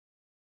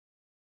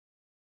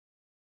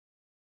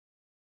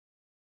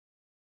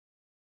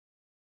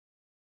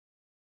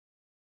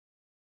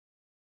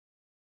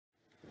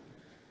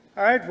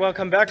All right,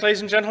 welcome back,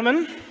 ladies and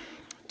gentlemen,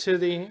 to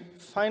the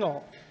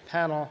final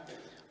panel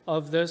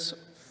of this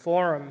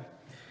forum.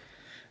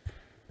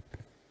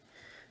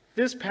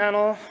 This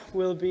panel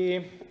will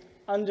be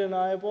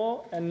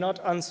undeniable and not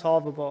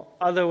unsolvable,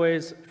 other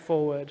ways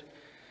forward.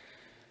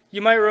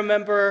 You might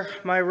remember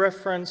my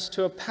reference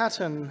to a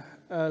pattern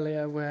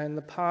earlier, where in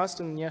the past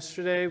and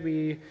yesterday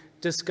we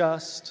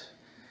discussed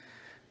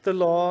the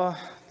law,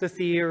 the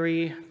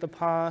theory, the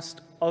past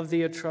of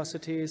the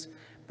atrocities.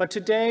 But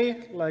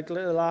today, like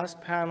the last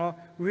panel,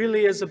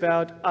 really is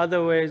about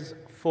other ways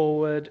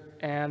forward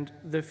and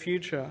the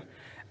future.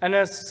 And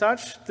as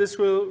such, this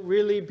will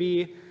really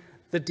be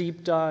the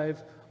deep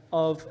dive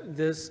of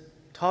this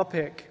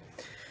topic.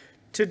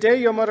 Today,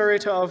 your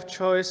moderator of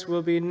choice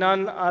will be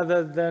none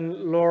other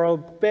than Laurel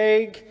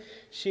Baig.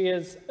 She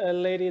is a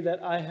lady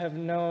that I have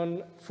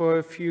known for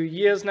a few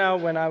years now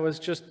when I was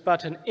just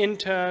but an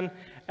intern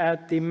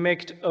at the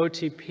MICT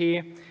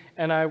OTP.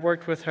 And I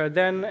worked with her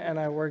then, and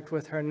I worked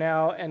with her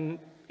now, and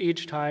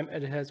each time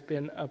it has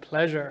been a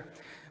pleasure.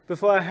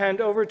 Before I hand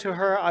over to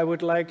her, I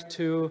would like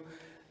to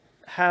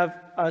have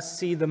us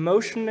see the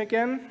motion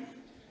again.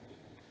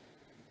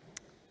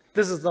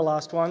 This is the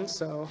last one,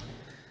 so.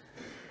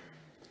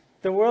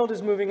 The world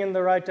is moving in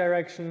the right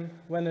direction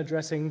when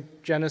addressing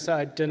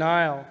genocide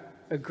denial.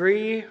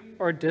 Agree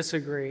or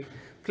disagree?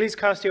 Please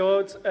cast your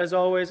votes, as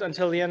always,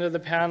 until the end of the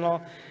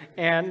panel.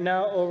 And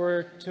now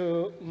over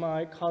to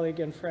my colleague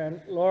and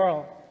friend,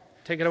 Laurel.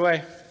 Take it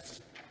away.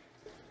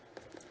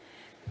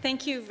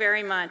 Thank you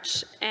very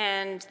much,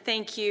 and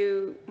thank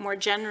you more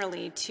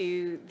generally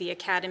to the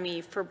Academy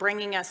for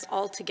bringing us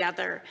all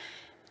together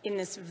in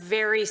this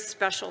very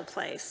special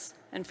place,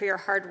 and for your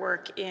hard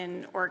work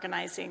in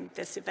organizing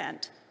this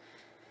event.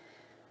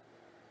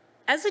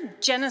 As a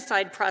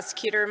genocide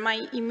prosecutor,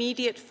 my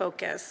immediate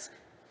focus,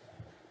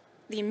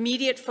 the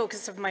immediate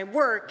focus of my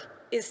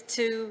work is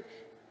to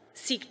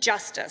seek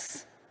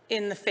justice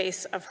in the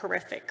face of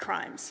horrific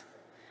crimes,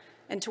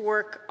 and to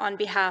work on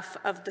behalf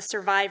of the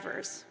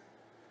survivors,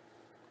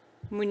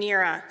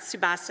 Munira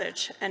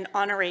Subasic and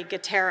Honoré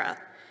Guterra,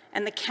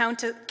 and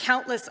the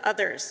countless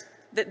others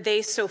that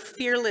they so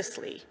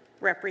fearlessly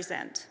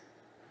represent.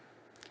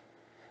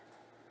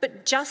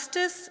 But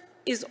justice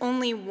is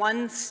only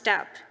one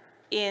step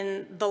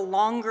in the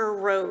longer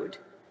road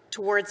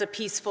towards a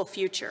peaceful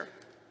future,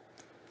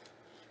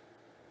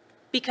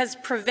 because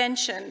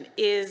prevention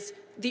is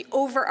the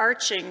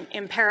overarching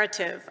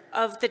imperative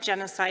of the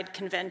Genocide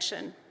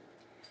Convention.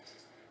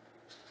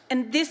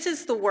 And this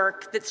is the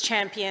work that's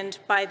championed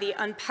by the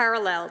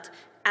unparalleled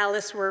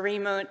Alice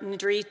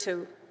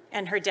Warimo-Ndritu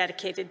and her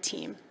dedicated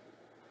team.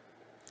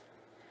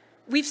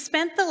 We've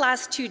spent the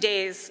last 2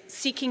 days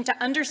seeking to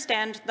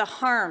understand the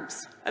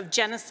harms of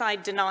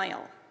genocide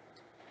denial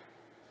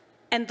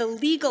and the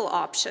legal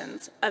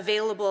options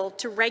available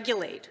to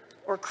regulate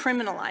or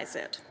criminalize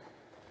it.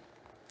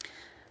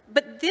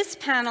 But this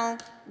panel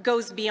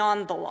goes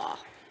beyond the law.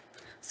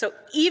 So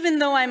even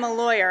though I'm a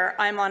lawyer,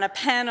 I'm on a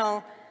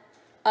panel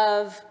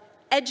of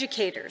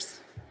educators.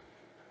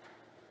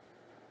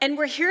 And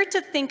we're here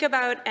to think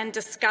about and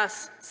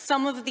discuss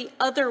some of the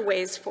other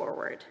ways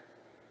forward.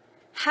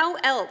 How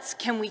else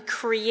can we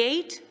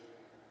create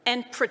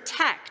and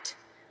protect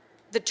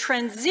the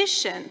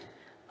transition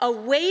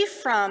away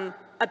from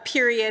a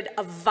period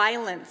of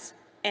violence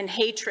and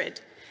hatred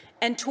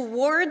and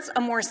towards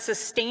a more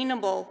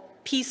sustainable,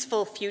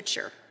 peaceful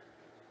future?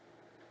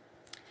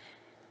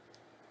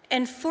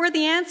 And for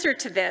the answer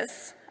to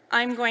this,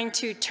 I'm going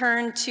to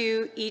turn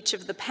to each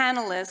of the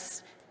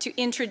panelists to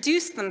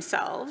introduce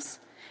themselves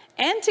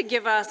and to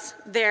give us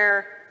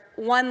their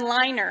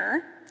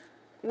one-liner,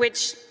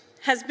 which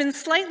has been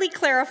slightly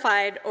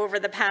clarified over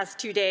the past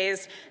 2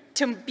 days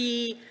to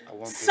be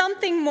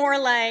something more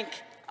like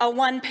a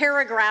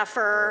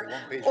one-paragrapher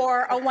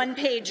or a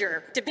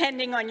one-pager,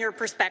 depending on your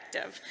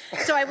perspective.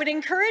 So I would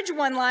encourage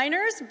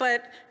one-liners,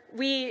 but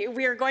we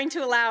are going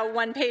to allow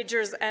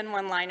one-pagers and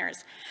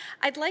one-liners.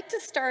 I'd like to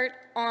start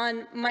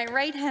on my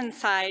right-hand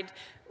side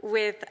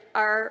with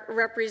our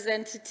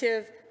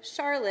representative,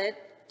 Charlotte,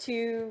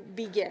 to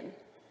begin.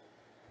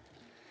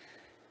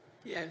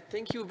 Yeah,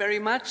 thank you very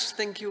much.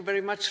 Thank you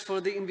very much for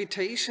the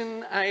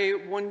invitation. I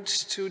want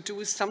to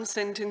do some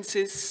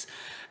sentences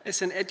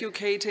as an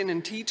educator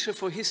and teacher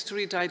for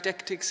history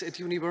didactics at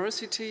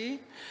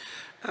university.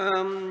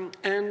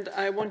 And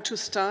I want to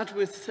start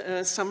with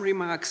some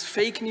remarks.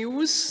 Fake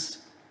news,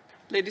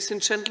 ladies and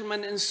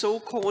gentlemen, and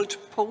so-called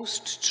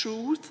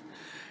post-truth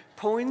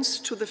points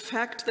to the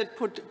fact that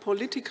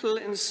political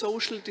and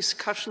social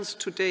discussions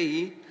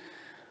today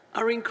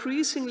are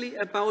increasingly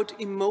about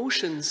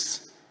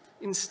emotions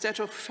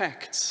instead of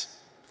facts.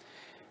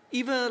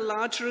 Even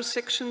larger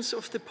sections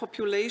of the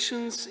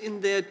populations, in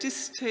their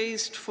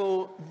distaste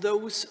for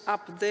those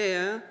up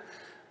there,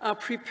 are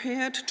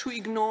prepared to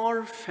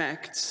ignore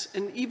facts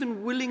and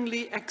even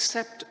willingly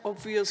accept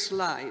obvious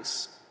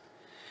lies.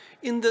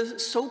 In the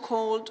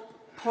so-called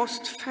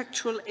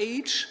post-factual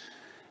age,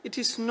 it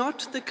is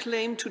not the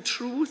claim to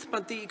truth,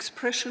 but the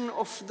expression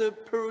of the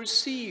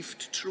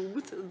perceived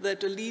truth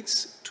that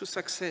leads to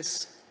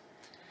success.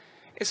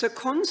 As a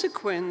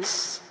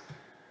consequence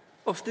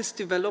of this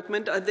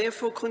development, I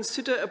therefore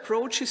consider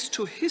approaches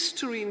to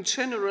history in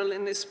general,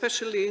 and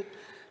especially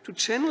to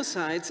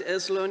genocides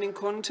as learning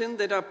content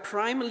that are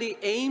primarily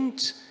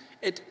aimed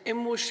at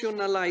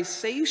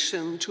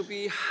emotionalization to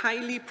be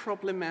highly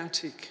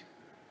problematic.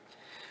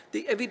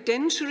 The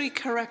evidentiary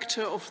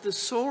character of the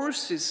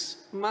sources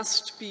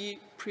must be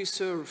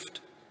preserved.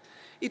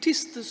 It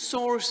is the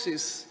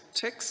sources,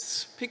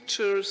 texts,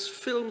 pictures,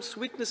 films,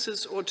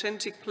 witnesses,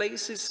 authentic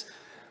places,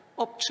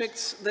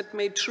 objects that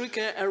may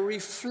trigger a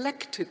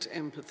reflected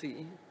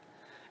empathy,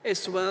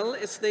 as well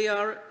as they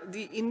are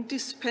the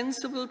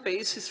indispensable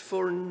basis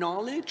for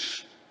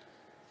knowledge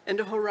and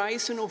a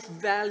horizon of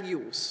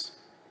values.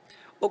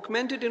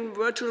 Augmented and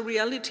virtual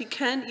reality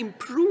can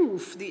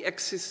improve the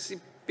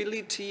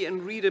accessibility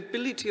and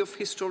readability of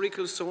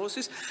historical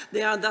sources.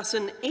 They are thus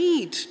an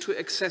aid to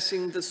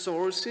accessing the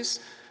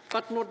sources,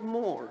 but not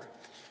more.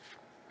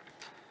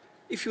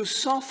 If you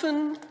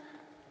soften,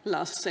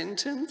 last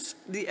sentence,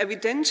 the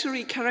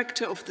evidentiary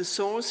character of the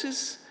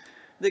sources,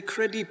 the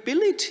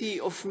credibility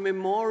of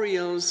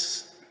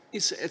memorials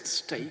is at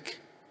stake.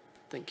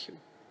 Thank you.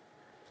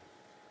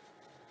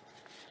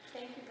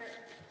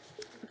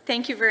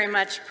 Thank you very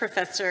much,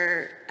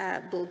 Professor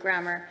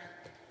Bühl-Gramer.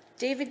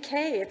 David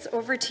Kaye, it's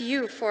over to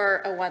you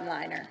for a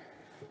one-liner.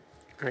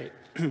 Great.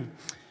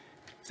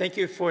 Thank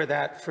you for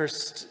that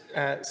first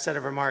set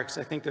of remarks.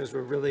 I think those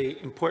were really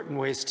important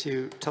ways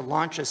to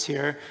launch us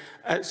here.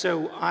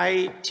 So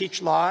I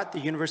teach law at the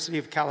University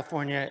of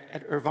California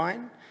at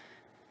Irvine,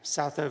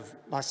 south of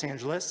Los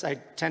Angeles. I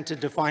tend to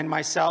define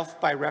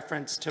myself by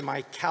reference to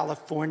my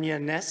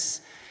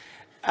California-ness.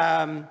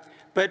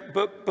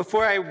 But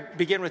before I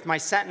begin with my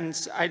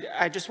sentence,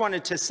 I just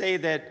wanted to say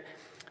that,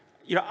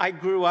 you know, I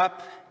grew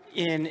up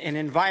in an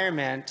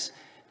environment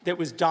that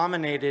was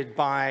dominated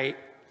by,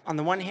 on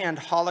the one hand,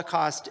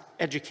 Holocaust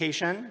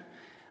education,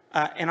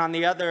 and on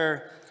the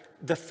other,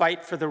 the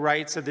fight for the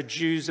rights of the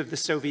Jews of the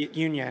Soviet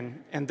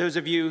Union. And those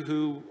of you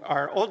who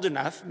are old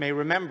enough may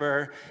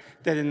remember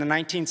that in the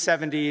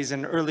 1970s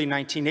and early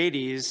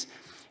 1980s,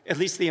 at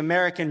least the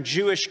American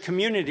Jewish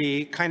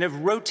community kind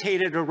of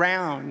rotated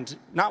around,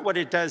 not what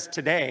it does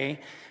today,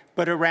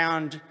 but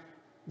around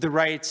the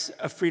rights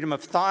of freedom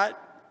of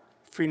thought,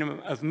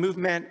 freedom of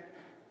movement,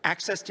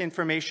 access to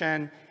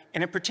information,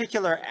 and in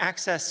particular,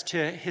 access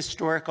to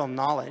historical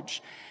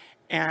knowledge.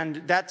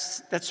 And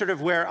that's sort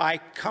of where I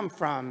come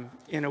from,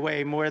 in a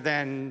way, more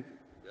than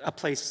a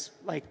place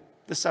like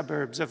the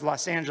suburbs of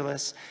Los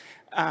Angeles.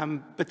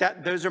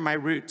 But those are my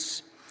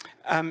roots.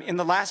 In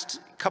the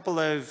last couple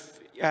of,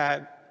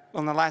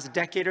 in the last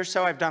decade or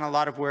so, I've done a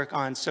lot of work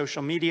on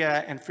social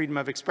media and freedom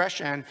of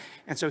expression.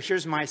 And so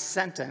here's my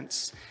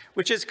sentence,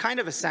 which is kind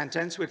of a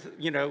sentence with,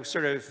 you know,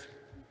 sort of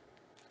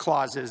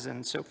clauses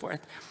and so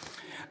forth.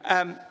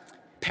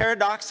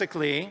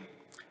 Paradoxically,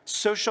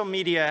 social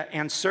media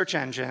and search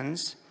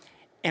engines,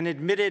 an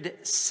admitted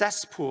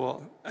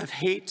cesspool of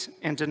hate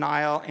and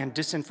denial and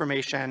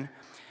disinformation,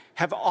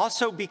 have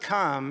also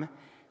become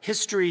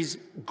history's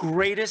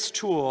greatest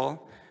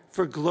tool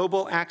for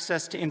global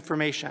access to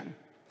information,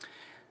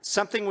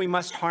 something we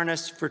must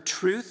harness for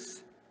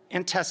truth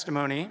and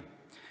testimony,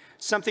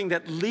 something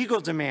that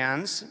legal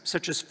demands,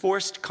 such as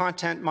forced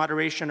content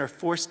moderation or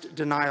forced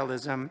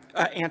denialism,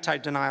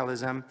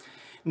 anti-denialism,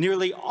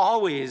 nearly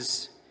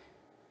always,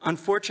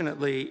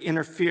 unfortunately,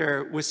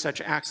 interfere with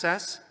such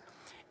access,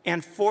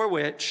 and for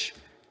which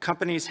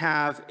companies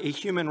have a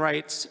human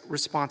rights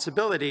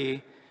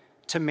responsibility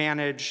to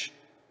manage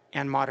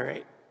and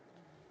moderate.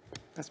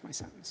 That's my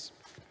sentence.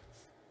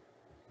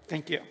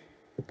 Thank you.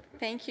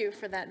 Thank you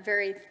for that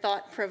very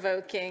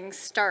thought-provoking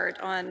start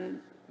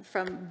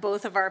from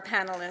both of our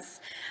panelists.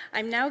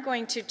 I'm now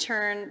going to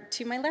turn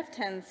to my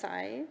left-hand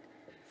side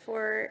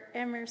for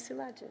Emir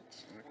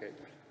Suljagić. Okay.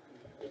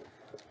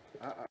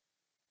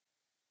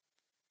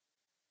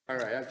 All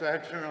right, I have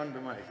to turn on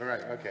the mic. All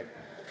right, okay.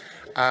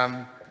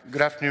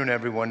 Good afternoon,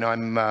 everyone.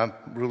 I'm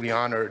really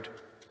honored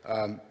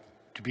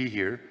to be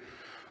here.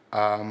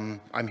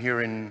 I'm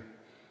here in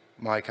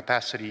my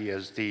capacity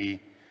as the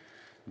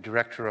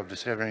director of the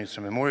Srebrenica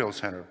Memorial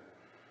Center.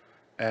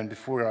 And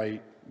before I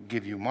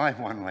give you my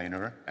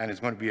one-liner, and it's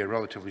going to be a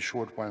relatively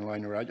short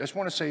one-liner, I just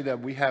want to say that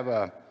we have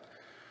a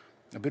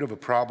bit of a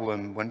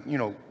problem when, you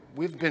know,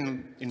 we've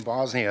been in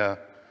Bosnia,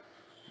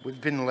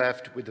 we've been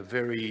left with a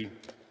very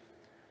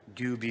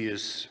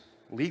dubious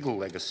legal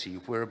legacy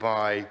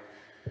whereby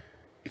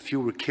if you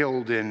were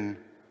killed in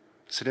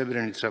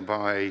Srebrenica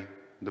by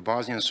the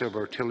Bosnian Serb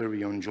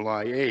artillery on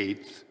July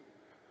 8th,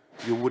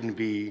 you wouldn't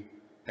be,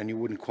 and you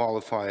wouldn't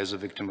qualify as a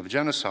victim of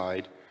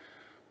genocide.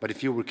 But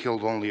if you were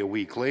killed only a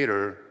week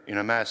later in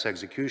a mass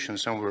execution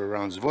somewhere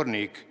around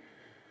Zvornik,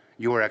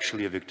 you were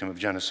actually a victim of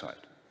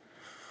genocide.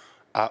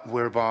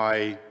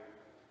 Whereby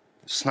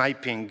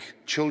sniping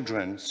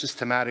children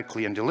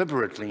systematically and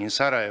deliberately in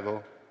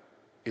Sarajevo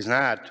is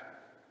not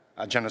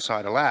a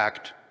genocidal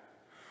act,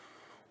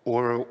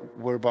 or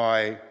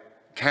whereby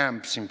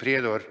camps in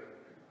Prijedor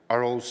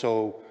are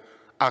also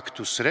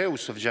actus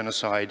reus of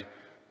genocide,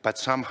 but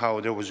somehow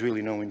there was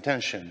really no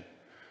intention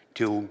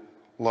to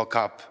lock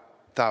up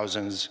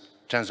thousands,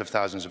 tens of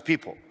thousands of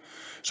people.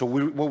 So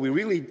what we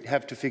really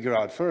have to figure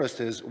out first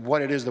is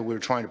what it is that we're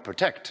trying to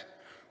protect.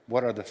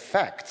 What are the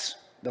facts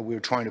that we're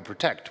trying to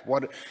protect?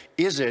 What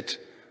is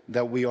it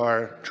that we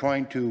are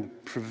trying to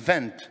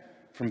prevent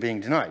from being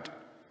denied?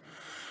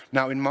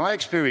 Now, in my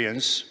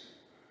experience,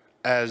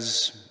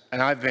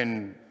 and I've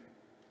been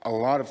a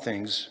lot of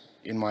things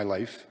in my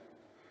life,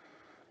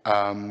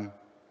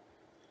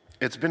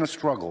 it's been a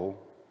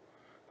struggle,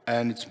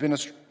 and it's been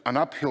an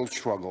uphill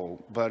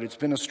struggle, but it's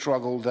been a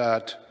struggle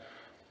that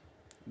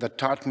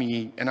taught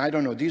me, and I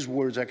don't know, these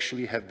words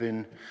actually have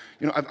been,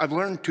 you know, I've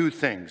learned two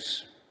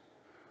things.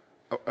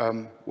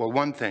 Well,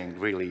 one thing,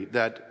 really,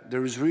 that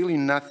there is really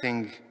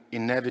nothing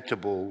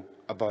inevitable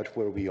about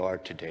where we are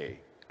today.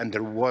 And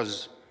there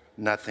was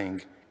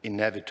nothing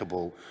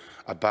inevitable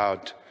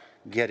about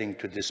getting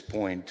to this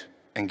point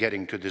and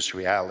getting to this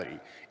reality.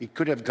 It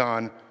could have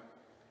gone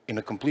in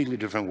a completely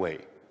different way.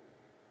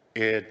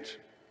 It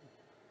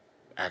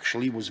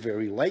actually was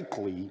very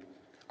likely,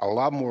 a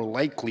lot more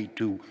likely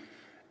to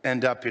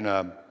end up in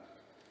a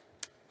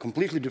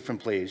completely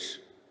different place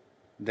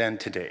than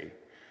today.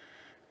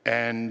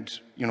 And,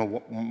 you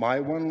know, my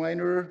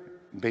one-liner,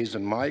 based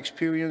on my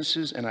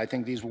experiences, and I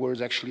think these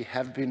words actually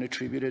have been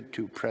attributed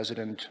to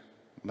President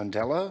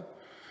Mandela,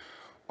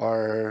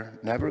 are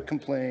never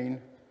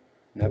complain,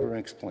 never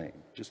explain.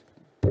 Just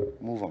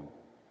move on.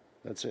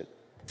 That's it.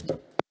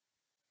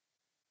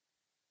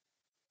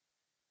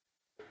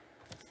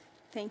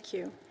 Thank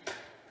you.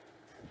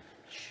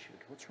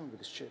 Shoot, what's wrong with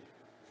this chip?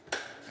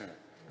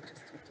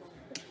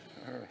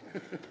 All right.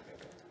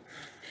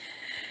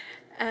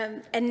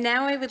 And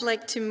now I would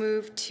like to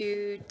move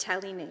to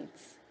Tali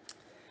Nates.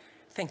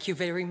 Thank you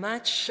very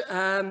much.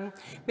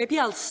 Maybe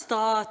I'll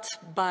start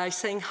by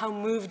saying how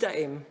moved I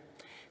am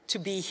to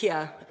be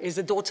here as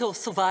a daughter of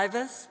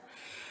survivors.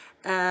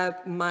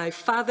 My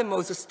father,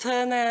 Moses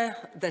Turner,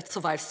 that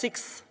survived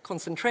 6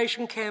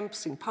 concentration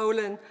camps in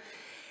Poland,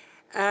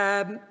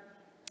 but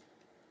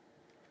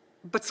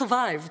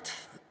survived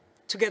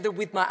together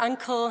with my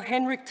uncle,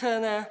 Henrik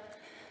Turner,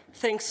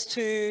 thanks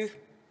to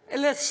a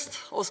list,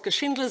 Oskar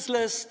Schindler's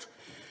List,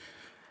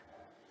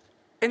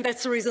 and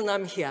that's the reason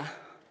I'm here.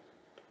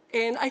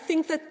 And I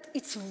think that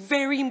it's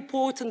very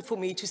important for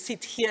me to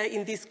sit here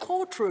in this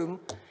courtroom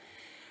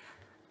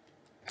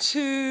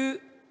to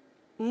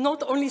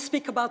not only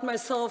speak about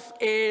myself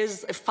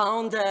as a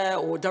founder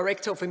or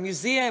director of a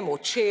museum or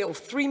chair of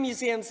 3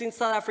 museums in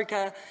South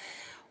Africa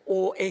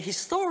or a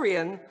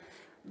historian,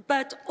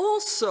 but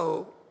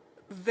also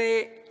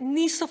the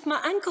niece of my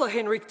uncle,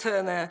 Henrik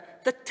Turner,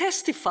 that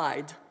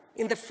testified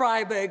in the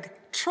Freiburg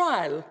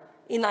trial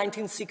in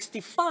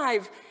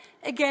 1965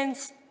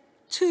 against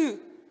 2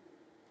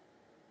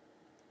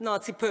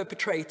 Nazi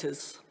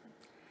perpetrators,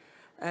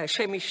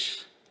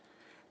 Schemisch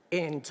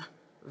and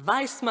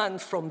Weissmann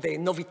from the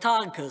Novi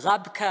Targ,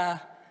 Rabka,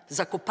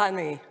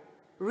 Zakopane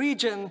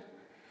region.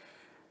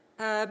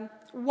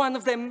 One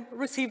of them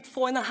received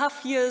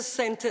 4.5 years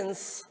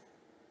sentence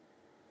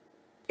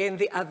and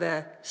the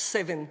other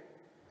 7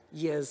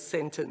 years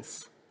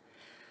sentence.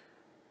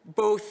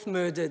 Both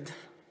murdered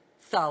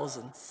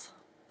thousands.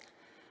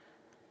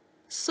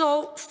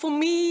 So for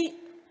me,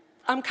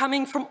 I'm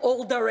coming from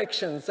all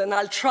directions, and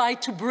I'll try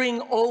to bring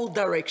all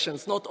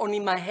directions, not only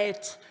my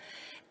hat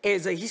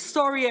as a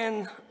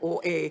historian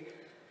or a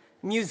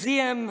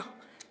museum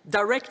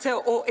director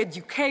or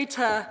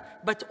educator,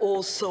 but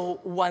also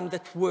one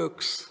that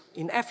works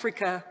in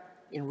Africa,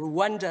 in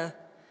Rwanda,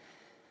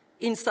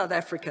 in South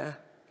Africa,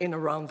 and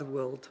around the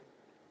world.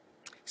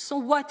 So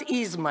what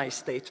is my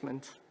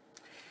statement?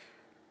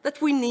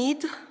 That we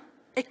need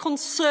a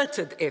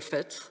concerted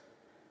effort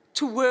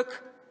to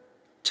work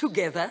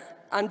together,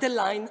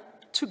 underline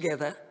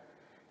together,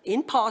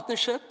 in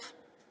partnership,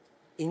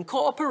 in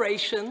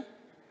cooperation,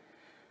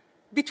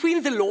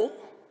 between the law,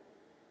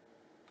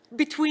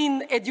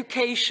 between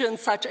education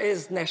such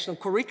as national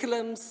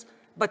curriculums,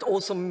 but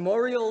also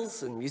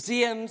memorials and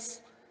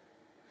museums,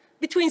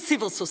 between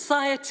civil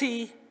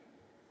society,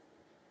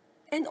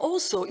 and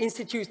also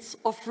institutes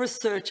of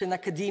research and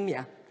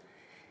academia.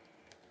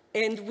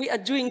 And we are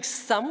doing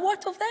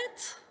somewhat of that,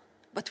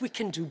 but we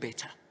can do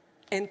better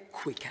and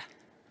quicker.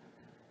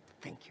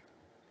 Thank you.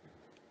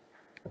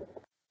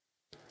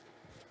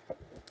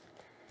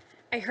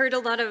 I heard a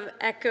lot of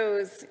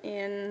echoes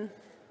and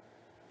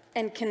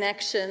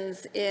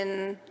connections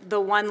in the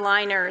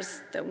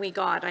one-liners that we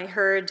got. I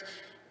heard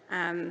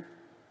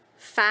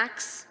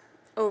facts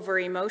over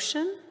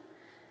emotion.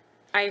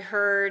 I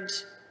heard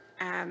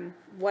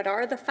what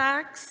are the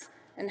facts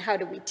and how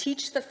do we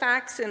teach the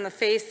facts in the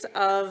face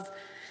of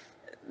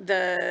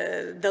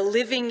the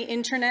living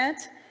internet,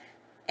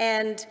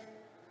 and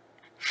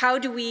how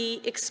do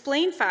we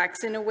explain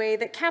facts in a way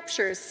that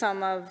captures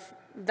some of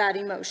that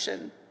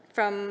emotion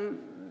from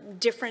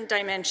different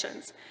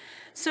dimensions.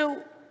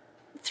 So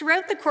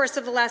throughout the course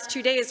of the last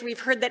 2 days, we've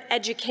heard that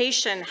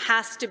education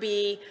has to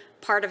be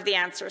part of the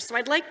answer. So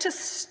I'd like to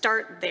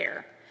start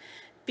there,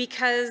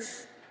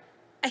 because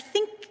I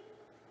think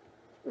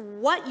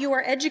what you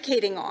are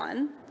educating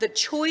on, the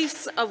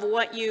choice of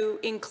what you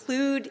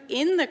include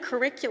in the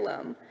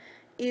curriculum,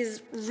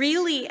 is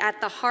really at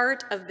the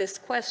heart of this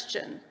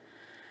question.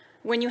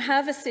 When you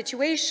have a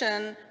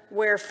situation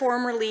where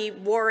formerly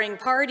warring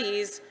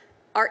parties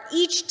are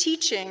each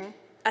teaching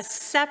a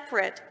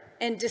separate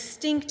and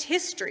distinct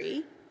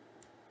history,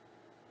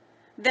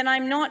 then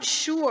I'm not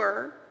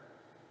sure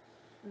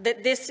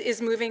that this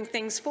is moving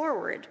things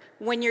forward.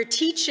 When you're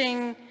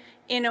teaching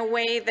in a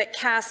way that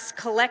casts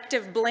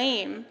collective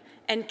blame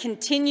and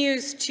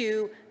continues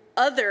to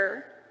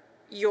other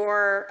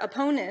your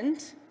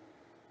opponent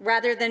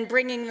rather than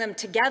bringing them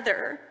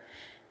together,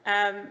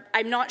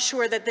 I'm not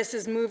sure that this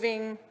is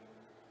moving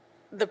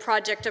the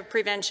project of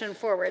prevention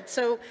forward.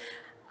 So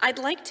I'd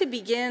like to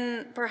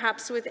begin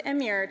perhaps with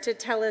Emir to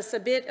tell us a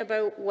bit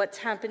about what's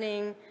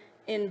happening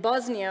in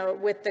Bosnia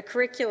with the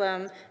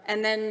curriculum,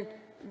 and then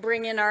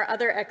bring in our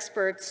other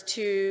experts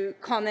to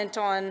comment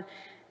on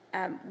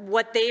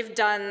what they've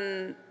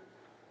done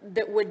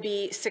that would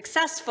be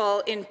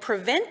successful in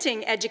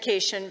preventing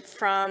education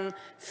from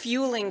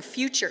fueling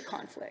future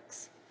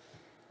conflicts.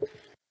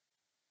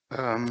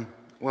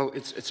 Well,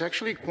 it's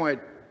actually quite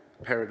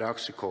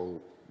paradoxical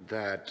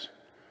that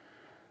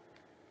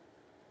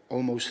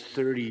almost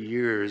 30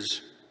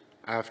 years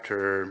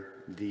after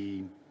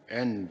the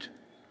end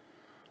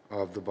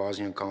of the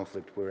Bosnian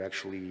conflict, we're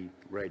actually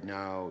right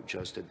now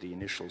just at the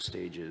initial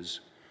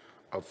stages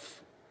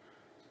of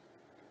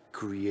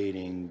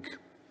creating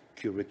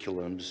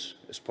curriculums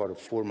as part of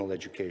formal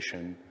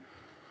education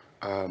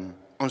on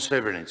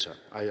Srebrenica.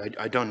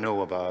 I don't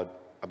know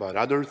about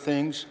other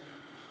things,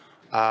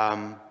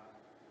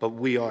 but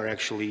we are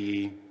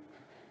actually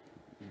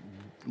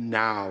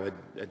now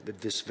at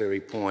this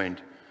very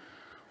point,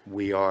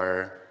 we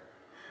are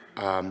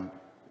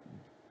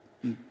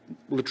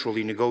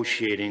literally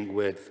negotiating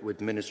with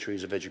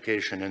ministries of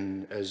education,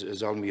 and as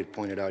Almir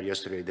pointed out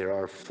yesterday, there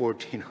are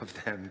 14 of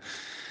them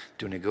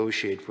to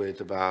negotiate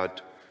with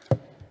about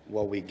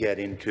what we get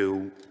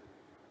into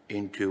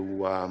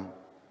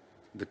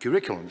the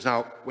curriculums.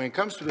 Now, when it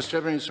comes to the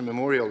Srebrenica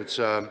Memorial, it's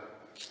how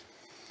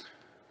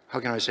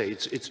can I say,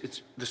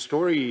 it's the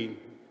story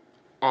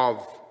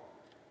of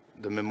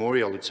the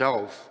memorial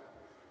itself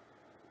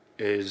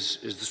is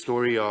the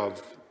story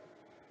of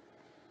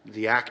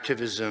the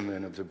activism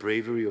and of the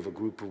bravery of a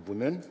group of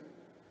women,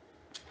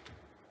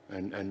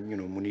 and you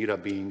know,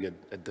 Munira being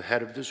at the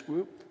head of this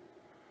group.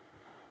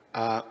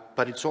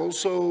 But it's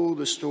also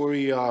the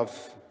story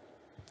of,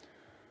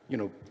 you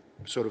know,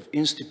 sort of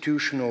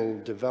institutional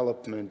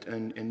development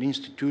and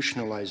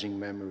institutionalizing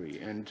memory.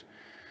 And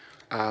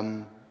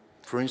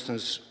for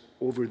instance,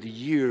 over the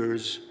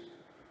years,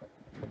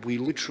 we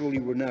literally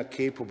were not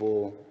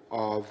capable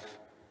of,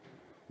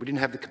 we didn't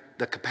have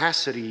the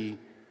capacity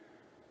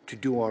to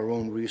do our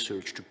own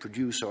research, to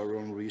produce our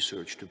own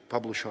research, to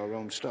publish our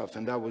own stuff.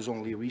 And that was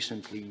only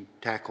recently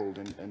tackled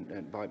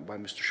and by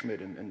Mr.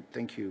 Schmidt, and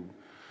thank you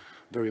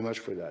very much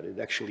for that. It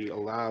actually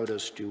allowed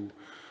us to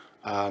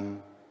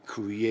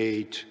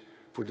create,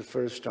 for the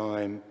first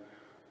time,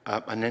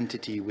 an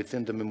entity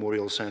within the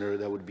Memorial Center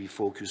that would be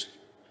focused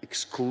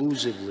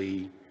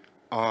exclusively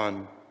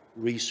on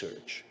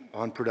research,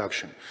 on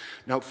production.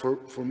 Now,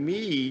 for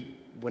me,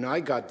 when I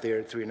got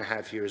there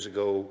 3.5 years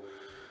ago,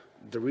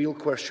 the real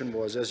question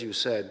was, as you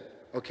said,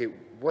 okay,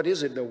 what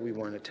is it that we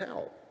want to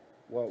tell?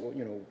 Well,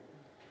 you know,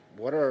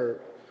 what are,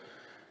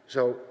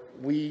 so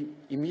we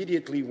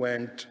immediately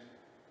went,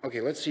 okay,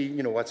 let's see,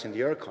 you know, what's in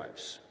the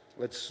archives.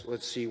 Let's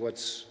see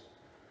what's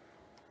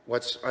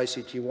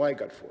ICTY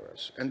got for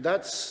us. And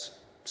that's,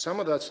 some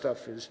of that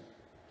stuff is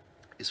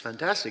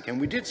fantastic. And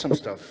we did some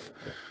stuff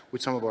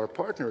with some of our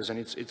partners, and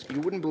it's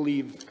you wouldn't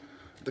believe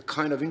the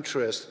kind of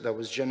interest that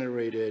was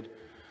generated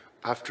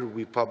after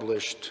we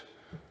published,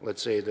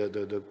 let's say,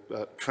 the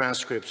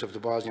transcripts of the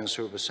Bosnian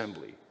Serb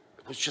Assembly.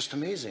 It was just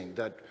amazing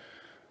that,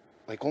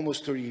 like,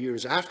 almost 30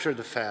 years after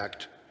the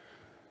fact,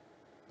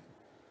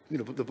 you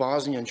know, the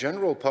Bosnian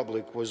general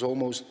public was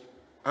almost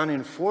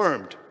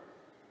uninformed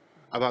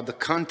about the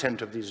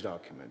content of these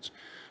documents.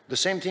 The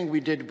same thing we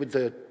did with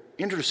the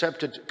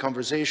intercepted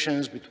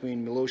conversations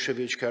between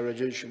Milosevic,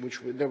 Karadzic,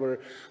 which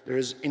there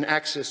is in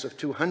excess of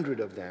 200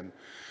 of them,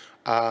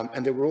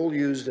 and they were all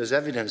used as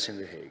evidence in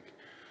The Hague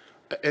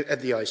at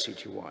the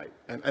ICTY.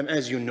 And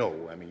as you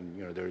know, I mean,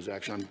 you know, there's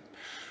actually,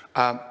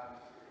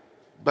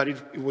 but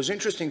it was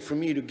interesting for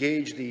me to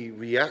gauge the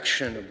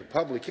reaction of the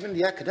public, even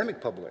the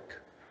academic public.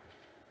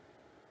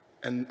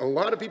 And a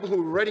lot of people who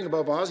were writing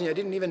about Bosnia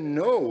didn't even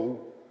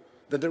know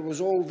that there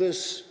was all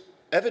this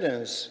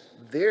evidence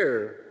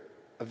there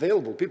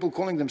available. People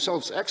calling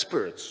themselves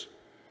experts,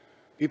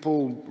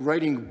 people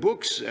writing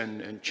books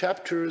and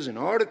chapters and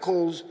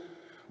articles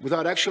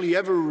without actually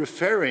ever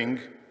referring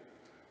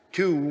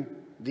to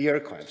the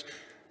archives.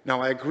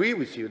 Now, I agree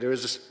with you, there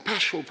is a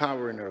special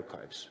power in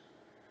archives.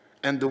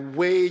 And the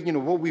way, you know,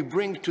 what we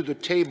bring to the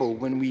table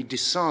when we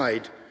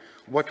decide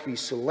what we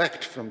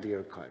select from the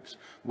archives,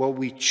 what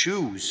we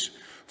choose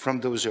from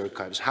those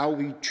archives, how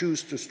we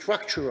choose to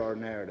structure our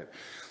narrative,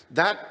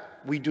 that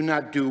we do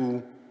not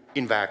do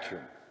in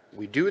vacuum.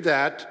 We do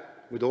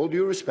that with all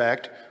due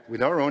respect,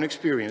 with our own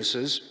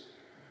experiences,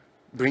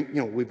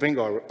 we bring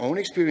our own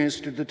experience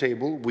to the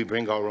table, we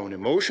bring our own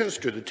emotions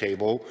to the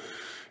table,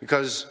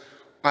 because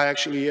I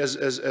actually, as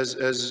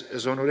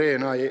Honoré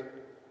and I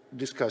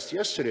discussed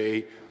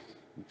yesterday,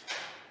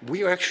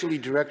 we are actually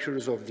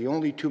directors of the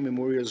only 2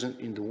 memorials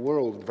in the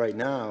world right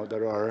now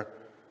that are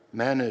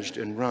managed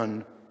and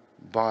run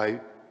by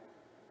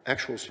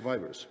actual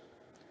survivors.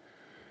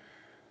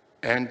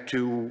 And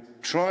to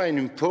try and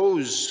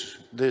impose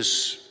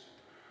this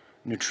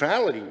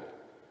neutrality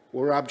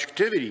or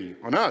objectivity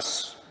on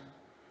us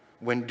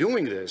when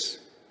doing this,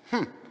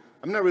 I'm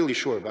not really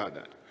sure about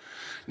that.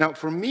 Now,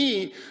 for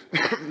me,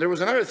 there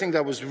was another thing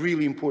that was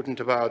really important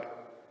about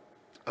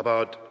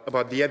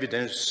the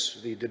evidence,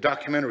 the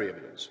documentary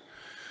evidence.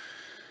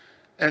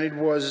 And it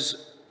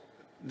was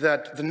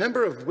that the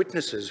number of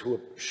witnesses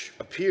who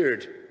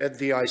appeared at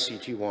the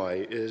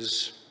ICTY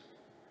is,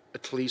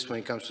 at least when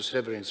it comes to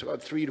Srebrenica,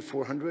 about 300 to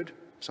 400,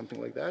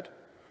 something like that.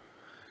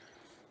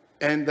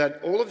 And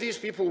that all of these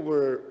people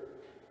were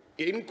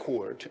in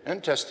court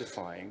and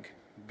testifying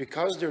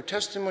because their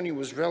testimony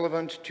was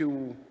relevant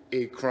to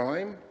a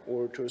crime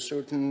or to a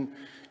certain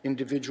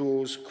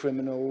individual's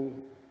criminal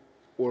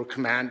or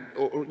command,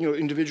 or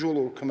individual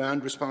or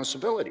command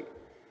responsibility.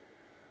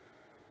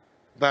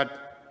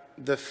 But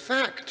the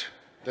fact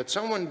that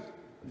someone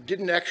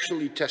didn't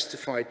actually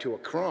testify to a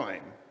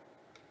crime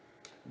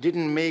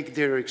didn't make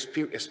their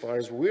experience, as far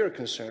as we're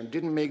concerned,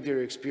 didn't make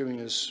their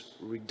experience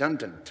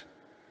redundant.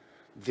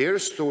 Their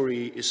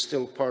story is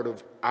still part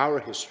of our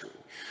history.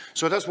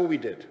 So that's what we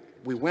did.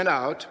 We went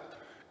out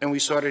and we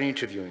started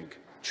interviewing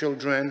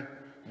children,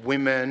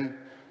 women,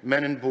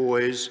 men and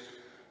boys,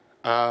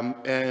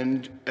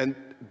 and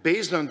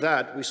based on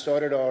that, we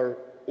started our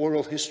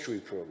oral history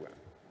program.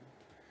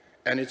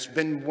 And it's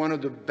been one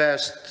of the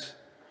best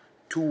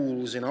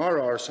tools in our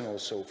arsenal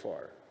so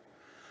far.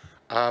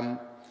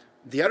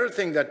 The other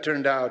thing that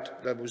turned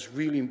out that was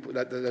really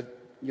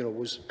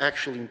was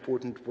actually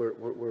important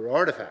were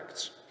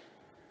artifacts,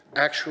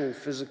 actual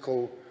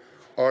physical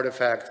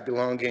artifacts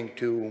belonging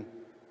to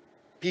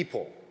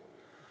people,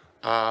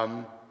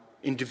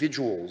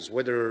 individuals,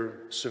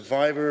 whether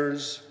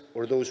survivors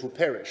or those who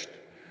perished.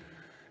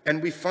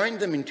 And we find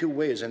them in 2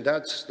 ways, and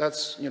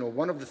that's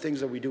one of the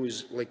things that we do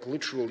is like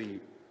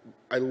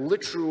I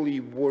literally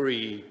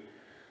worry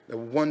that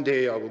one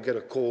day I will get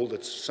a call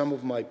that some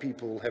of my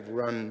people have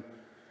run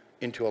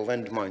into a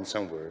landmine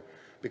somewhere.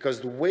 Because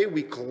the way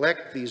we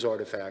collect these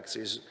artifacts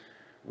is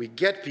we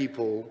get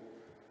people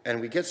and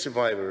we get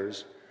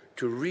survivors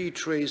to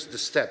retrace the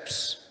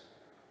steps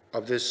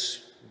of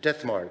this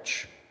death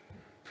march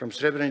from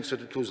Srebrenica to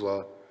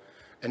Tuzla,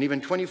 and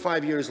even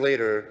 25 years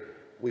later,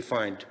 we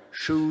find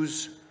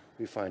shoes,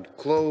 we find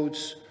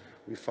clothes,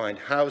 we find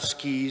house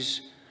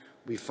keys,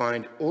 we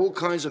find all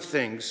kinds of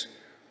things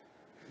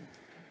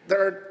that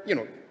are,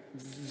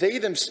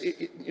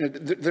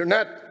 they're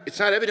not, it's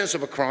not evidence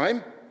of a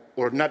crime,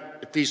 or not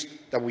at least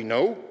that we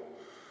know,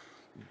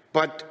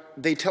 but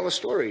they tell a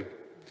story.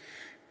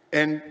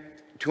 And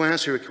to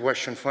answer your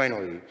question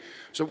finally,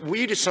 so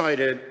we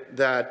decided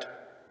that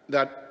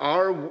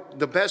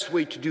the best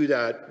way to do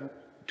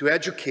that, to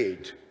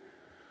educate,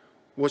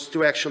 was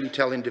to actually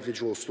tell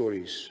individual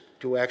stories,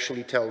 to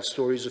actually tell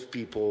stories of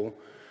people,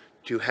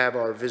 to have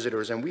our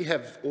visitors, and we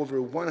have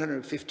over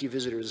 150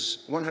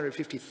 visitors,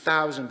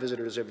 150,000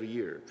 visitors every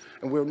year,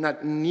 and we're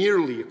not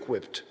nearly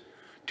equipped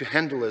to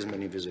handle as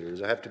many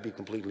visitors. I have to be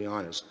completely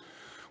honest.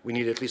 We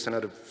need at least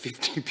another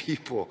 50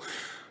 people.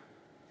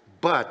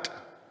 But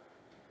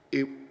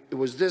it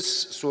was this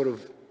sort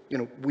of,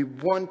 we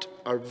want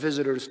our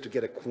visitors to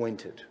get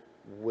acquainted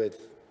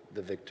with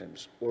the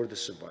victims or the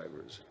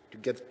survivors, to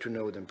get to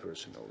know them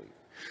personally.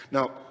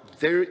 Now,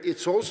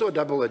 it's also a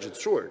double-edged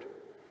sword.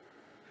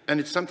 And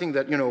it's something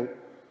that,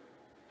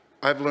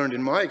 I've learned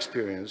in my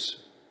experience,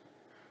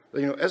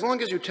 that, as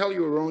long as you tell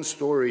your own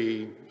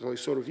story, like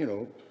sort of,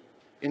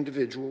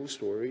 individual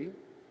story,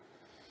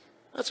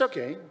 that's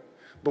okay.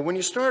 But when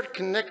you start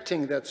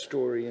connecting that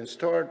story and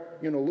start,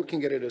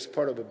 looking at it as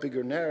part of a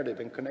bigger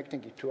narrative and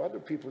connecting it to other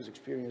people's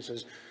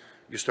experiences,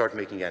 you start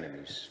making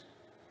enemies.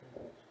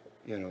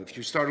 If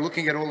you start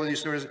looking at all of these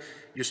stories,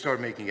 you start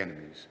making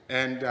enemies.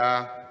 And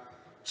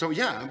so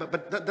yeah,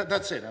 but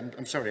that's it.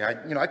 I'm sorry.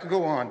 I could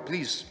go on.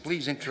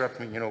 Please interrupt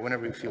me.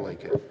 Whenever you feel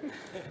like it.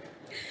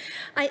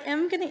 I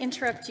am going to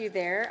interrupt you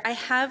there. I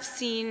have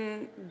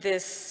seen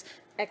this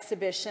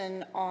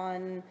exhibition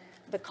on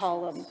the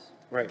column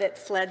that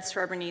fled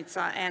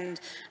Srebrenica, and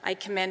I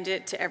commend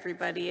it to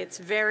everybody. It's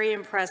very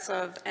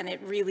impressive, and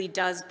it really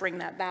does bring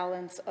that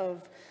balance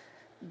of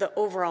the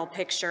overall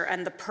picture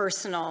and the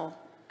personal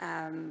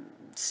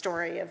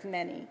story of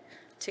many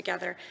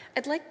together.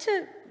 I'd like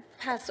to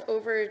pass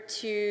over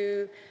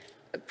to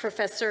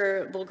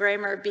Professor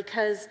Bühl-Gramer,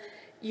 because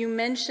you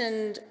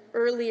mentioned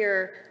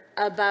earlier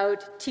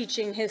about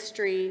teaching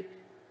history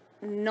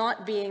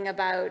not being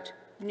about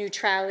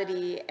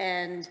neutrality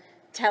and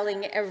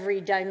telling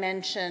every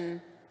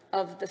dimension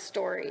of the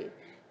story.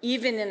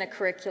 even in a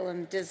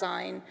curriculum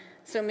design.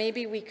 So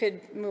maybe we could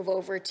move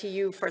over to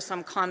you for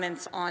some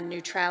comments on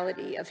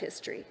neutrality of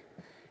history.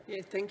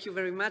 Yeah, thank you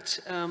very much.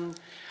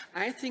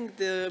 I think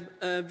the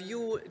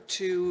view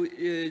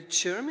to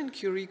German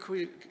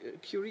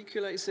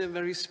curricula is a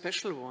very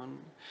special one.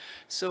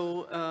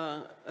 So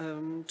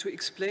to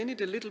explain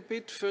it a little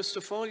bit, first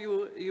of all,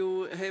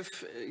 you have,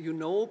 you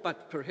know,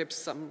 but perhaps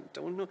some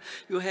don't know,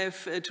 you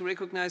have to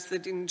recognize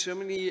that in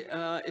Germany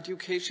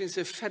education is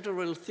a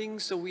federal thing,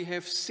 so we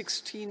have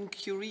 16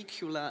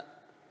 curricula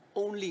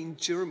only in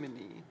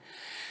Germany.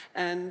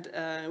 And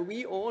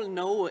we all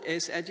know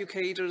as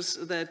educators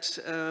that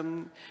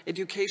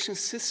education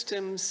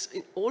systems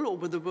all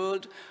over the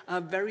world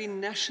are very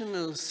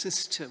national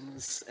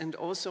systems, and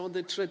also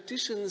the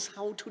traditions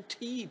how to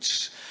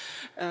teach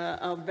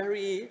are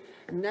very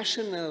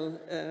national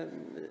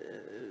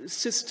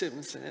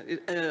systems.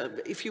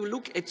 If you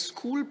look at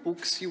school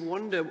books, you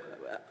wonder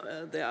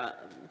there are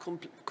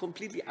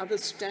completely other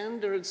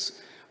standards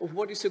of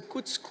what is a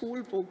good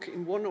school book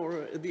in one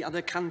or the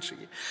other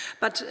country.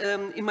 But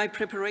in my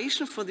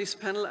preparation for this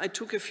panel, I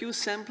took a few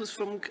samples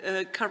from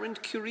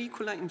current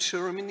curricula in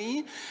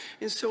Germany.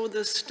 And so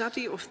the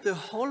study of the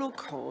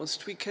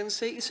Holocaust, we can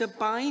say, is a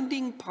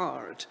binding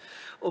part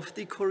of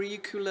the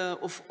curricula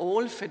of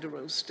all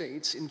federal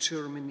states in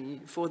Germany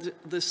for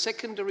the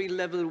secondary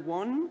level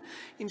 1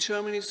 in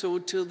Germany, so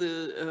till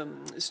the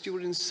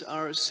students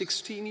are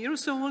 16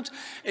 years old,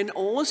 and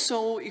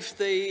also if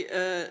they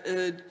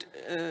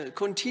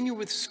continue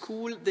with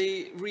school,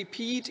 they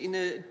repeat in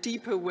a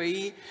deeper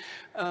way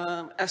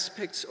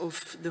aspects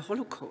of the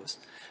Holocaust.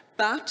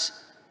 But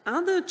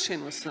other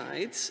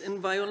genocides and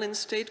violent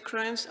state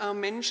crimes are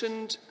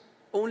mentioned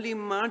only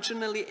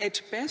marginally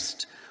at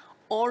best,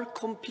 or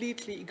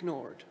completely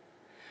ignored.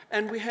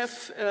 And we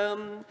have a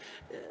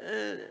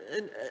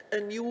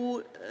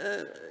new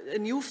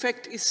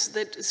fact is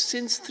that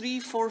since 3,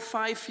 4,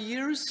 5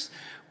 years,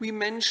 we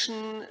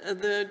mention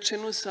the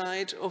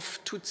genocide of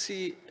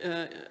Tutsi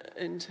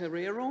and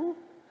Herero,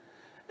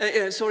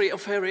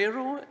 of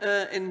Herero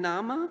and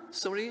Nama,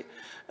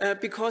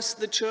 because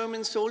the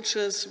German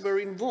soldiers were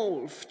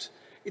involved.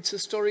 It's a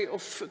story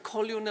of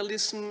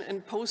colonialism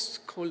and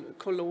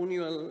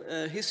post-colonial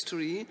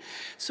history.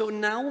 So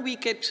now we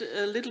get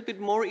a little bit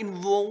more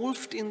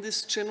involved in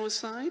this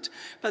genocide,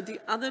 but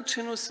the other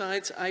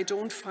genocides I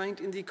don't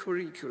find in the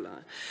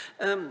curricula.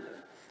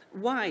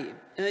 Why?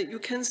 You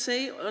can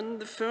say on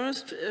the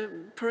first,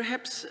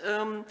 perhaps,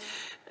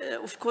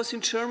 of course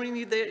in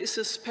Germany there is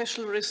a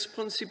special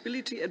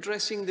responsibility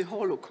addressing the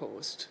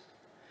Holocaust.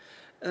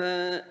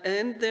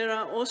 And there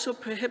are also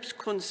perhaps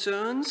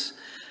concerns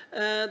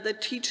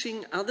that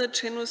teaching other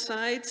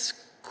genocides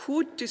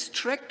could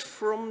distract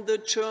from the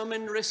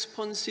German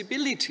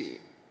responsibility.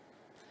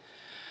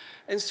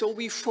 And so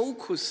we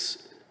focus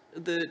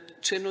the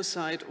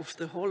genocide of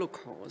the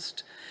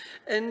Holocaust.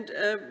 And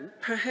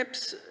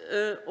perhaps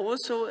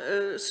also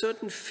a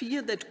certain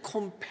fear that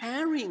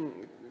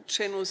comparing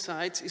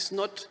genocides is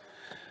not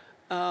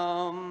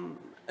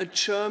a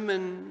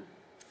German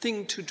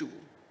thing to do,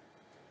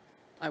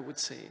 I would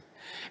say.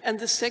 And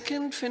the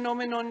second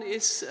phenomenon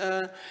is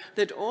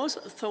that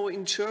also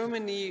in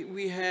Germany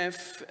we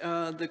have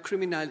the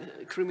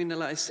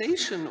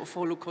criminalization of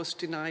Holocaust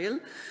denial.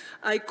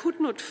 I could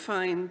not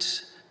find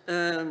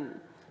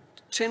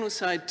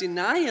genocide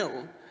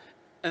denial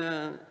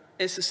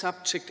as a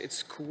subject at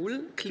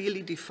school,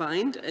 clearly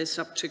defined as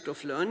subject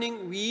of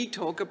learning. We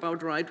talk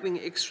about right-wing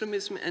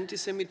extremism,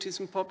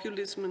 anti-Semitism,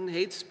 populism, and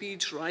hate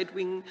speech,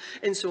 right-wing,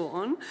 and so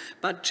on.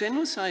 But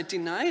genocide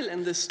denial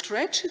and the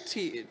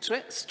strategies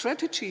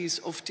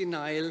of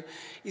denial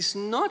is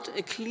not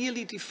a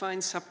clearly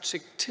defined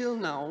subject till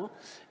now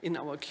in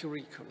our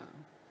curricula.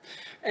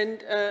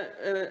 And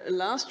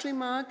last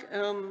remark,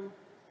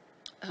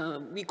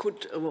 we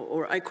could,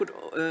 or I could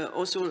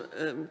also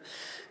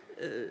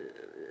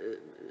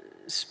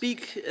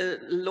speak a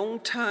long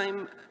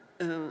time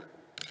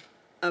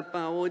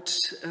about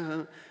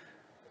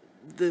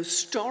the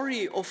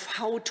story of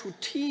how to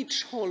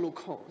teach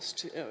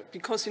Holocaust,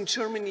 because in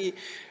Germany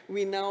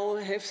we now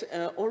have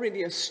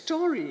already a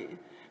story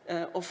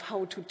of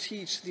how to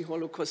teach the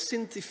Holocaust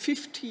since the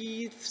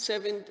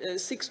 50s,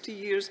 60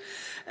 years,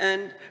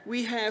 and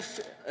we have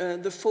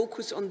the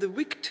focus on the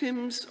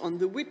victims, on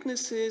the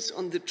witnesses,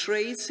 on the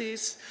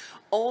traces,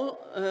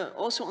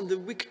 also on the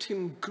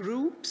victim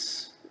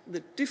groups,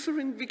 the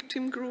different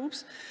victim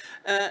groups,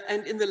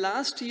 and in the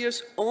last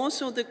years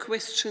also the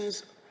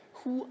questions,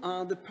 who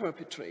are the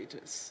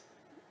perpetrators?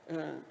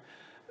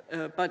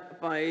 But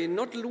by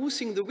not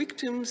losing the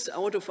victims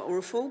out of our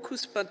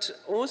focus, but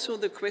also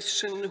the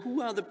question,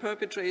 who are the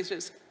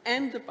perpetrators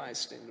and the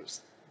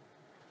bystanders?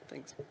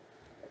 Thanks.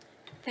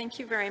 Thank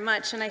you very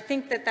much, and I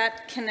think that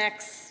that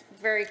connects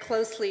very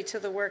closely to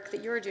the work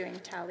that you're doing,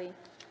 Tali.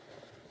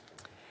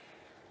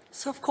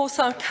 So, of course,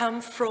 I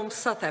come from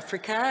South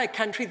Africa, a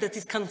country that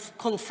is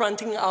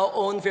confronting our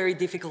own very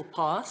difficult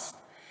past.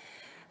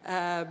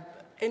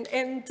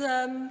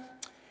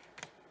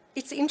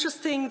 It's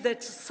interesting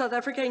that South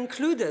Africa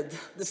included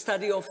the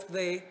study of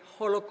the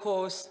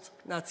Holocaust,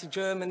 Nazi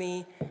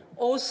Germany,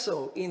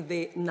 also in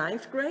the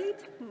 9th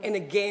grade and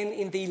again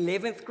in the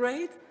 11th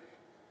grade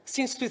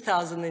since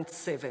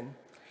 2007.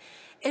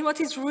 And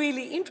what is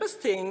really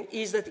interesting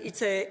is that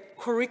it's a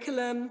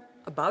curriculum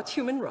about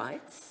human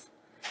rights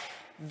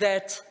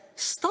that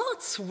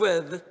starts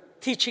with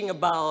teaching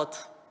about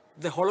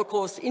the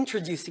Holocaust,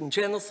 introducing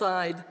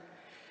genocide,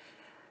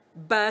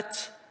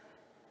 but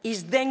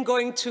is then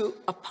going to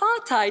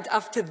apartheid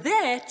after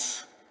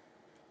that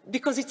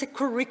because it's a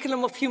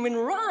curriculum of human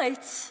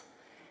rights,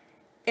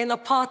 and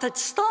apartheid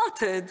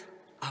started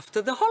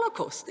after the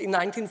Holocaust in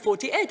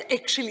 1948,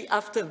 actually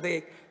after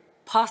the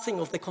passing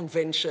of the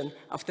convention,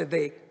 after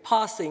the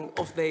passing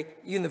of the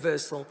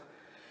Universal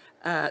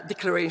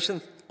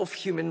Declaration of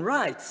Human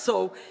Rights.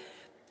 So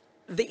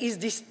there is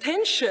this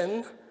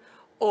tension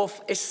of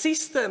a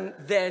system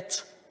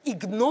that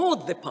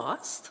ignored the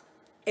past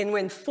and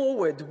went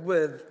forward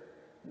with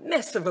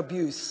massive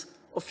abuse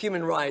of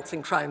human rights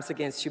and crimes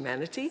against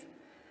humanity.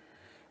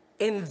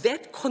 And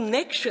that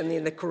connection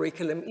in the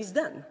curriculum is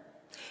done.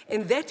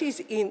 And that is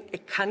in a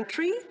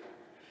country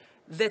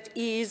that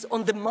is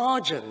on the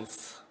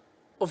margins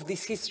of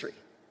this history.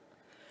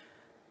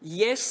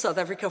 Yes, South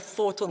Africa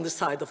fought on the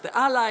side of the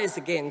Allies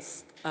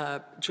against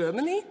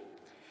Germany.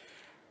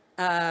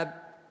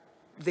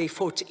 They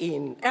fought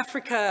in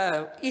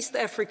Africa, East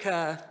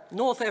Africa,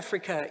 North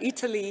Africa,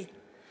 Italy.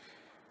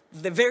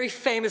 The very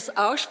famous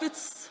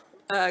Auschwitz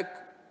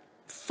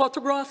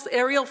photographs,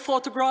 aerial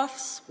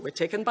photographs, were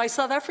taken by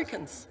South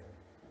Africans.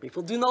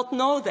 People do not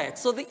know that.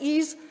 So there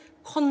is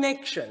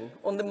connection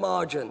on the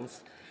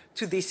margins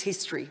to this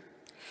history.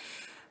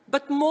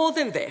 But more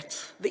than that,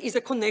 there is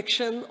a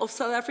connection of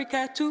South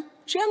Africa to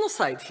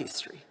genocide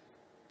history.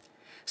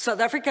 South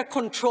Africa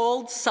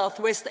controlled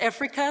Southwest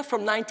Africa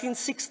from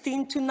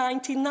 1916 to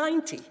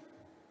 1990,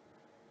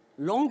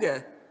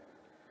 longer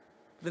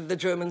than the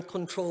German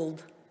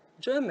controlled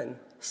German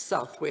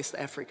Southwest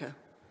Africa.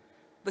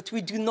 But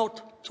we do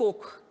not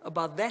talk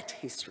about that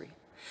history.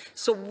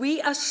 So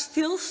we are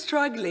still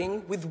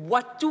struggling with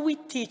what do we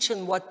teach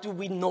and what do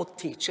we not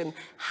teach, and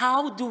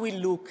how do we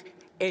look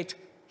at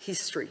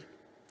history.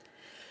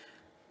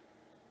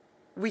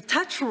 We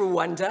touch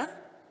Rwanda,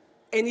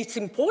 and it's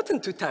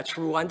important to touch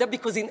Rwanda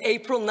because in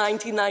April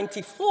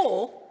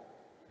 1994,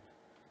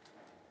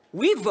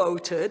 we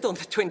voted on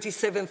the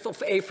 27th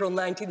of April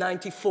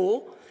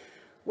 1994,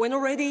 when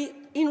already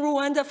in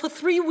Rwanda for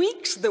 3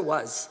 weeks there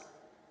was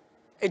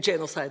a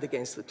genocide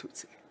against the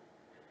Tutsi.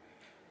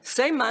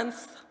 Same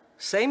month,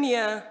 same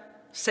year,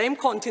 same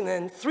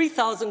continent,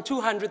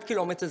 3,200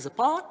 kilometers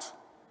apart.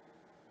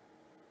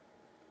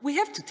 We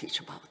have to teach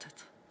about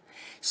it.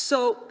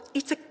 So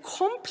it's a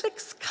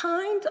complex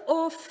kind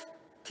of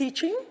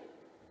teaching.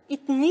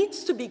 It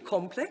needs to be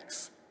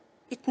complex.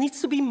 It needs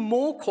to be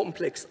more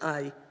complex,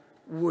 I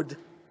would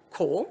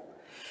call.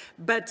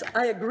 But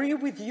I agree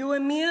with you,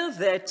 Emir,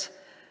 that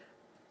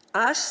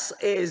us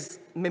as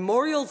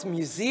memorials,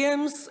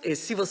 museums, as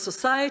civil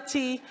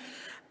society,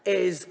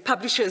 as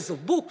publishers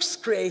of books,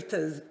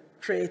 creators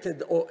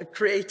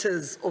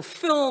of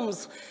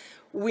films,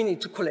 we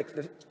need to collect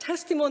the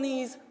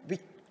testimonies, we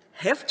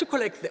have to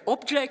collect the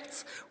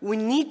objects, we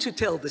need to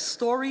tell the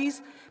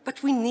stories,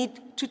 but we need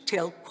to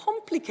tell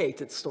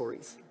complicated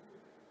stories.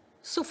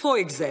 So, for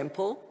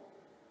example,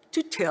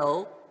 to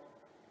tell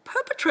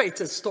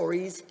perpetrators'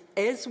 stories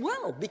as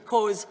well,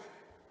 because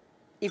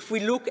if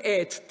we look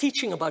at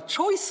teaching about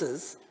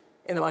choices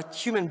and about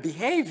human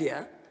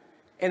behavior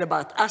and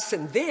about us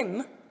and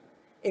them,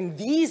 and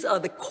these are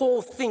the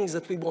core things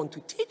that we want to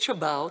teach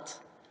about,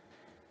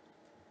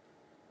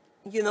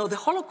 you know, the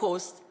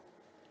Holocaust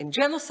and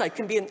genocide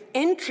can be an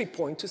entry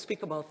point to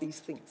speak about these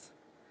things.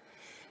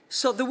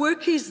 So the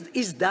work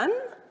is done,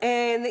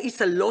 and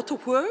it's a lot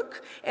of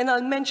work, and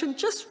I'll mention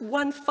just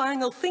one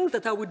final thing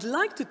that I would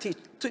like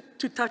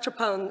to touch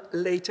upon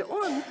later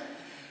on.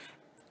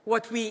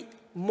 What we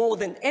more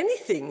than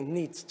anything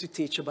needs to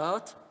teach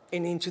about,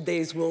 and in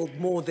today's world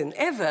more than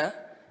ever,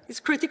 is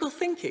critical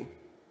thinking.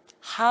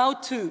 How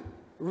to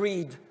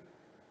read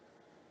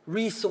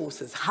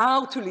resources,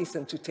 how to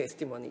listen to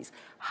testimonies,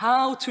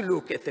 how to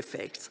look at the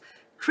facts.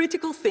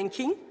 Critical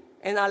thinking,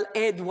 and I'll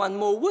add one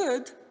more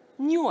word,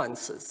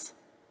 nuances.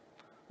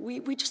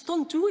 We just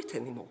don't do it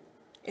anymore.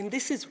 And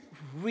this is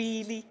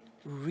really,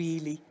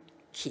 really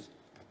key.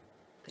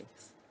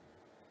 Thanks.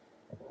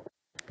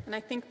 And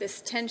I think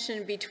this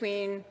tension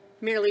between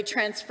merely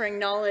transferring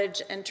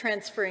knowledge and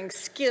transferring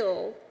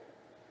skill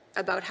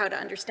about how to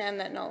understand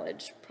that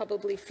knowledge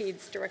probably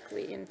feeds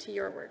directly into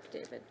your work,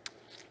 David.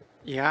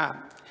 Yeah,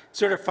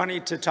 sort of funny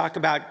to talk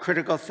about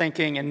critical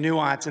thinking and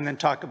nuance and then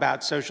talk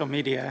about social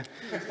media.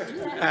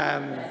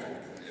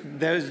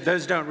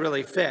 Those don't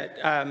really fit.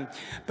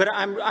 But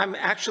I'm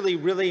actually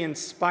really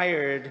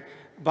inspired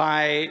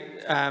by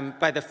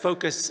the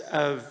focus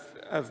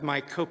of my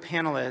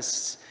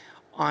co-panelists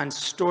on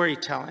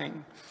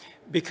storytelling,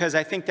 because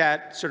I think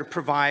that sort of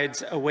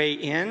provides a way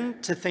in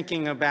to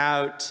thinking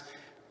about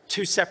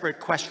two separate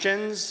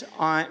questions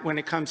when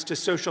it comes to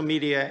social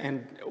media,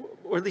 and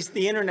or at least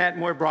the internet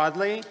more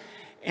broadly,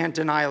 and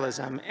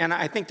denialism. And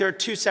I think there are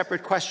two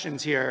separate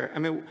questions here. I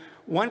mean,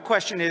 one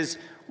question is,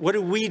 what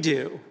do we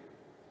do?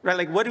 Right?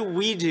 Like, what do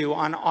we do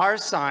on our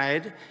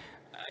side,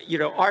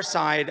 our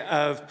side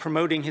of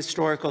promoting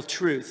historical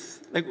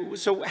truth? Like,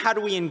 so how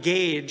do we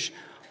engage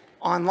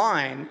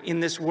online in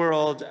this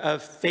world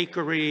of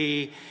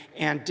fakery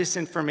and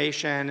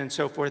disinformation and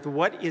so forth?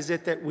 What is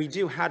it that we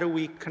do? How do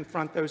we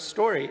confront those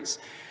stories,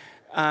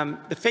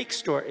 the fake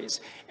stories?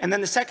 And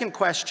then the second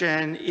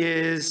question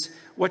is,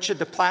 what should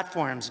the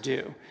platforms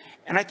do?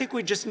 And I think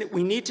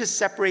we need to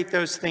separate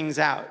those things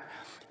out.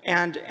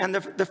 And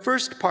the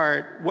first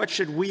part, what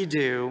should we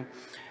do?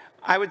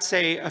 I would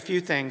say a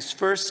few things.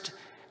 First,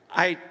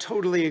 I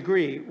totally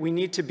agree. We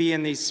need to be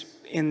in these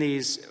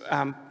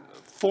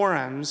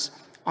forums,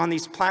 on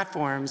these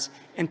platforms,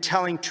 and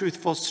telling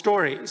truthful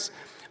stories.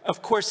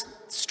 Of course,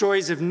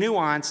 stories of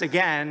nuance,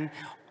 again,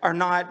 are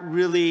not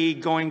really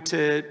going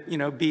to,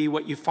 be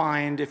what you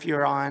find if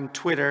you're on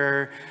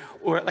Twitter,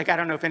 or I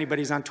don't know if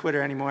anybody's on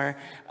Twitter anymore,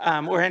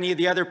 or any of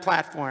the other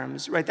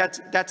platforms, right?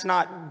 That's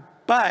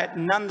not, but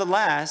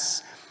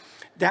nonetheless,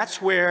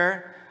 that's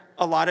where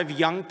a lot of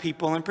young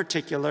people in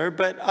particular,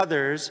 but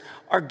others,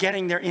 are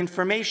getting their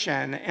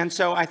information. And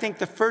so I think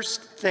the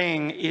first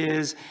thing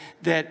is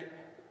that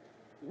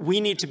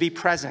we need to be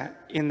present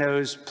in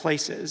those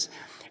places.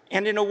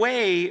 And in a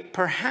way,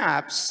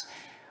 perhaps,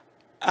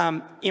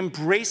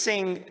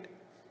 embracing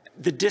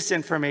the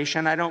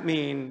disinformation, I don't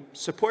mean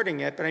supporting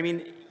it, but I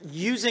mean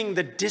using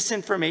the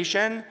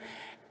disinformation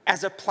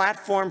as a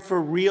platform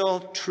for real,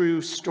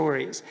 true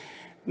stories.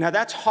 Now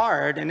that's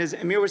hard, and as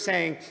Emir was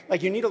saying,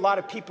 you need a lot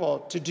of people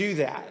to do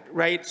that,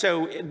 right?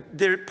 So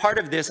part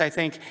of this, I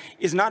think,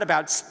 is not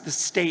about the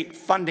state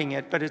funding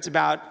it, but it's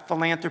about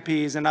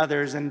philanthropies and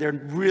others, and there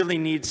really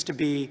needs to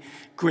be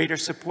greater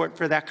support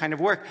for that kind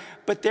of work.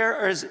 But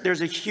there's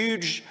a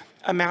huge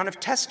amount of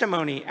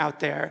testimony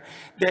out there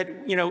that,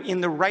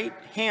 in the right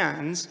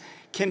hands,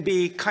 can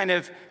be kind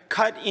of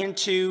cut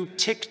into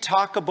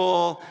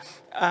TikTokable,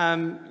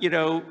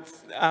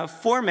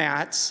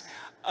 formats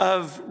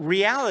of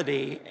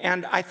reality.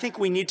 And I think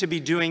we need to be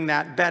doing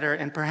that better.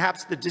 And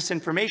perhaps the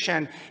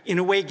disinformation, in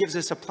a way, gives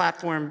us a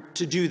platform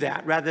to do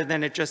that, rather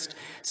than it just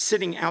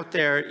sitting out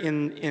there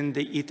in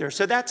the ether.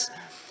 So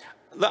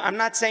I'm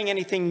not saying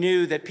anything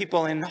new that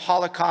people in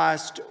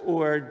Holocaust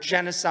or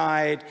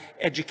genocide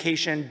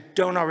education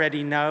don't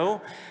already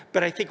know,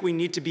 but I think we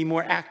need to be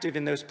more active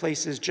in those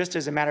places, just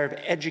as a matter of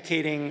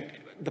educating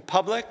the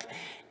public,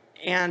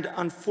 and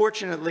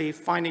unfortunately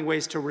finding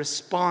ways to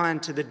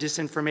respond to the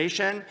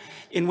disinformation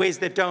in ways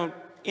that don't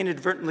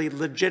inadvertently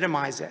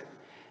legitimize it.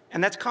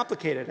 And that's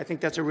complicated. I think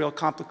that's a real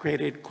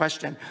complicated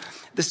question.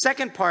 The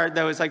second part,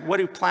 though, is what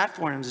do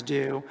platforms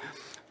do?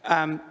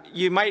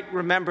 You might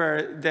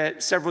remember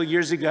that several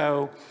years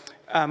ago,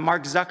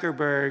 Mark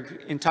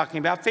Zuckerberg, in talking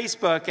about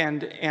Facebook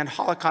and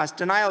Holocaust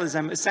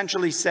denialism,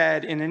 essentially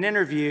said in an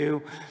interview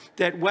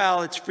that,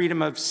 well, it's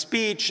freedom of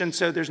speech, and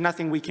so there's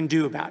nothing we can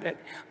do about it.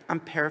 I'm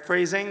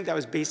paraphrasing. That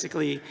was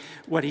basically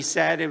what he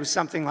said. It was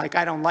something like,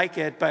 I don't like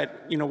it,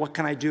 but what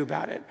can I do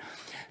about it?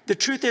 The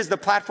truth is the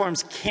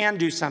platforms can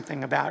do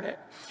something about it,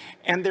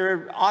 and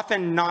they're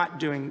often not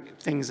doing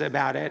things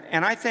about it.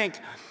 And I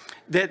think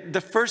that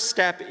the first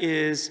step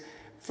is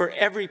for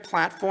every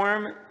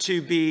platform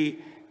to be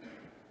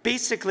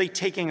basically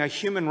taking a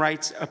human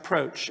rights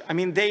approach. I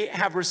mean, they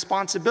have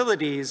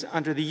responsibilities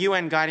under the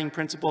UN Guiding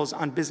Principles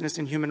on Business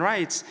and Human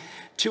Rights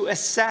to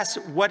assess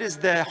what is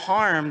the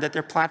harm that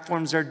their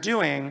platforms are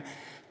doing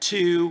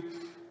to,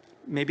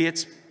 maybe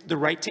it's the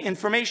right to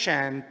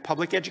information,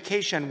 public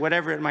education,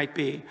 whatever it might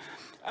be.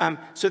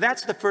 So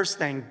that's the first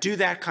thing, do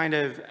that kind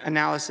of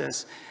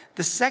analysis.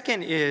 The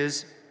second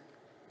is,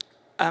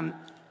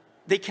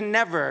 they can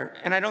never,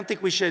 and I don't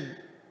think we should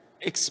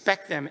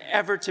expect them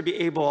ever to be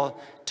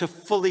able to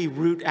fully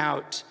root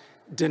out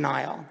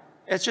denial.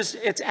 It's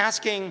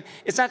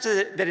not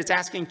that it's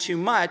asking too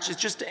much, it's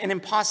just an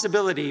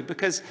impossibility,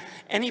 because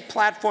any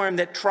platform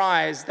that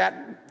tries,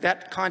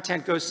 that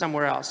content goes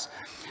somewhere else.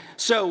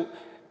 So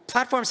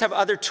platforms have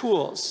other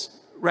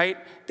tools, right?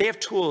 They have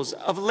tools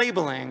of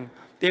labeling,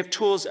 they have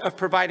tools of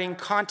providing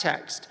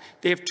context,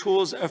 they have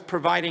tools of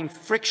providing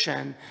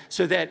friction,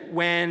 so that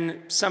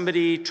when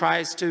somebody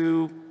tries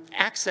to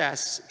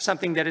access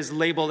something that is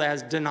labeled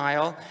as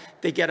denial,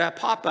 they get a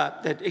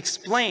pop-up that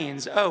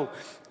explains, oh,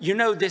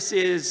 this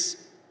is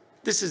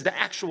the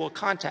actual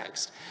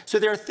context. So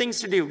there are things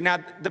to do. Now,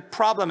 the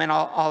problem, and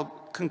I'll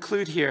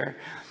conclude here,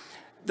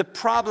 the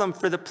problem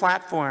for the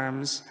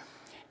platforms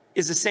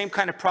is the same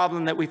kind of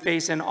problem that we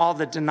face in all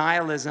the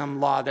denialism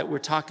law that we're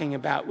talking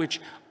about,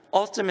 which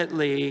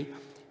ultimately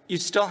you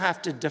still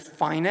have to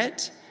define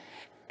it.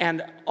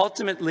 And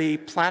ultimately,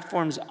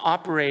 platforms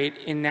operate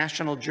in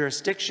national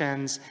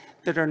jurisdictions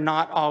that are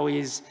not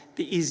always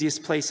the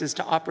easiest places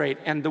to operate.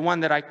 And the one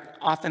that I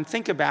often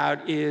think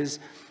about is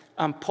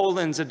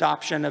Poland's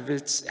adoption of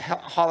its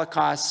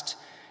Holocaust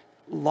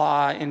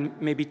law in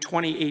maybe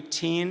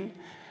 2018,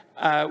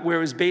 where it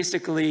was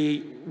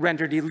basically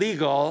rendered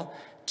illegal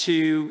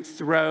to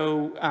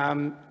throw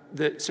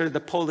sort of the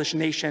Polish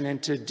nation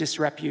into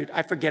disrepute.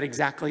 I forget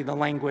exactly the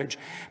language,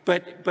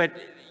 but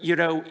you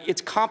know,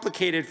 it's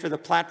complicated for the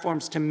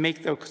platforms to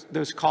make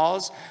those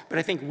calls. But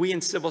I think we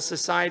in civil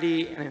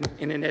society and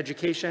in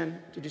education,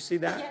 did you see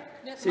that?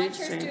 Yeah, see? My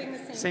chair's doing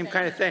the same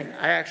kind of thing.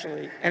 I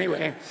actually,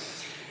 anyway.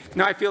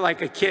 Now I feel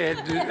like a kid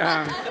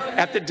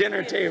at the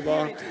dinner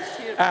table.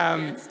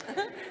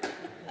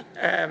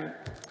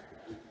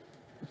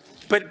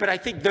 But I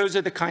think those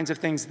are the kinds of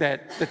things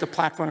that the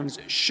platforms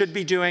should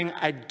be doing.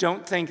 I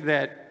don't think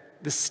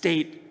that the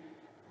state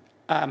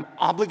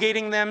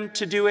obligating them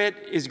to do it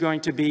is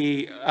going to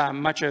be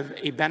much of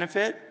a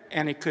benefit,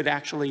 and it could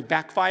actually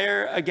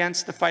backfire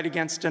against the fight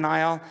against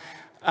denial.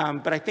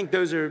 But I think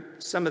those are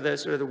some of the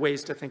sort of the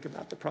ways to think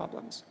about the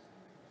problems.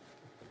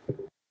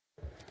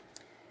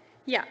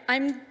 Yeah,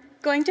 I'm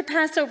going to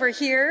pass over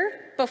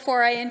here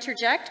before I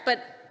interject,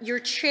 but your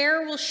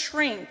chair will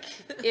shrink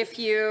if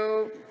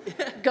you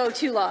go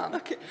too long.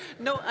 Okay.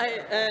 No,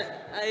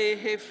 I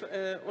have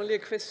only a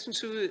question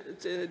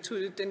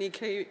to Danny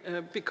Kaye,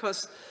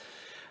 because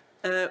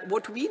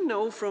what we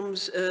know from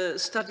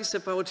studies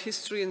about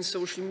history and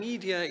social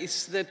media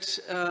is that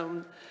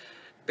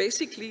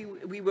basically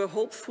we were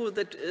hopeful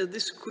that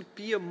this could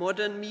be a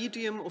modern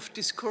medium of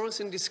discourse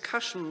and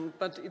discussion,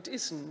 but it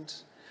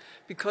isn't.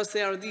 Because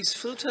there are these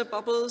filter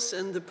bubbles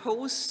and the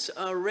posts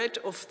are read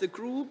of the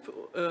group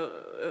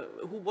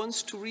who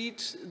wants to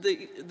read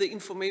the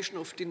information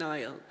of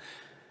denial.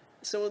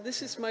 So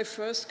this is my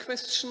first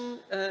question.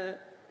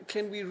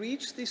 Can we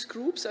reach these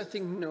groups? I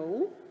think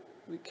no,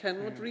 we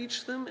cannot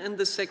reach them. And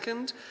the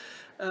second,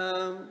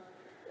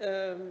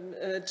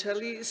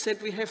 Tali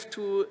said we have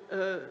to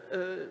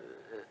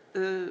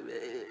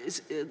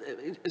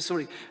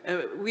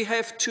we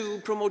have to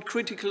promote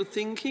critical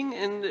thinking,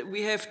 and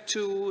we have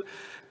to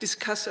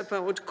discuss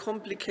about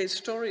complicated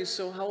stories.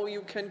 So how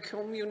you can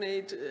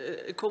communicate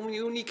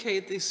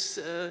these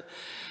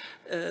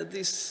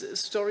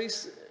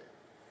stories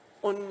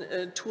on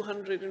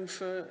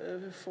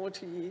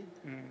 240.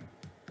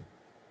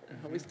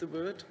 How is the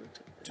word?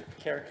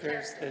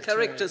 Characters.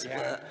 Characters.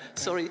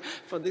 Sorry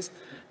for this.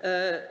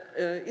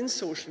 In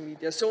social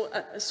media. So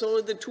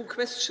the two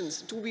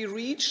questions: do we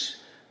reach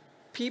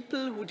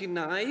people who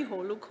deny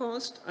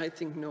Holocaust? I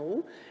think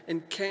no.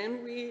 And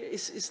can we?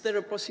 Is there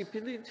a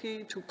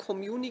possibility to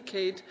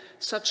communicate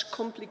such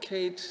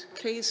complicated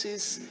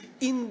cases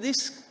in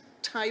this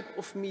type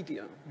of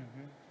media?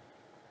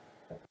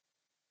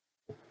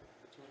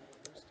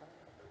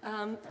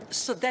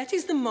 So that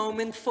is the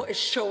moment for a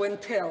show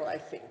and tell, I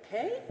think.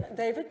 Hey,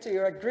 David, do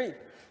you agree?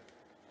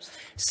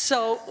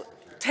 So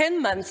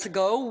 10 months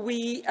ago,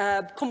 we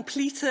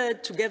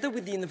completed, together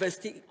with the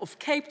University of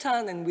Cape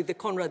Town and with the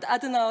Konrad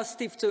Adenauer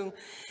Stiftung,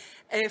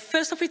 a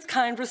first of its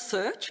kind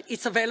research.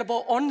 It's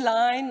available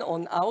online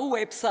on our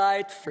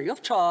website, free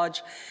of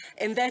charge,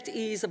 and that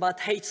is about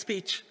hate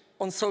speech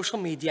on social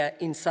media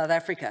in South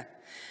Africa.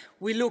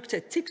 We looked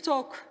at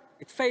TikTok,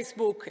 at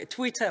Facebook, at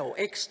Twitter, or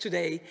X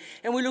today,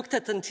 and we looked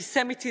at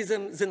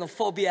anti-Semitism,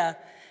 xenophobia,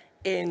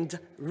 and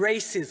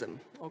racism.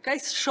 Okay,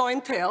 show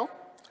and tell,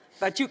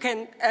 but you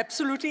can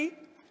absolutely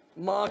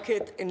mark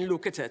it and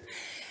look at it.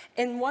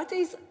 And what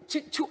is,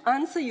 to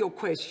answer your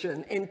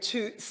question and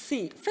to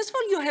see, first of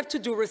all, you have to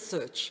do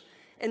research,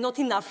 and not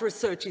enough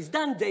research is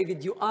done.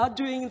 David, you are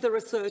doing the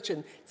research,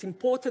 and it's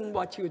important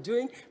what you're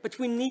doing, but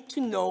we need to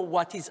know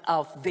what is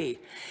out there.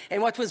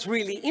 And what was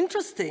really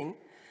interesting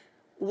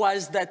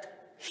was that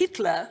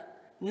Hitler,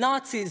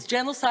 Nazis,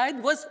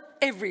 genocide was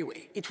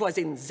everywhere. It was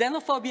in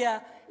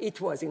xenophobia, it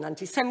was in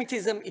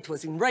anti-Semitism, it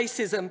was in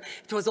racism,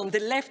 it was on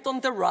the left, on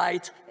the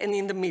right, and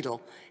in the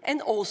middle.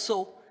 And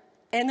also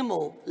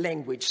animal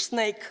language,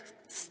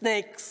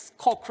 snakes,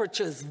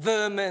 cockroaches,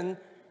 vermin,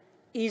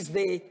 is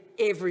there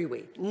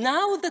everywhere.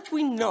 Now that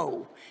we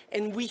know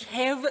and we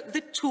have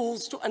the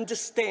tools to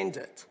understand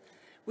it,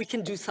 we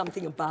can do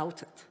something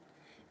about it.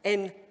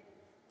 And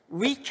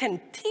we can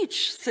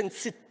teach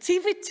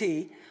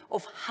sensitivity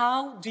of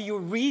how do you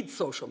read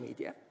social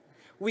media.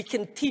 We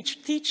can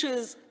teach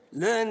teachers,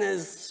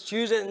 learners,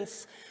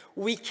 students.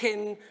 We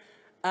can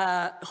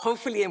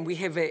hopefully, and we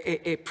have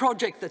a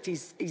project that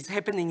is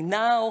happening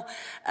now,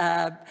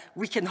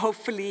 we can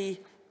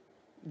hopefully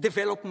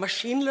develop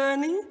machine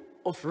learning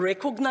of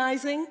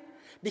recognizing,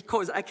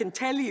 because I can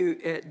tell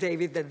you,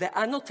 David, that the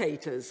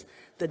annotators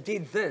that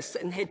did this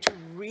and had to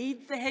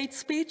read the hate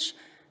speech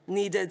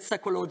needed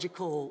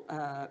psychological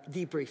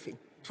debriefing.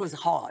 It was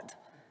hard.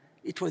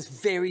 It was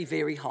very,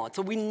 very hard.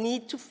 So we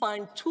need to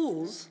find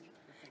tools,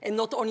 and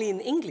not only in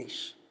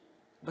English,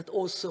 but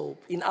also,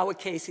 in our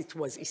case, it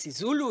was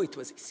isiZulu, it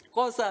was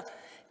isiXhosa,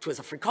 it was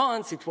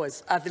Afrikaans, it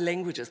was other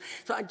languages.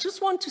 So I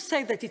just want to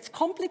say that it's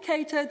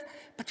complicated,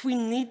 but we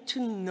need to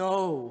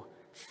know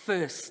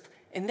first,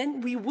 and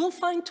then we will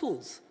find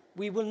tools.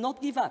 We will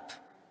not give up.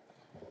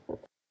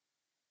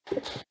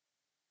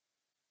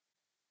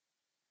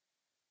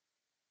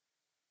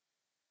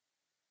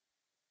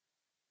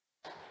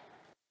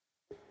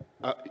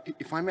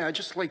 If I may, I'd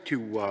just like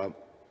to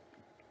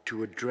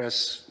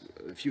address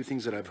a few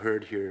things that I've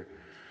heard here.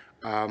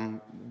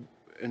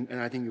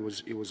 and I think it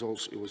was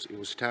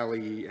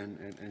Tali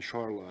and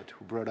Charlotte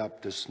who brought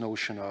up this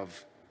notion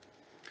of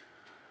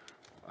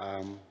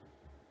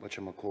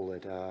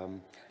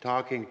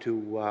talking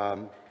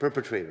to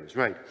perpetrators,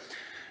 right?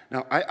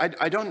 Now,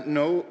 I don't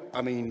know,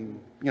 I mean,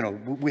 you know,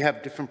 we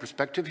have different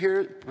perspectives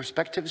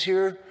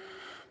here,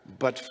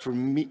 but for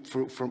me,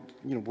 from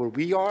you know, where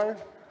we are,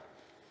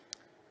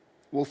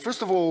 well,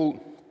 first of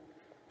all,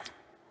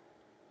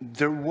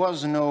 there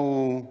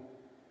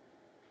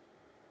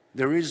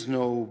is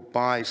no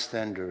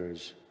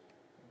bystanders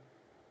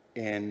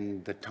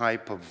in the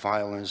type of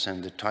violence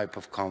and the type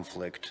of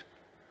conflict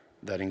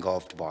that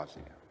engulfed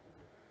Bosnia.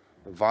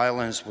 The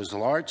violence was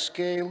large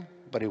scale,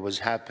 but it was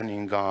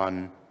happening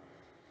on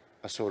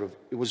a sort of,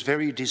 it was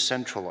very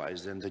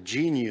decentralized, and the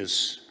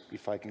genius,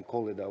 if I can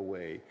call it that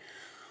way,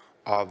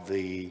 of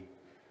the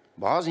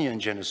Bosnian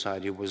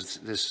genocide, it was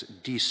this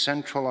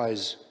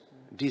decentralized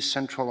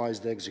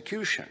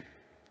execution.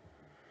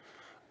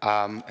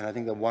 And I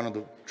think that one of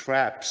the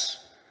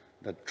traps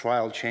that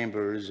trial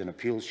chambers and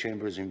appeals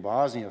chambers in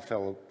Bosnia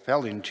fell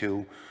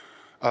into,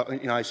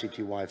 in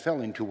ICTY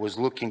fell into, was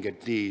looking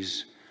at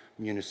these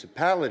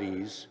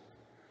municipalities,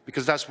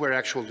 because that's where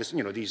actual,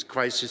 you know, these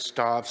crisis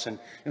staffs, and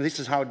this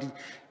is how the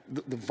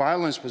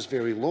violence was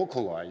very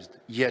localized,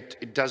 yet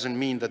it doesn't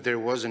mean that there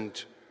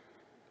wasn't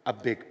a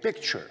big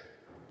picture.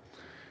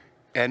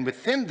 And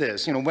within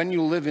this, you know, when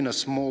you live in a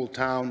small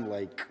town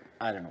like,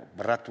 I don't know,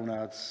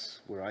 Bratunac,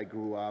 where I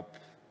grew up,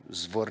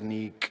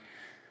 Zvornik,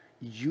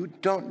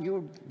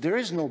 there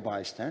is no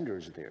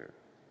bystanders there.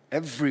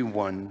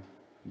 Everyone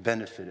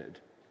benefited,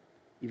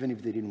 even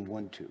if they didn't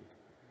want to.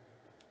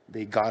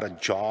 They got a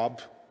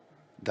job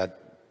that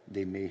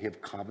they may have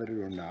coveted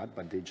or not,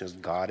 but they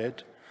just got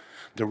it.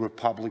 There were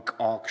public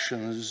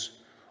auctions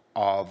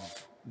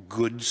of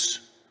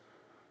goods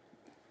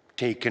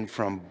taken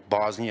from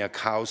Bosniak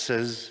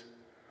houses.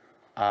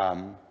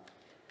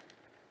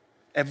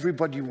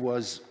 Everybody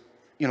was,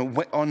 you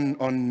know,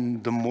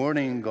 on the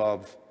morning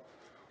of,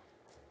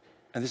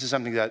 and this is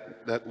something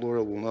that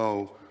Laurel will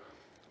know,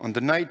 on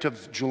the night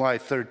of July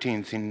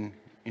 13th in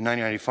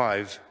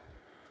 1995,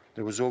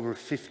 there was over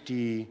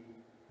 50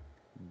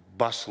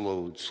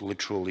 busloads,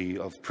 literally,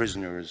 of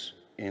prisoners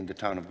in the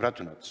town of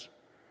Bratunac.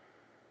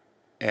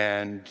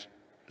 And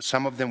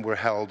some of them were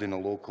held in a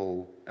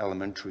local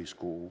elementary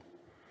school.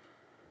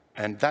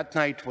 And that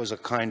night was a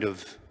kind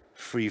of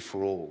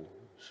free-for-all.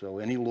 So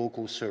any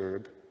local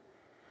Serb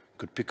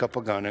could pick up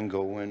a gun and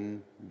go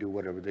and do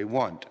whatever they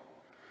want.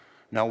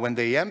 Now, when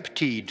they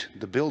emptied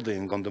the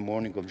building on the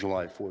morning of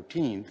July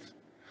 14th,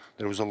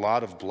 there was a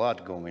lot of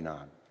blood going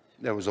on.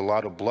 There was a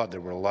lot of blood, there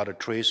were a lot of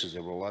traces,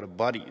 there were a lot of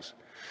bodies.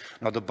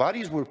 Now, the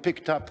bodies were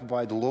picked up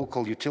by the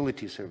local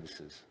utility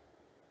services,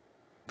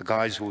 the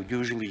guys who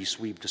usually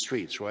sweep the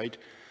streets, right?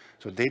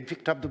 So they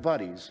picked up the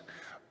bodies.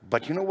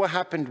 But you know what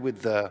happened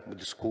with the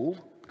school?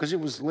 Because it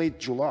was late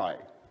July,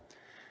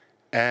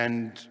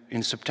 and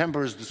in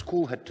September the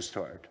school had to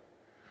start.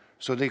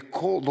 So the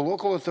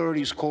local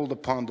authorities called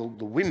upon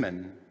the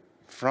women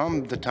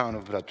from the town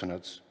of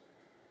Bratunac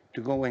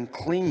to go and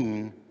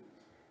clean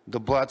the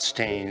blood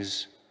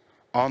stains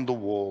on the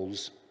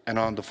walls and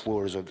on the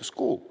floors of the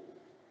school.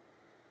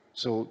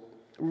 So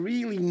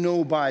really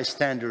no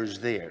bystanders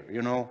there,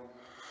 you know.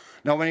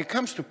 Now, when it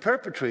comes to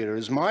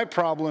perpetrators, my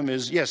problem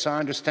is, yes, I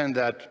understand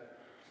that,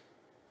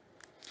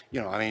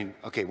 you know, I mean,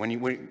 okay, when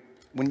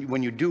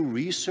you do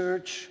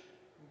research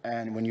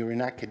and when you're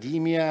in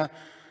academia,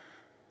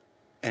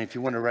 and if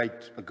you want to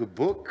write a good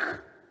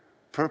book,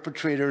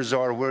 perpetrators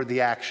are where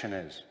the action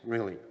is,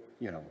 really,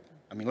 you know.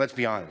 I mean, let's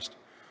be honest.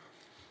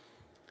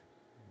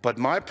 But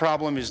my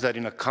problem is that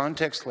in a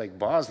context like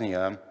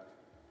Bosnia,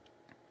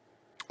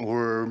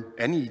 or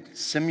any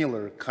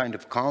similar kind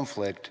of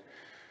conflict,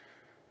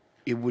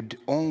 it would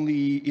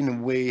only, in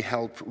a way,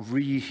 help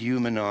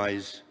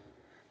rehumanize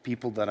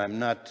people that I'm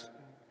not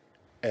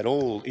at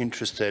all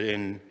interested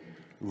in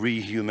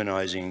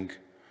rehumanizing,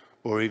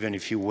 or even,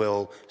 if you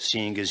will,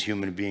 seeing as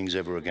human beings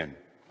ever again.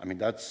 I mean,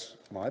 that's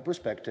my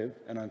perspective,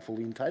 and I'm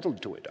fully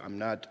entitled to it. I'm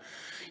not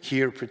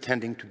here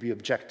pretending to be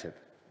objective.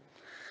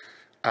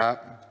 And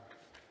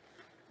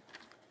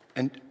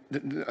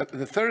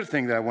the third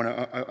thing that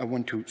I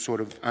want to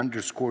sort of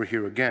underscore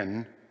here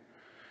again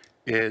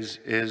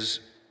is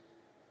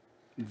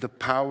the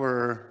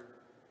power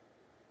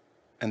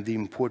and the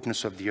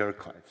importance of the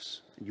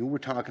archives. You were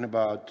talking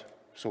about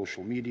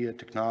social media,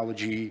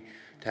 technology,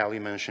 Tali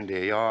mentioned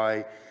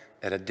AI.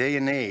 At a day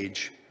and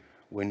age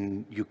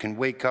when you can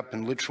wake up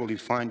and literally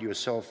find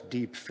yourself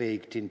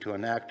deep-faked into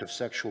an act of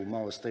sexual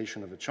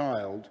molestation of a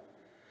child,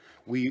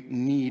 we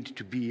need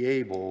to be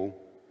able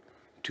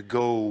to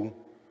go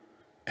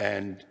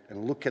and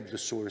look at the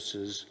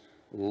sources,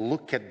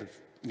 look at the,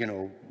 you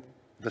know,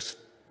 the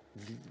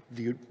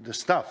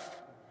stuff,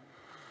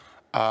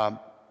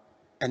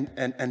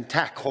 and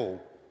tackle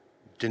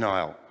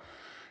denial.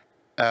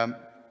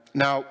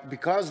 Now,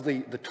 because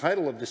the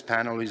title of this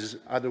panel is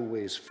Other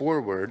Ways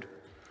Forward,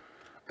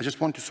 I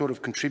just want to sort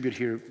of contribute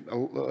here.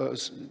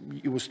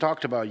 It was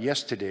talked about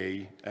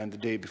yesterday and the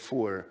day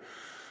before.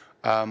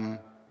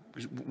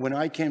 when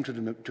I came to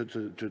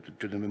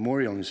the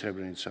memorial in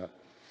Srebrenica,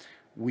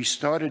 we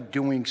started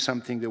doing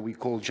something that we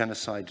call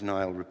genocide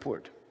denial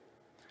report.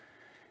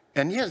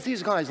 And yes,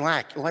 these guys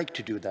like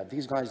to do that.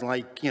 These guys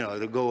like, you know,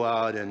 to go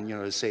out and, you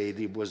know, say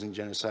it wasn't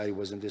genocide, it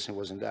wasn't this, it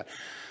wasn't that.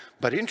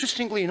 But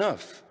interestingly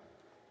enough,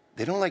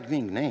 they don't like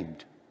being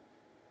named.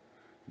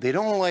 They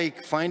don't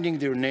like finding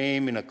their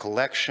name in a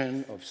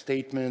collection of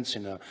statements,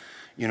 in a,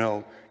 you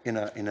know, in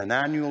an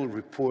annual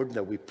report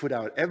that we put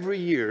out every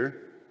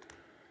year.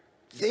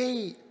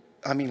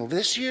 I mean,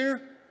 this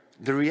year,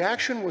 the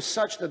reaction was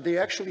such that they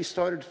actually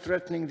started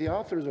threatening the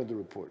authors of the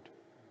report.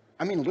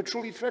 I mean,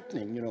 literally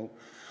threatening, you know.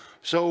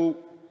 So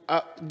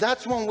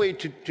that's one way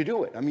to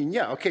do it. I mean,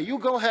 yeah, okay, you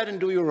go ahead and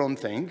do your own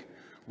thing.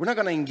 We're not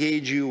going to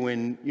engage you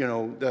in, you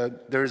know,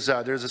 there's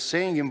a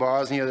saying in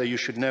Bosnia that you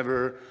should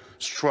never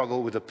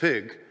struggle with a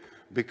pig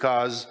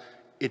because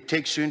it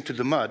takes you into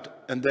the mud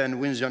and then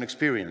wins you on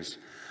experience.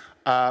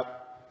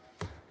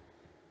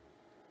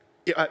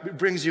 It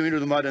brings you into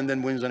the mud and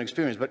then wins on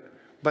experience.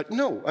 But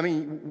no, I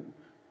mean,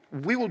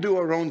 we will do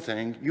our own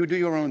thing. You do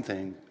your own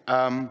thing.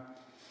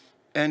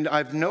 And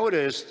I've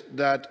noticed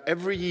that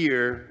every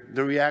year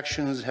the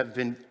reactions have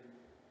been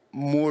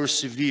more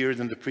severe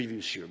than the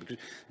previous year because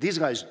these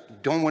guys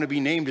don't want to be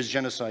named as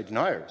genocide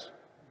deniers.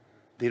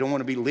 They don't want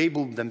to be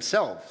labeled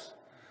themselves.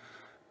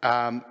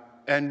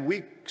 And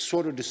we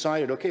sort of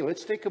decided, okay,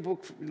 let's take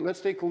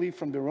a leaf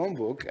from their own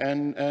book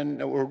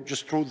or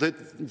just throw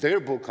their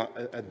book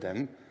at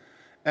them.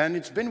 And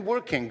it's been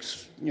working.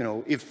 You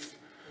know, if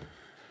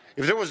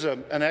there was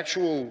an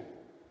actual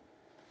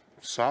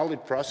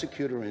solid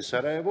prosecutor in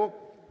Sarajevo,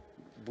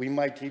 we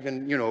might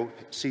even, you know,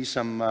 see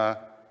some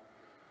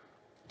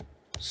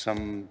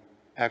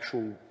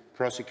actual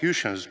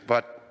prosecutions,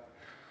 but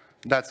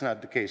that's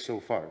not the case so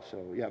far.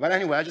 So yeah, but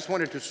anyway, I just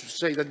wanted to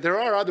say that there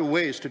are other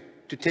ways to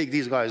take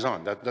these guys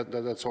on.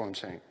 That's all I'm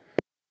saying.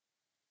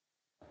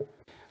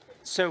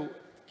 So,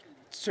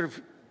 sort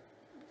of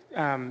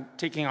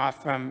taking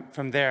off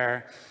from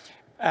there.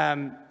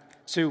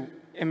 So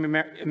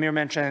Emir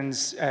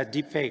mentions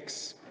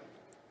deepfakes.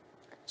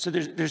 So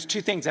there's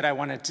two things that I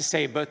wanted to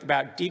say, both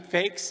about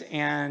deepfakes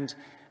and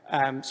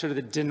sort of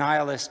the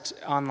denialist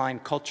online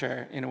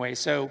culture in a way.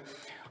 So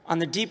on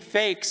the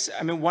deepfakes,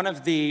 I mean,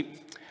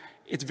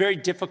 it's very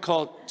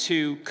difficult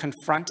to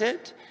confront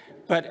it,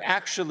 but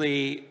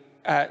actually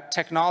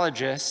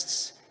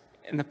technologists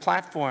and the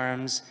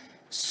platforms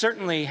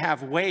certainly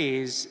have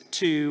ways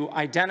to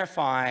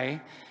identify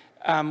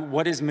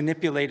what is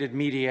manipulated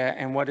media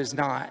and what is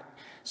not.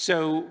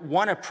 So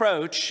one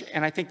approach,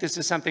 and I think this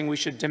is something we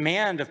should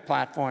demand of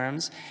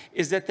platforms,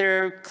 is that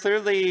they're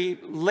clearly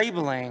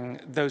labeling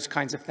those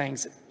kinds of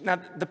things.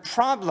 Now, the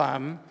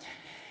problem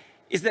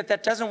is that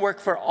that doesn't work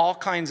for all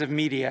kinds of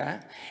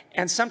media,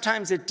 and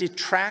sometimes it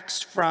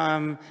detracts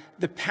from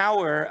the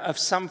power of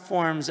some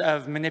forms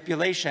of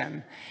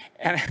manipulation.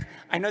 And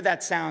I know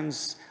that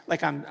sounds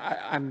like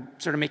I'm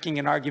sort of making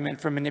an argument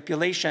for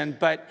manipulation,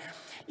 but,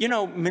 you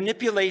know,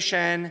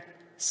 manipulation,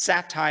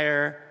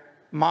 satire,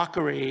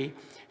 mockery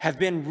have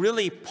been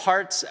really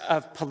parts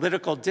of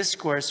political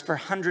discourse for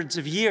hundreds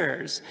of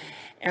years.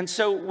 And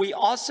so we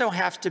also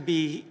have to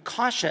be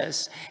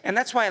cautious. And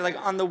that's why, like,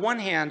 on the one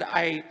hand,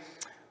 I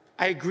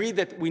agree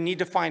that we need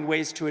to find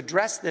ways to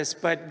address this,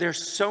 but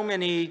there's so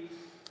many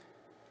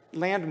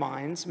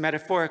landmines,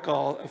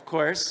 metaphorical, of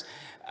course,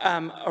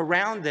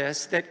 around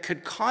this that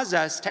could cause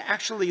us to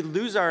actually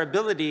lose our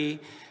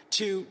ability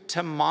to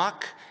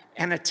mock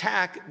and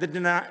attack the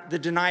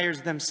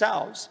deniers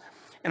themselves.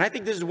 And I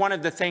think this is one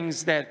of the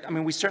things that, I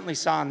mean, we certainly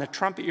saw in the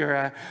Trump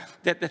era,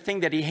 that the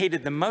thing that he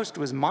hated the most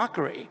was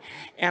mockery.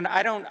 And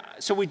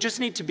so we just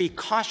need to be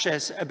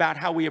cautious about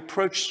how we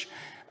approach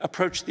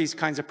these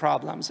kinds of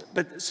problems.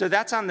 But so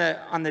that's on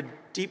the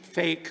deep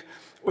fake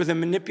or the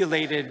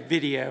manipulated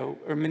video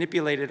or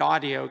manipulated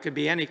audio. It could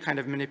be any kind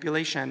of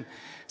manipulation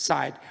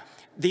side.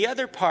 The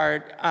other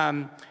part,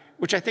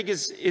 which I think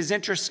is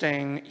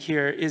interesting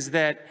here, is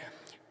that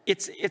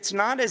it's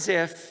not as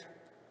if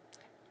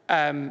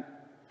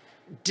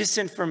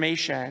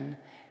disinformation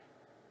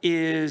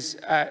is,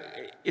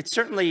 it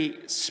certainly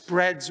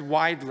spreads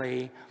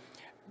widely,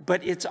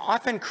 but it's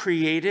often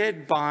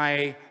created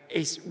by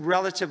a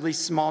relatively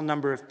small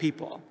number of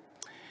people.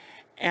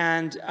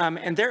 And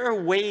there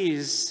are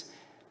ways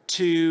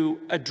to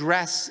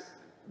address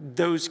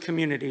those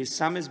communities.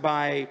 Some is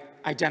by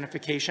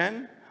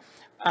identification.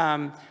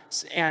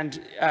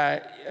 And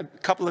a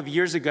couple of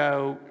years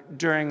ago,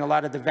 during a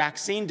lot of the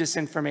vaccine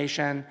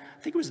disinformation,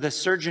 I think it was the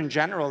Surgeon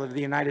General of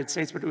the United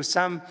States, but it was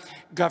some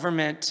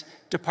government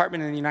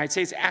department in the United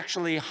States,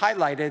 actually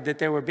highlighted that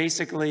there were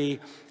basically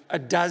a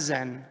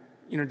dozen,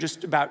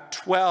 just about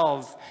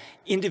 12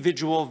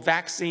 individual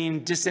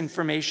vaccine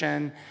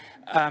disinformation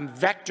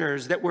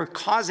vectors that were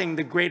causing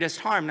the greatest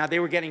harm. Now, they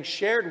were getting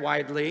shared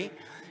widely,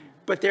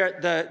 but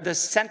the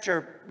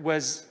center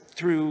was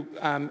through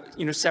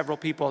several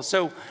people.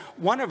 So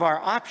one of our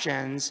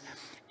options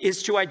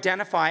is to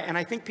identify, and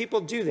I think people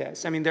do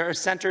this. I mean, there are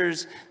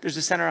centers, there's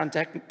a Center on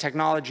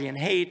Technology and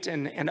Hate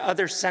and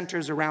other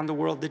centers around the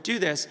world that do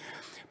this.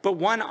 But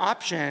one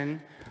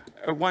option,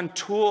 or one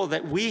tool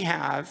that we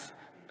have,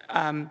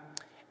 I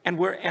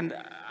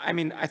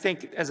mean, I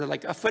think as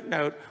a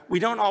footnote, we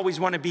don't always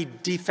want to be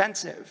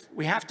defensive.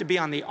 We have to be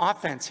on the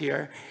offense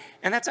here,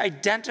 and that's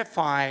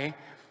identify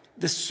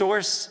the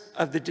source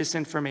of the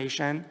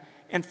disinformation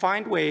and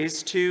find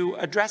ways to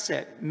address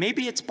it.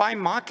 Maybe it's by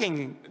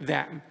mocking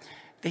them.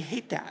 They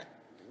hate that,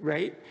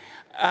 right?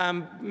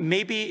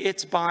 Maybe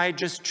it's by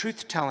just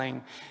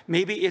truth-telling.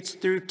 Maybe it's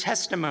through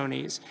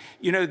testimonies.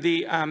 You know,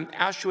 the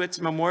Auschwitz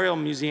Memorial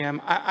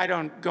Museum, I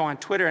don't go on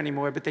Twitter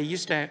anymore, but they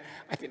used to,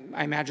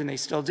 I imagine they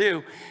still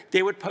do,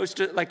 they would post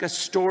like a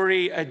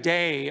story a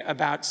day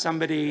about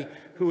somebody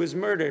who was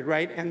murdered,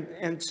 right?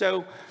 And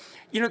so,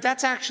 you know,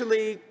 that's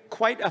actually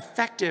quite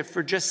effective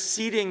for just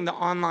seeding the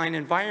online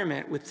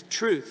environment with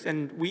truth.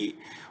 And we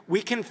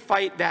can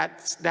fight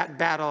that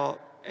battle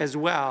as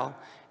well.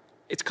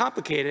 It's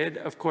complicated,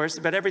 of course,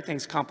 but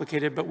everything's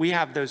complicated, but we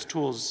have those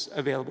tools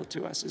available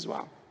to us as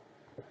well.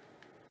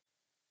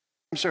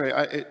 I'm sorry,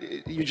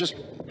 you just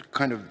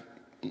kind of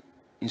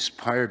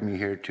inspired me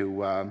here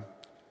to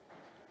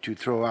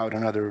throw out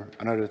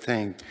another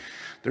thing.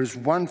 There's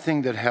one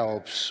thing that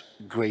helps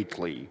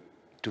greatly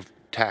to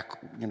tackle,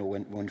 you know,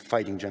 when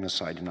fighting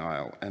genocide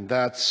denial, and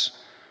that's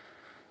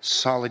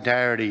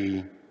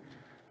solidarity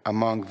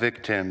among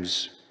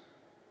victims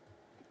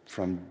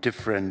from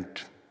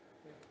different,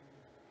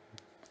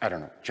 I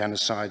don't know,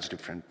 genocides,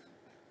 different,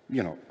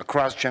 you know,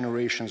 across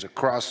generations,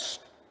 across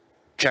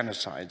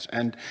genocides.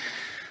 And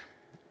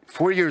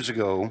 4 years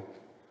ago,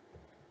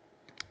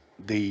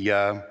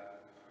 the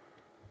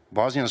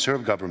Bosnian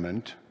Serb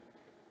government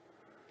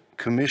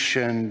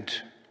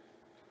commissioned,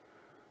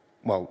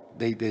 well,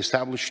 they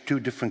established 2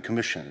 different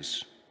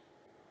commissions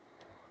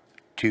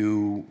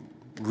to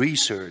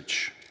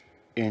research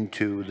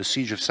into the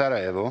siege of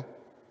Sarajevo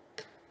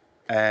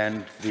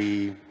and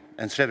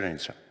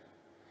Srebrenica.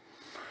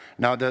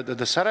 Now,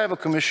 the Sarajevo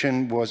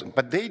Commission was,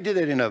 but they did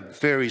it in a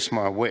very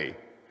smart way.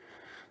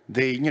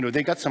 They, you know,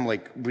 they got some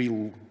like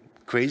real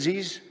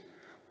crazies,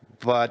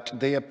 but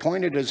they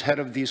appointed as head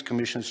of these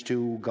commissions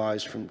 2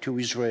 guys from 2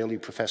 Israeli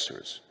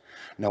professors.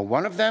 Now,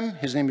 one of them,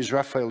 his name is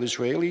Raphael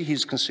Israeli.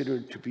 He's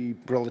considered to be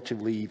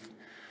relatively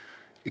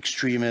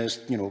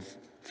extremist, you know,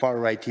 far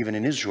right even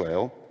in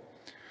Israel.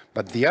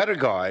 But the other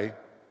guy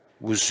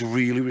was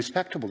really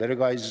respectable. The other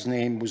guy's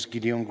name was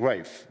Gideon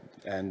Greif.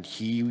 And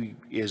he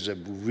is a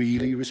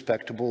really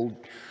respectable,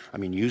 I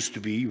mean, used to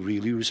be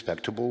really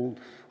respectable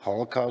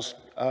Holocaust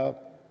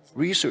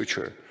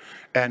researcher.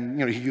 And,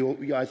 you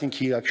know, I think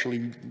he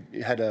actually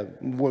had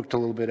worked a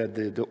little bit at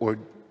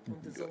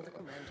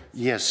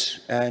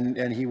yes,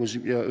 and he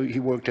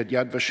worked at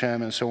Yad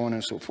Vashem and so on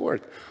and so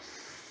forth.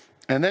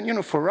 And then, you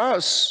know, for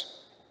us,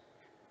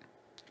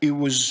 it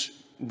was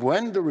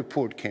when the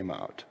report came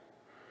out,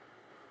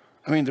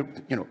 I mean,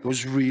 you know, it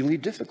was really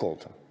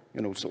difficult,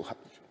 you know, so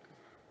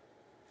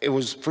it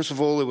was, first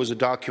of all, it was a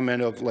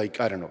document of like,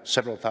 I don't know,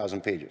 several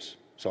thousand pages.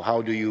 So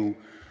how do you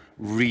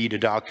read a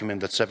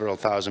document that's several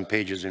thousand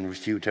pages and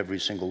refute every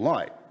single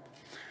lie?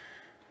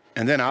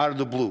 And then out of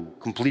the blue,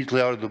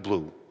 completely out of the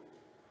blue,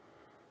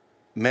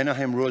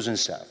 Menahem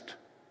Rosensaft,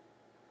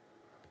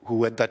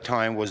 who at that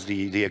time was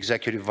the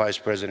executive vice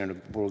president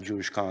of World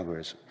Jewish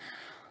Congress,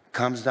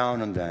 comes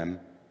down on them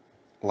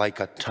like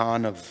a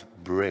ton of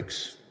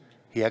bricks.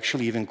 He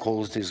actually even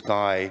calls this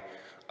guy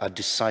a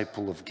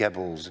disciple of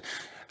Goebbels.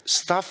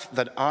 Stuff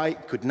that I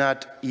could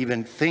not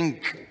even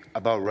think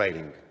about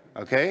writing,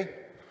 okay?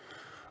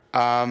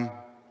 And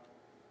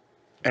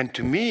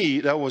to me,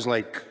 that was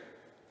like,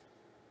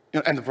 you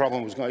know, and the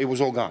problem was gone. It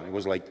was all gone. It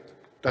was like,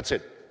 that's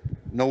it.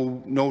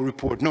 No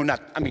report,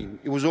 I mean,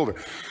 it was over.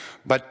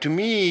 But to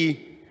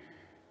me,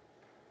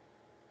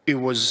 it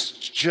was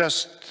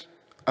just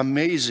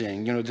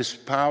amazing, you know, this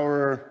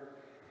power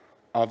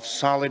of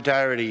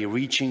solidarity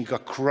reaching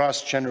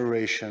across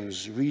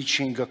generations,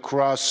 reaching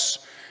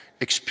across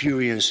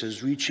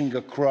experiences, reaching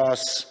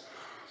across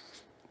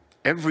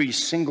every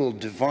single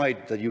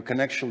divide that you can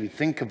actually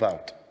think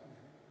about,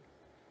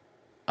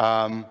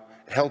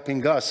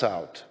 helping us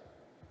out.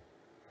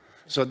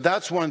 So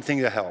that's one thing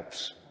that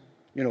helps,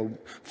 you know,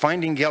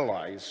 finding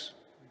allies,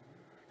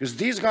 because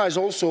these guys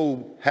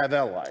also have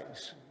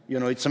allies. You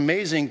know, it's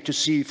amazing to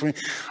see,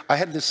 I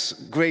had this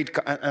great,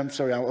 I'm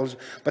sorry,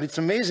 but it's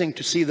amazing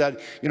to see that,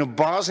 you know,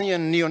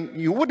 Bosnian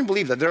you wouldn't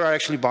believe that there are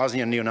actually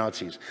Bosnian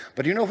neo-Nazis,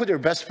 but you know who their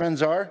best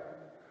friends are?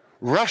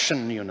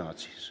 Russian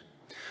neo-Nazis.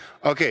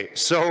 Okay,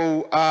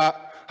 so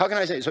how can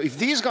I say? So if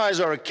these guys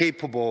are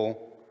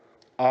capable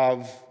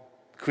of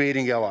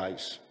creating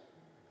allies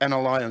and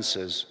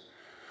alliances,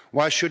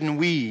 why shouldn't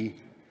we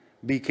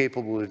be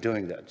capable of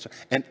doing that? So,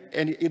 and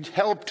it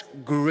helped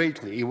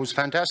greatly. It was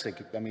fantastic.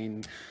 I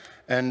mean,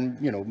 and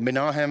you know,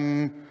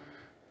 Menahem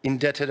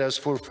indebted us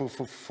for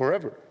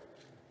forever.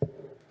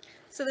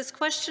 So this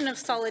question of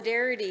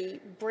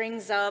solidarity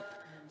brings up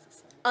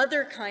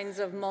other kinds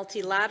of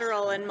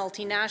multilateral and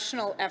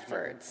multinational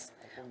efforts.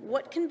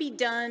 What can be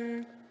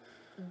done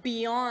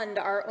beyond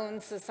our own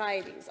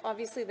societies?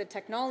 Obviously, the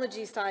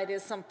technology side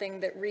is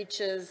something that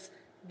reaches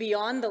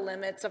beyond the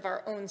limits of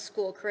our own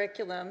school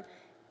curriculum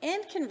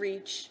and can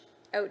reach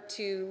out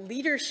to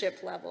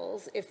leadership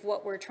levels if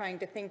what we're trying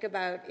to think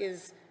about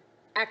is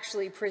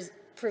actually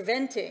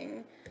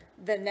preventing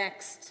the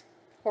next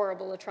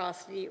horrible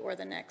atrocity or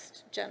the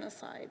next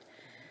genocide.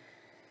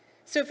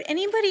 So if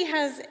anybody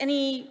has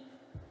any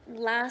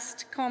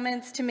last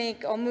comments to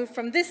make, I'll move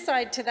from this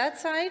side to that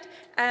side.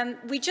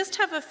 We just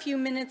have a few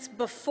minutes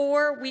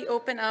before we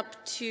open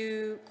up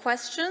to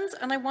questions,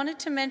 and I wanted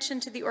to mention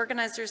to the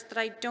organizers that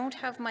I don't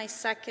have my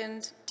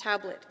second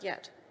tablet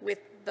yet with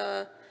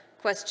the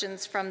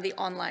questions from the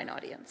online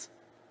audience.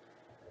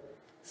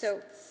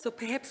 So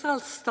perhaps I'll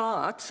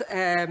start.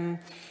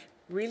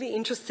 Really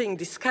interesting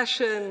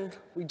discussion.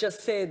 We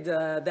just said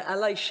the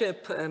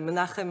allyship,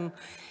 Menachem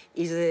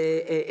is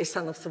a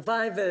son of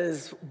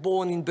survivors,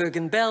 born in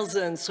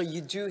Bergen-Belsen, so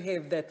you do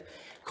have that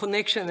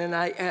connection. And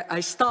I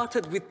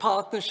started with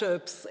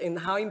partnerships and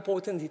how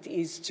important it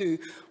is to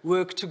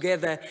work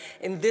together.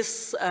 And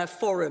this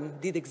forum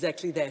did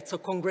exactly that. So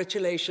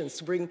congratulations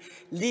to bring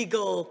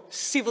legal,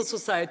 civil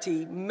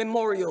society,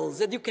 memorials,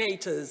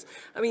 educators.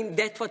 I mean,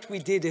 that's what we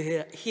did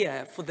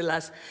here for the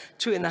last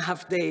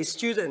 2.5 days.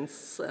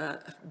 Students,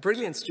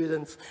 brilliant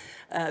students.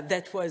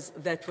 That was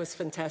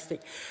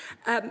fantastic.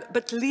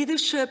 But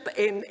leadership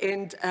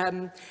and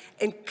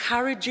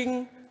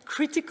encouraging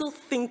critical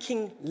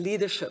thinking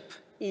leadership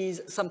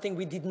is something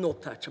we did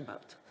not touch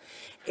about.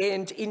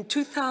 And in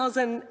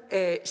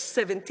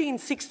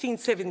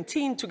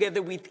 2016-17,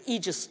 together with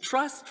Aegis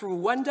Trust,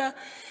 Rwanda,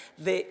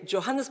 the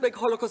Johannesburg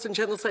Holocaust and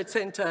Genocide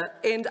Center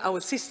and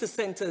our sister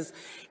centers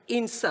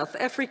in South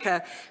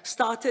Africa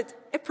started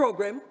a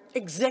program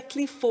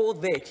exactly for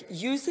that,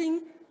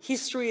 using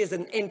history as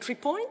an entry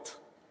point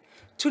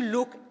to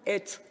look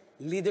at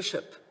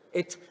leadership,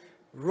 at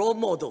role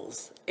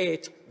models,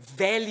 at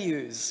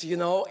values, you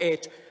know,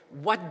 at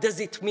what does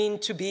it mean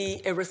to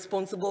be a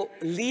responsible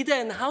leader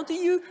and how do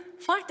you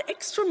fight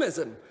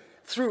extremism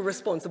through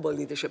responsible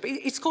leadership.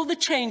 It's called the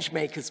Change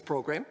Makers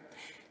program.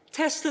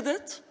 Tested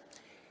it,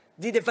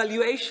 did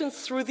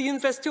evaluations through the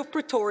University of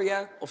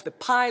Pretoria of the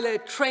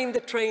pilot, trained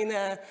the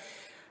trainer,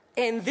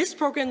 and this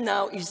program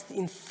now is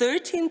in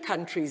 13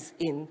 countries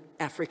in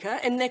Africa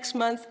and next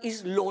month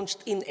is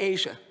launched in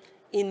Asia,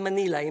 in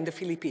Manila, in the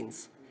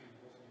Philippines.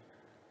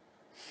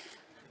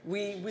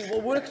 We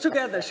will work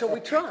together. Shall we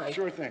try?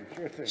 Sure thing,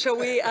 sure thing. Shall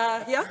we,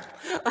 yeah?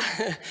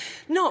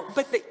 No,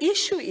 but the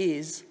issue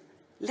is,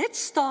 let's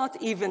start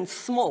even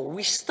small.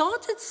 We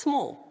started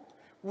small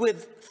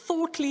with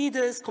thought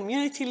leaders,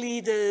 community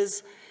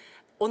leaders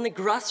on a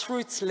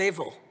grassroots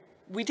level.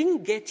 We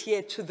didn't get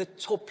here to the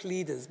top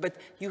leaders, but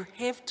you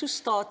have to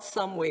start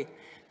somewhere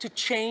to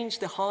change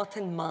the heart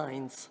and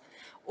minds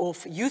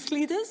of youth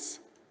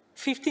leaders,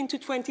 15 to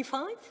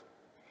 25,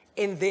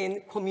 and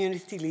then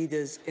community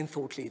leaders and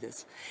thought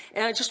leaders.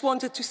 And I just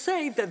wanted to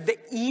say that there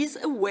is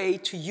a way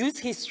to use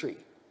history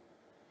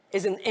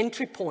as an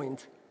entry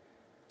point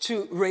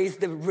to raise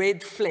the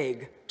red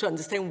flag, to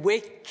understand where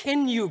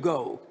can you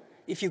go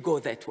if you go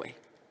that way.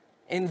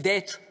 And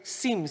that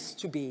seems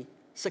to be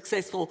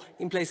successful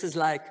in places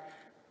like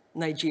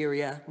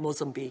Nigeria,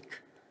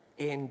 Mozambique,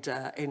 and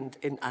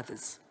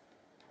others.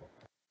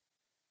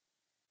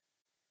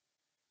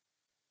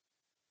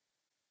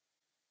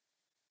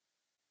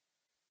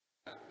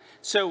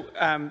 So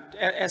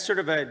as sort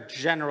of a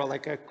general,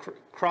 like a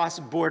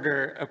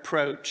cross-border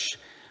approach,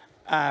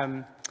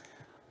 I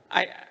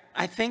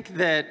think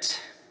that,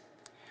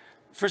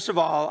 first of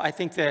all, I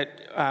think that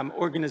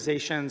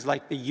organizations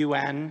like the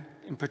UN,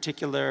 in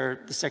particular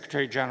the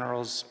Secretary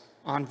General's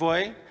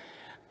envoy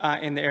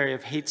in the area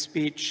of hate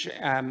speech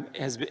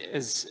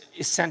is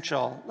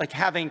essential. Like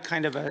having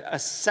kind of a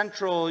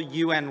central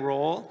UN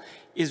role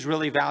is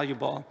really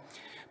valuable.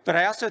 But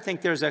I also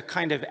think there's a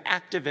kind of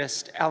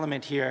activist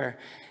element here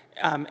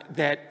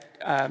that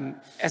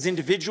as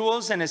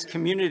individuals and as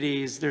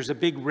communities, there's a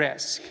big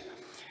risk.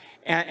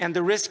 And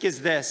the risk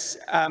is this.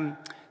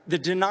 The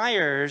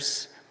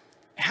deniers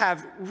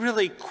have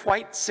really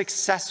quite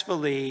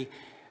successfully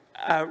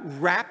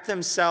wrapped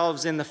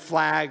themselves in the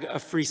flag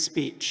of free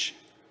speech.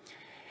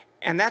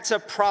 And that's a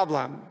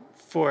problem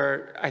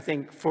for, I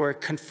think, for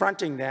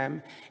confronting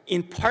them,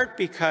 in part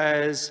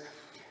because,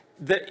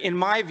 in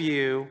my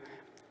view,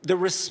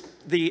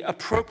 the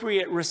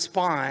appropriate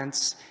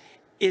response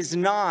is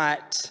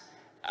not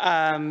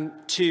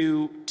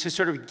to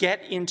sort of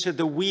get into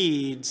the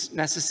weeds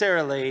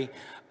necessarily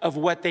of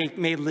what they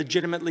may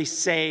legitimately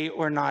say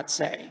or not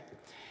say.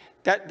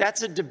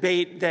 That's a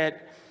debate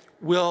that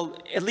will,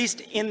 at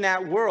least in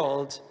that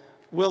world,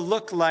 will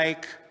look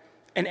like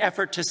an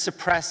effort to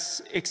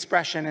suppress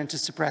expression and to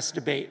suppress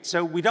debate.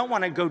 So we don't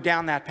want to go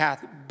down that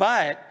path.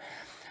 But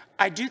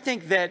I do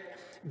think that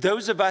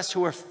those of us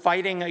who are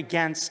fighting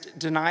against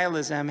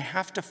denialism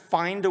have to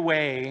find a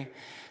way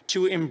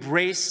to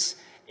embrace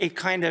a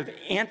kind of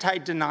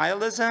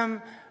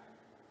anti-denialism,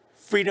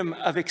 freedom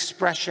of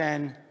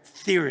expression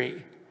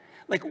theory.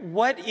 Like,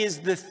 what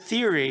is the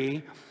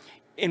theory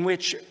in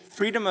which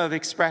freedom of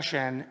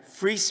expression,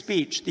 free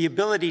speech, the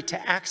ability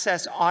to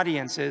access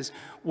audiences,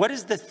 what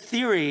is the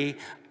theory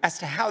as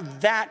to how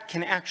that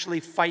can actually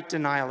fight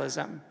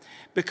denialism,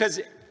 because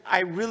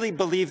I really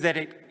believe that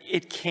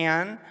it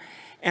can,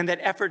 and that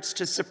efforts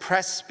to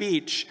suppress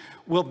speech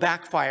will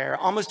backfire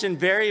almost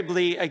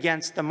invariably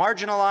against the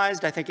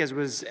marginalized, I think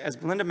as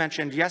Belinda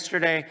mentioned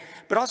yesterday,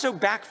 but also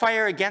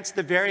backfire against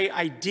the very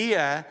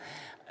idea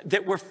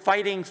that we're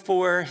fighting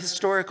for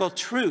historical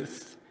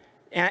truth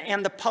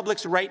and the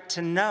public's right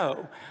to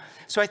know.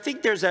 So I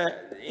think there's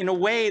in a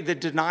way, the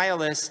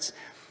denialists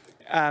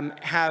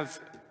have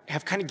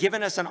kind of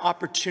given us an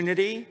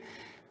opportunity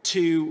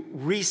to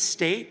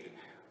restate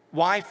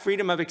why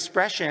freedom of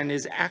expression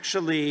is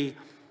actually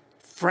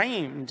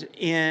framed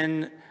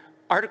in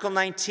Article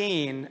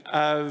 19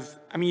 of,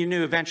 I mean, you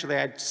knew eventually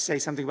I'd say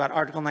something about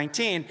Article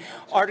 19.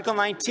 Article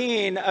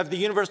 19 of the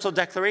Universal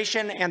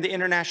Declaration and the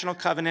International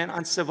Covenant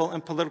on Civil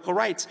and Political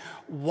Rights.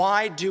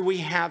 Why do we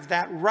have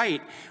that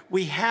right?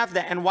 We have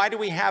that, and why do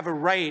we have a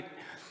right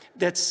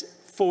that's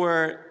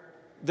for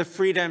the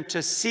freedom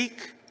to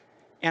seek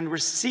and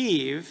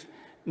receive,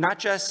 not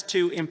just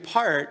to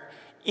impart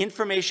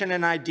information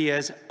and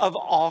ideas of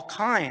all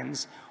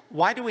kinds?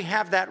 Why do we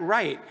have that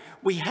right?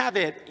 We have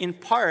it in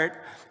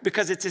part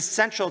because it's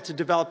essential to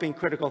developing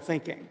critical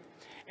thinking.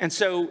 And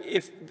so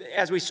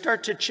as we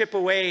start to chip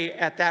away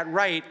at that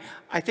right,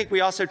 I think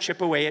we also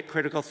chip away at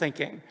critical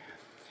thinking.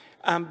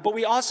 But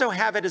we also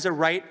have it as a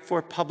right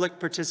for public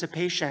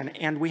participation,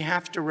 and we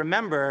have to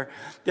remember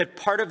that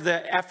part of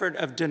the effort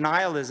of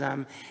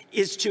denialism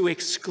is to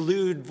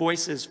exclude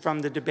voices from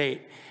the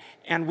debate.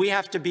 And we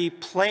have to be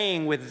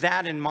playing with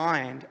that in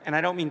mind, and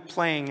I don't mean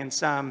playing in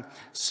some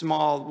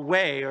small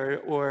way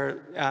or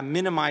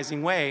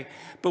minimizing way,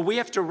 but we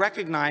have to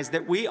recognize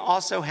that we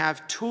also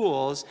have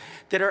tools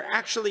that are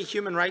actually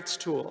human rights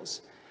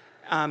tools.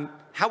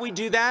 How we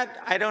do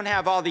that, I don't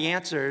have all the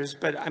answers,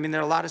 but I mean,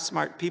 there are a lot of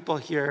smart people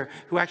here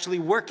who actually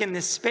work in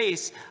this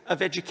space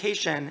of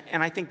education,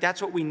 and I think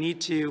that's what we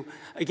need to,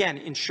 again,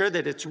 ensure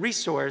that it's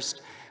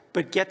resourced,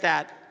 but get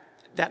that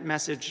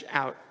message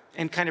out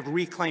and kind of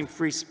reclaim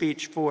free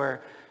speech for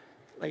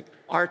like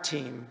our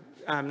team,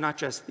 not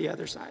just the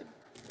other side.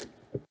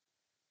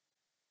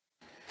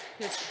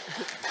 Yes.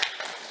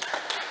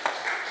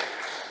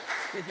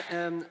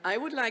 I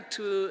would like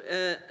to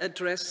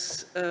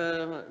address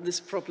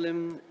this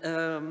problem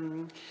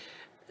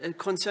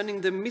concerning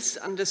the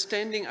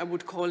misunderstanding, I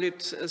would call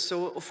it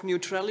so, of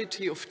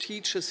neutrality of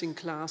teachers in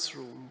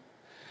classroom.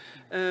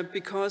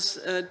 Because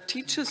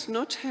teachers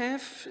not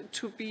have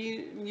to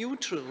be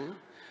neutral.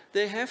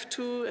 They have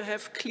to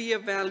have clear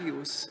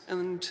values,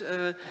 and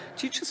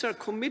teachers are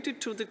committed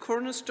to the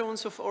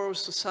cornerstones of our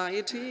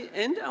society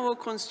and our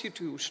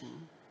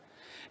constitution.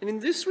 And in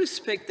this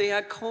respect, they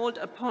are called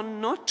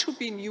upon not to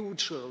be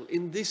neutral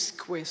in this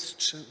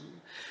question.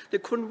 The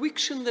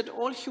conviction that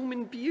all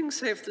human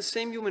beings have the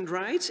same human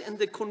rights and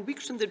the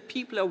conviction that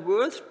people are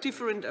worth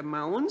different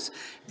amounts,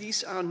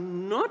 these are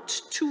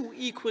not two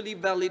equally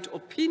valid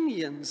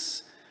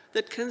opinions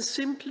that can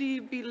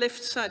simply be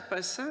left side by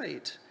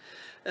side.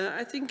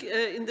 I think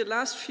in the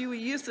last few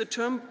years, the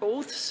term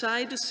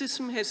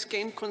both-sidism has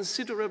gained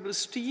considerable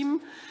steam.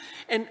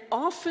 And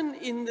often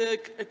in the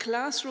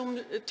classroom,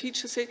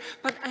 teachers say,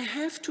 but I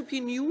have to be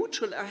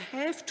neutral. I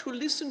have to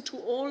listen to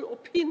all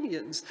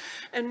opinions.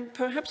 And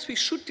perhaps we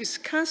should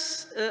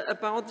discuss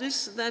about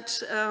this, that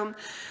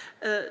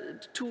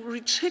to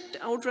reject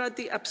outright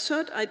the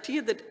absurd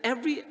idea that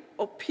every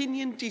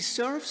opinion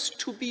deserves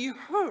to be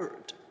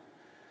heard.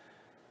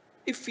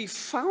 If we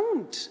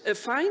find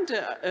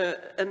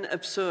an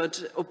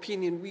absurd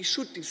opinion, we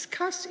should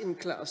discuss in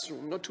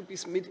classroom, not to be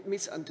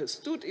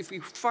misunderstood. If we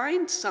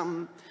find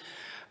some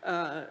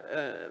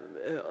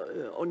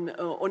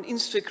on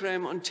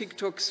Instagram, on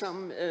TikTok,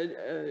 some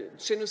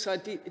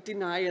genocide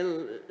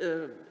denial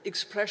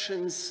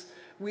expressions,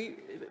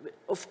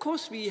 of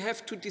course we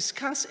have to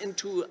discuss and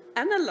to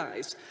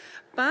analyze,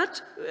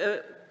 but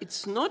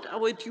it's not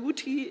our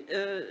duty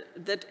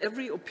that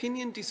every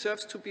opinion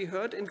deserves to be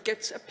heard and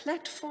gets a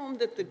platform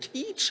that the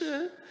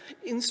teacher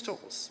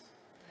installs.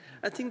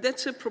 I think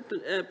that's a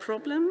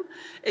problem.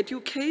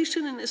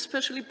 Education, and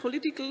especially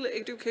political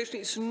education,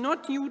 is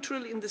not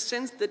neutral in the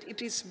sense that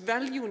it is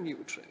value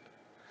neutral.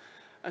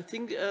 I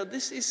think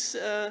this is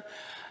a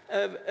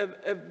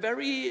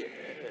very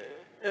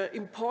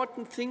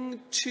important thing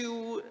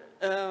to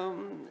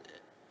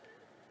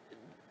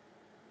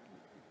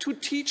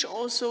teach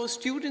also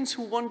students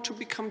who want to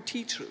become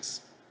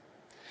teachers.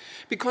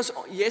 Because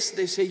yes,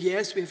 they say,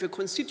 yes, we have a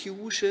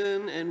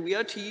constitution and we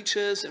are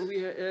teachers and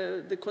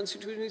the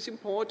constitution is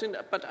important,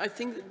 but I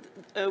think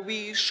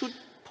we should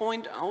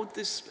point out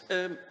this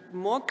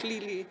more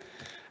clearly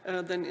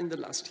than in the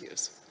last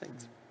years.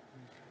 Thanks.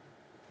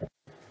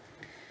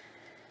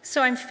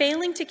 So I'm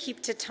failing to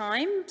keep to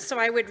time, so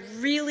I would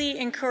really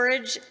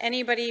encourage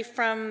anybody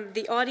from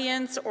the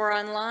audience or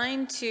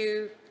online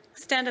to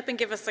stand up and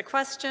give us a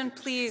question.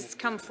 Please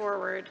come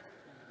forward.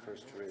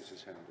 First to raise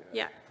his hand.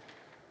 Yeah.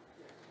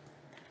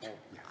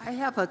 I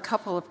have a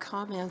couple of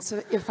comments,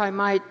 if I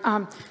might.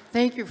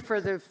 Thank you for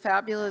the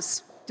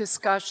fabulous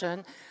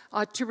discussion.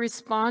 To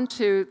respond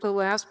to the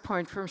last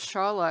point from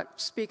Charlotte,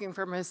 speaking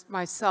for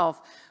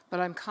myself, but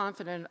I'm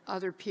confident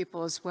other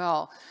people as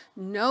well,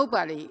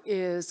 nobody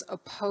is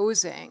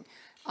opposing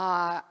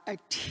a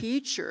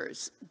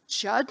teacher's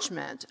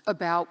judgment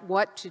about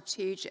what to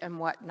teach and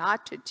what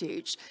not to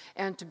teach,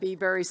 and to be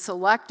very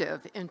selective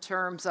in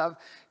terms of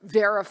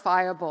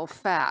verifiable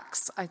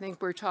facts. I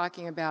think we're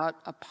talking about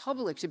a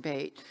public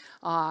debate,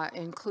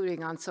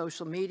 including on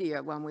social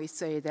media, when we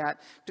say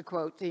that, to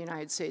quote the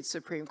United States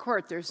Supreme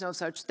Court, there's no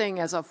such thing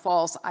as a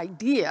false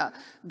idea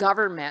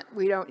government.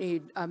 We don't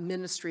need a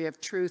ministry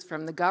of truth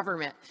from the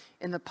government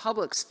in the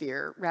public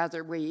sphere.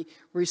 Rather, we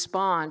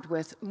respond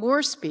with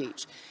more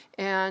speech.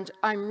 And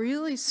I'm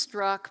really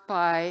struck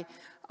by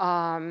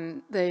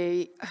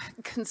the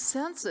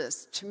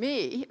consensus, to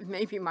me,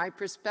 maybe my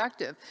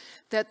perspective,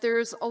 that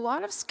there's a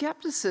lot of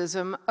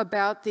skepticism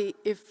about the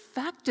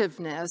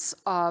effectiveness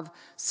of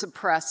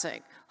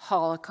suppressing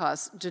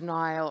Holocaust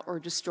denial or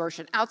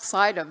distortion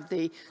outside of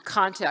the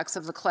context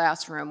of the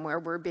classroom, where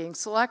we're being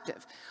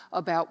selective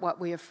about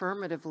what we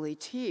affirmatively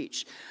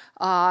teach.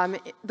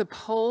 The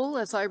poll,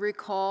 as I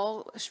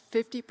recall,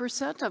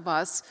 50% of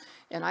us,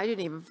 and I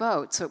didn't even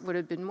vote, so it would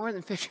have been more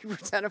than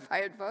 50% if I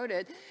had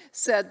voted,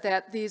 said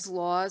that these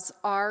laws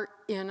are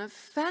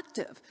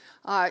ineffective.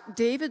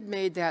 David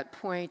made that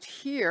point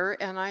here,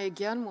 and I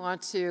again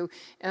want to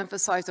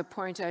emphasize a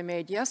point I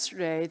made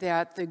yesterday,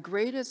 that the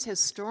greatest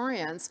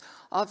historians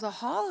of the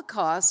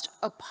Holocaust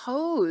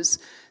oppose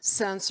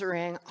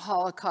censoring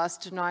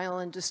Holocaust denial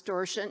and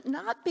distortion,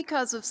 not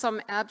because of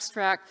some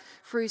abstract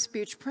free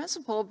speech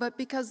principle, but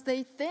because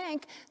they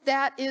think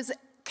that is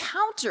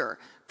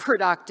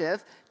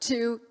counterproductive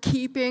to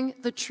keeping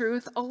the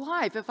truth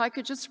alive. If I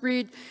could just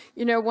read,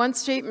 one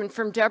statement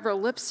from Deborah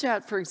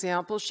Lipstadt, for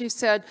example, she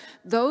said,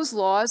 "Those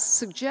laws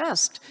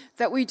suggest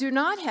that we do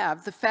not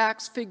have the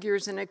facts,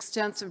 figures, and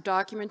extensive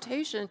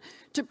documentation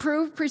to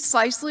prove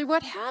precisely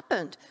what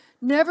happened.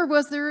 Never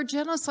was there a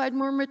genocide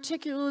more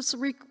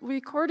meticulously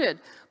recorded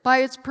by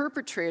its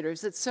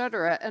perpetrators,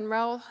 etc." And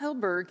Raoul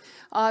Hilberg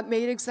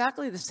made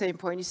exactly the same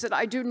point. He said,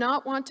 "I do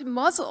not want to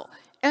muzzle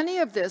any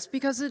of this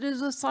because it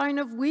is a sign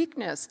of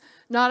weakness,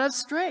 not of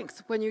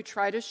strength, when you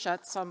try to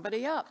shut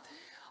somebody up."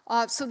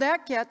 So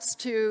that gets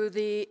to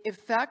the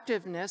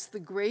effectiveness, the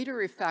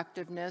greater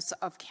effectiveness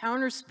of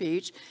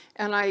counterspeech,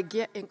 and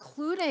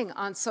including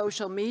on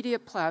social media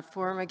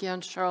platform,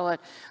 again, Charlotte,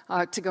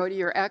 to go to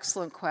your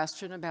excellent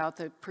question about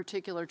the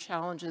particular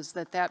challenges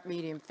that that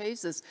medium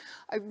faces,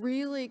 I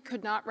really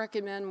could not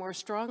recommend more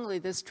strongly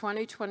this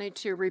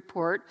 2022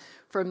 report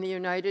from the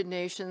United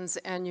Nations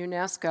and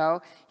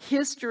UNESCO,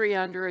 History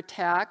Under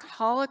Attack,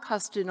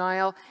 Holocaust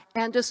Denial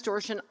and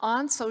Distortion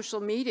on Social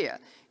Media.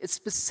 It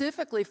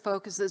specifically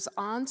focuses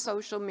on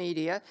social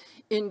media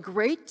in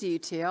great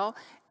detail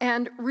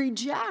and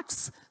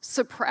rejects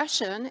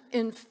suppression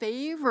in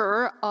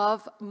favor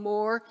of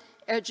more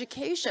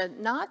education,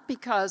 not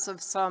because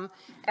of some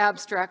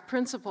abstract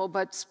principle,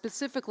 but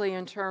specifically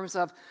in terms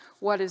of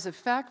what is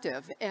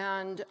effective.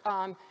 And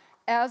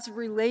as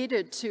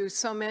related to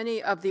so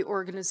many of the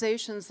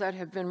organizations that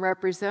have been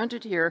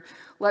represented here,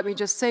 let me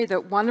just say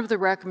that one of the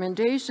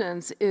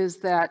recommendations is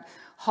that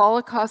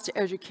Holocaust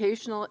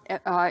educational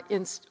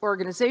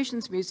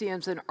organizations,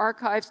 museums, and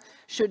archives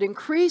should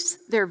increase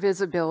their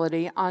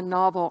visibility on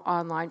novel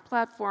online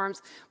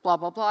platforms, blah,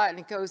 blah, blah, and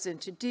it goes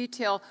into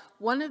detail.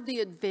 One of the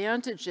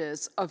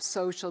advantages of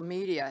social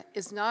media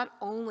is not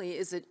only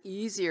is it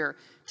easier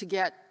to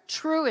get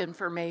true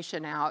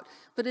information out,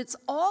 but it's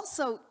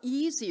also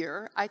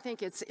easier, I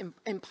think it's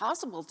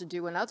impossible to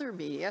do in other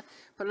media,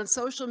 but on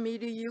social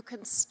media you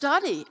can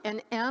study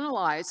and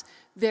analyze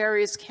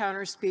various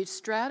counter-speech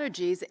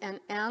strategies and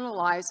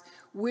analyze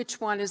which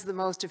one is the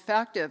most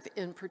effective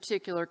in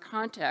particular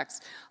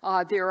contexts.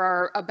 There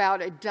are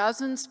about a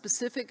dozen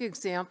specific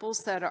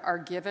examples that are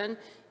given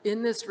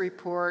in this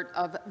report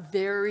of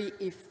very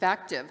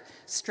effective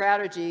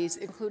strategies,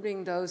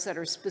 including those that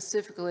are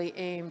specifically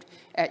aimed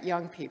at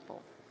young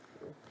people.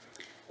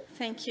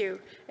 Thank you.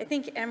 I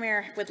think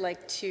Emir would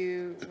like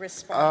to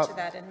respond to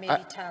that, and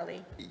maybe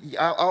Tali.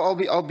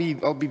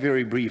 I'll be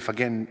very brief.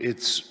 Again,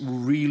 it's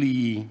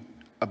really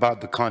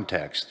about the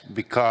context,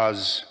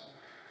 because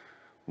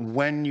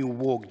when you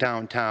walk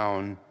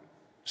downtown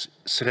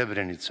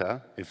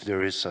Srebrenica, if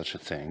there is such a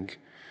thing,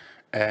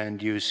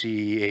 and you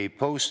see a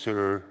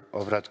poster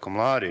of Ratko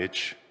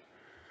Mladic,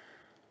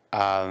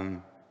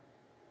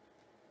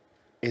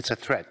 it's a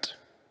threat.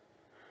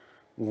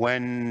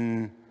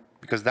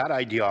 Because that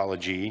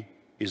ideology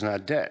is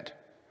not dead.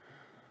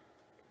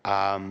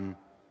 And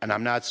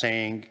I'm not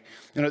saying,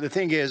 the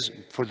thing is,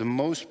 for the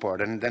most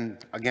part, and then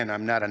again,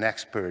 I'm not an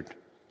expert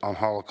on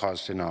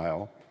Holocaust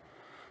denial,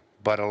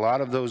 but a lot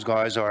of those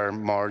guys are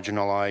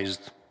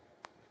marginalized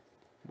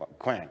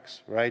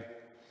cranks, right?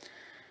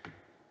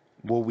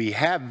 What we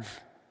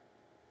have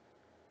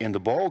in the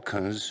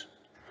Balkans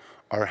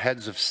are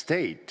heads of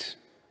state,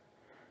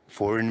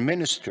 foreign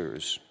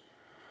ministers,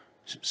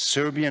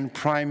 Serbian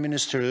prime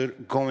minister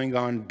going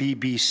on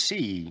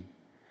BBC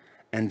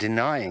and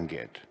denying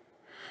it.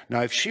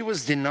 Now, if she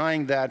was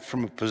denying that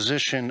from a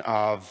position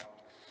of,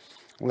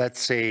 let's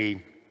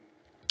say,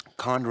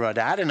 Konrad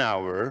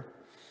Adenauer,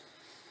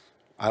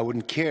 I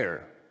wouldn't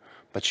care.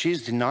 But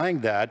she's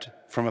denying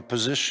that from a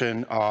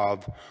position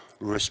of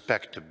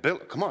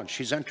respectability. Come on,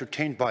 she's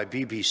entertained by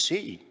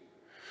BBC.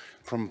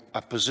 From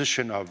a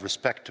position of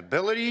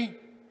respectability,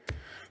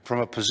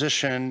 from a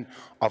position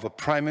of a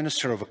prime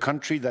minister of a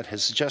country that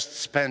has just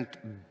spent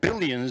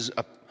billions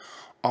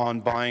on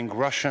buying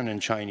Russian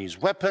and Chinese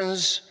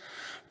weapons,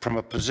 from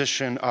a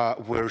position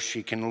where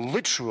she can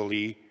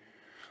literally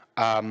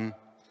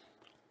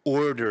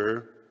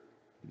order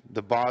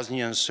the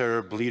Bosnian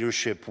Serb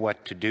leadership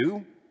what to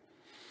do.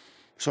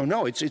 So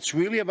no, it's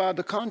really about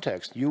the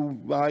context.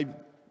 I've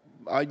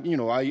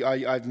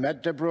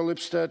met Deborah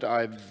Lipstadt.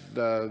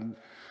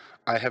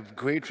 I have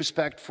great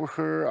respect for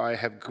her. I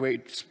have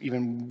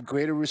even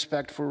greater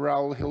respect for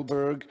Raoul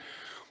Hilberg.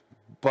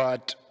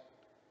 But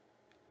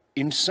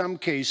in some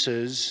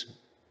cases,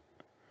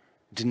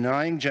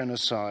 denying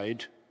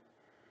genocide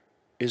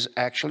is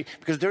actually,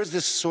 because there's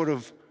this sort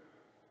of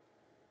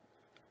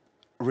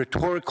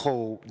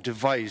rhetorical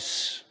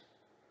device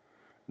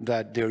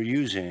that they're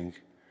using.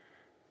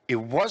 It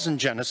wasn't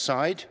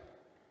genocide,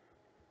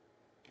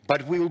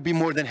 but we will be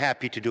more than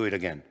happy to do it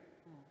again.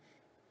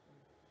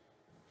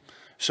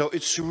 So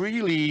it's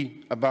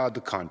really about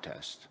the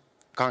context,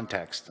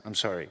 I'm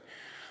sorry.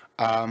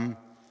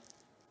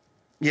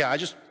 Yeah,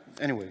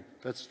 anyway,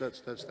 that's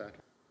that.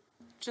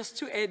 Just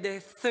to add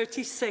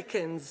 30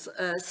 seconds,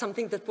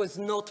 something that was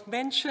not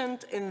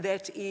mentioned, and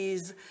that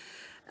is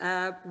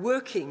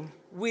working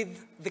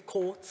with the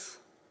courts,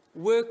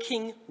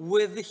 working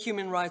with the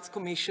human rights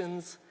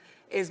commissions,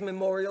 as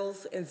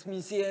memorials, as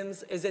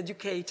museums, as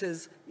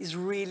educators, is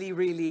really,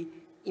 really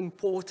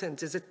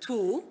important as a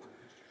tool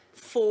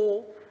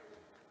for,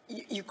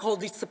 you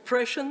called it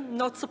suppression,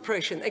 not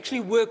suppression, actually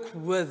work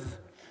with,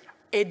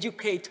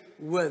 educate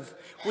with.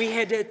 We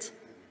had it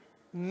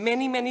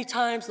many, many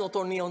times, not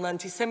only on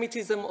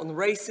anti-Semitism, on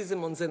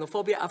racism, on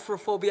xenophobia,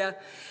 Afrophobia,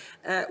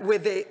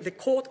 with the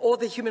court or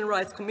the Human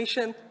Rights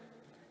Commission.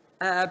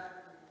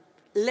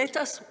 Let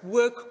us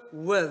work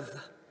with.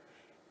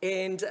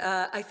 And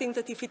I think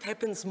that if it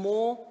happens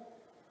more,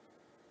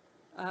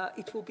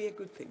 it will be a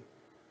good thing.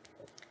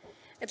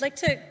 I'd like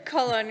to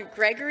call on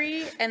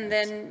Gregory, and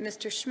then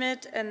Mr.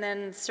 Schmidt, and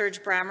then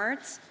Serge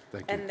Brammertz,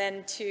 and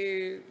then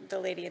to the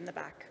lady in the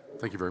back.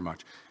 Thank you very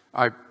much.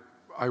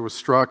 I was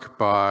struck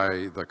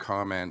by the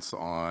comments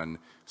on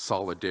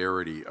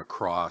solidarity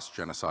across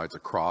genocides,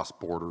 across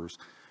borders,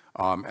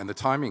 and the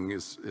timing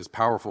is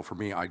powerful for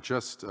me. I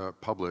just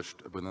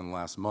published within the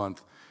last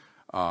month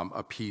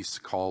a piece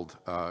called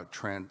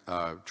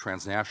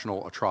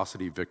Transnational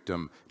Atrocity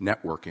Victim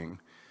Networking,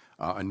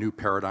 a new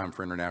paradigm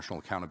for international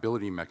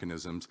accountability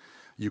mechanisms.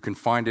 You can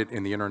find it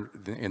in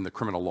the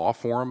Criminal Law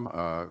Forum.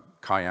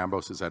 Kaye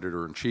Ambos is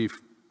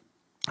editor-in-chief.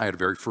 I had a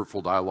very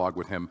fruitful dialogue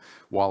with him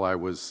while I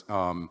was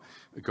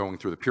going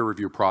through the peer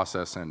review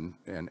process, and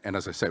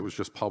as I say, it was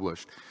just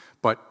published.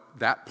 But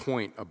that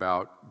point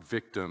about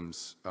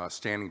victims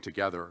standing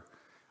together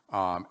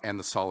and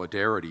the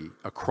solidarity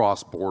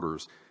across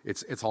borders,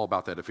 it's all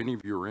about that. If any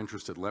of you are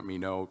interested, let me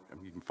know.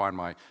 You can find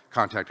my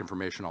contact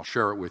information. I'll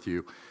share it with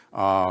you.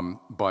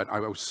 But I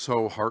was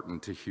so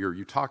heartened to hear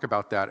you talk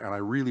about that, and I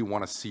really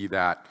want to see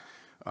that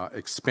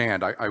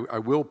expand. I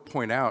will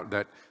point out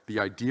that the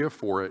idea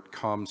for it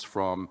comes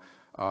from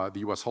the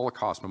U.S.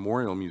 Holocaust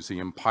Memorial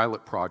Museum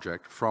pilot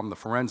project from the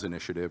Ferenz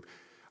Initiative.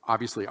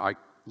 Obviously, I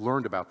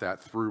learned about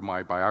that through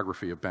my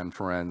biography of Ben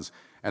Ferenz,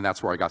 and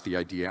that's where I got the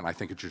idea, and I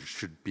think it just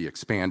should be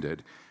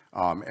expanded.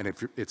 And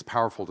it's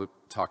powerful to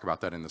talk about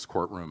that in this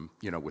courtroom,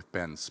 you know, with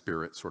Ben's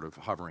spirit sort of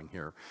hovering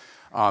here.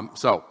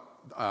 That's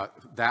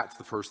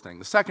the first thing.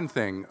 The second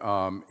thing,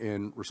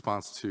 in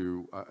response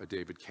to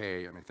David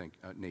Kaye and I think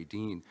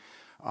Nadine,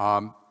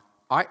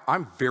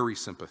 I'm very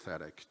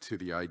sympathetic to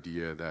the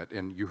idea that,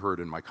 and you heard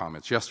in my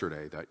comments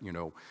yesterday, that, you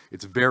know,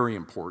 it's very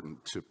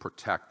important to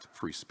protect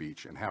free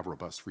speech and have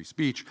robust free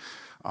speech.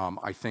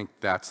 I think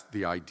that's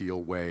the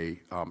ideal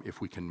way if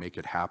we can make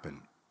it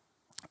happen.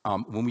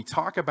 When we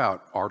talk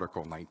about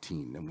Article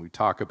 19 and we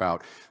talk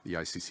about the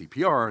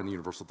ICCPR and the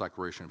Universal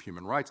Declaration of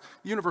Human Rights,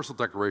 the Universal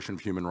Declaration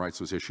of Human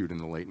Rights was issued in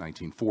the late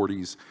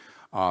 1940s,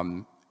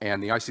 and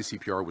the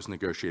ICCPR was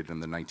negotiated in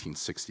the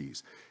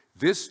 1960s.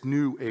 This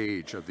new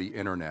age of the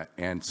internet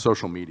and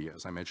social media,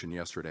 as I mentioned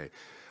yesterday,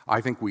 I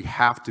think we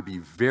have to be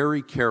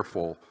very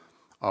careful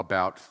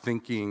about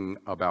thinking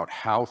about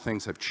how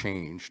things have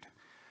changed.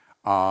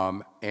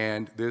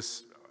 And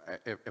this,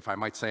 if I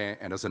might say,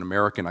 and as an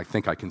American, I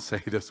think I can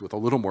say this with a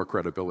little more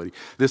credibility,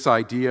 this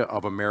idea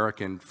of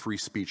American free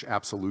speech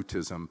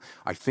absolutism,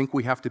 I think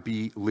we have to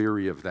be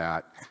leery of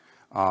that.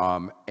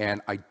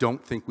 And I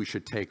don't think we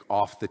should take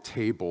off the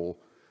table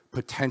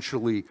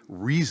potentially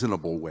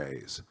reasonable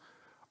ways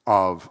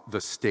of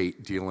the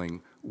state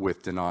dealing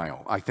with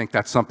denial. I think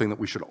that's something that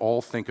we should all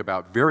think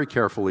about very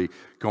carefully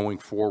going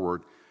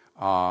forward,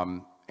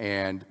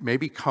 and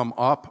maybe come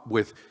up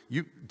with,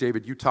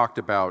 David, you talked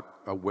about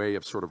a way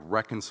of sort of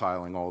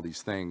reconciling all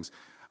these things,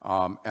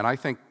 and I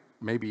think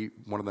maybe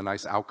one of the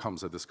nice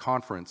outcomes of this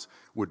conference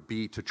would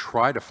be to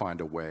try to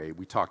find a way.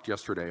 We talked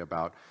yesterday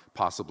about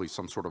possibly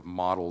some sort of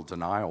model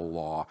denial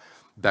law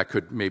that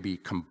could maybe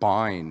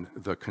combine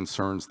the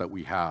concerns that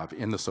we have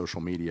in the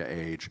social media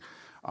age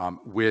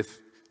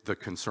with the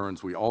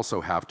concerns we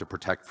also have to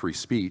protect free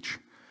speech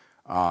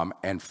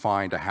and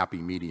find a happy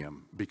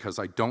medium, because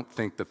I don't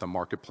think that the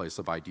marketplace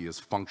of ideas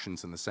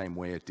functions in the same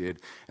way it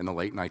did in the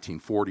late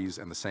 1940s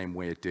and the same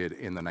way it did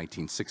in the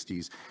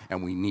 1960s,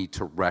 and we need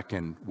to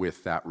reckon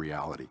with that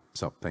reality.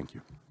 So, thank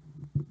you.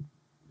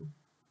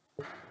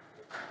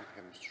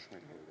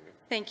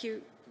 Thank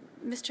you.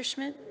 Mr.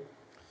 Schmidt?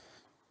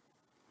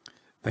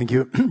 Thank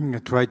you. I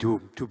try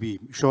to be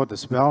short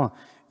as well.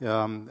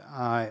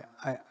 I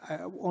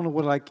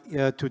would like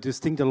to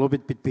distinguish a little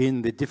bit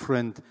between the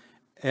different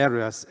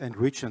areas and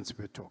regions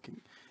we're talking.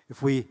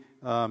 If we,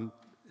 Madam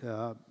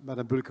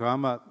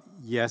Bühl-Gramer,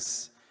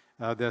 yes,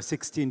 there are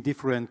 16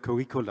 different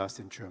curriculas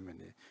in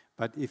Germany.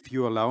 But if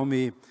you allow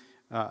me,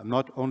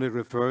 not only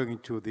referring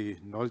to the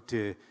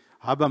Nolte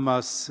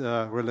Habermas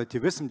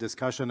relativism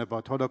discussion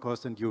about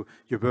Holocaust, and you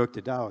worked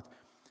it out.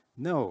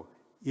 No,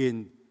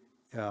 in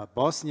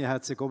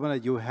Bosnia-Herzegovina,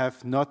 you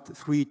have not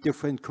 3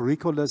 different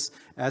curriculums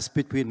as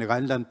between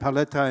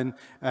Rhineland-Palatinate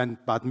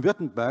and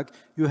Baden-Württemberg.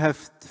 You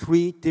have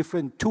 2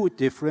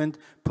 different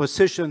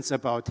positions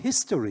about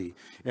history.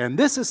 And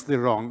this is the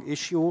wrong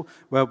issue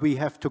where we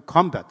have to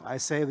combat. I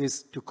say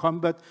this to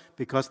combat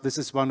because this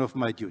is one of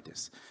my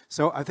duties.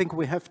 So I think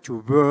we have to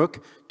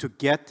work to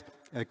get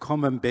a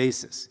common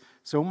basis.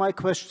 So my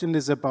question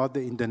is about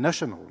the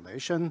international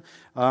relation.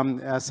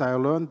 As I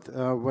learned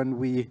when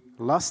we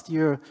last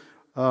year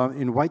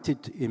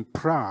invited in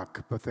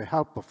Prague, with the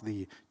help of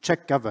the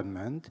Czech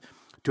government,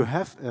 to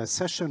have a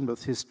session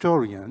with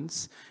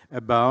historians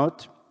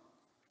about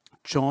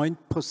joint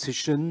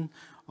position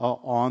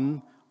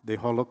on the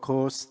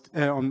Holocaust,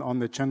 on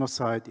the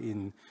genocide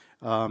in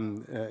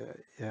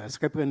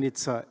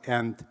Srebrenica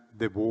and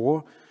the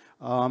war.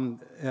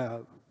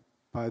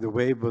 By the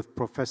way, with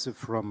Professor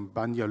from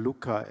Banja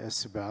Luka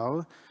as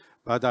well.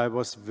 But I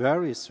was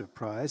very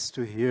surprised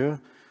to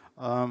hear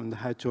and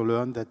had to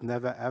learn that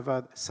never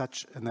ever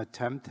such an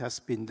attempt has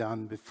been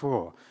done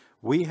before.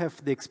 We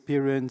have the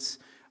experience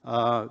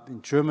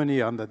in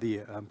Germany under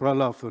the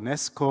umbrella of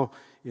UNESCO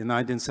in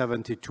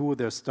 1972.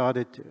 There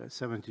started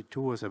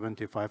 72 or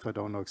 75, I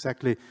don't know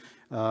exactly,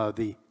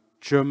 the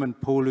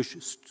German-Polish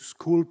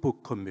School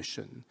Book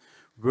Commission,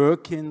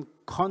 working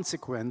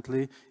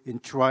consequently in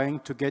trying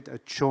to get a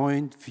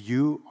joint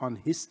view on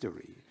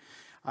history.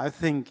 I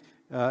think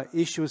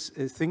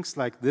things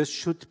like this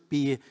should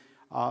be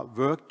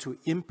work to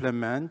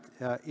implement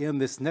in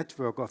this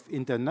network of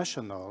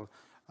international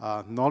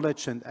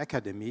knowledge and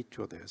academy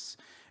to this.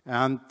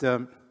 And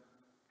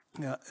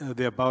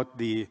about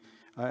the,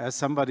 as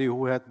somebody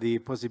who had the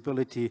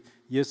possibility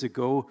years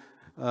ago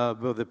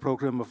with the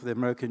program of the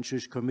American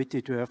Jewish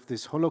Committee to have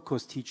this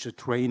Holocaust teacher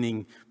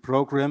training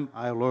program,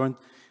 I learned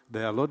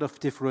there are a lot of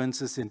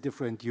differences in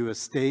different US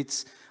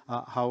states,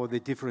 how the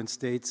different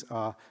states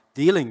are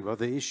dealing with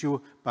the issue,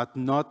 but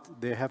not,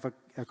 they have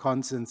a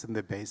consensus in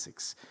the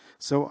basics.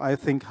 So I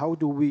think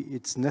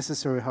it's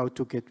necessary how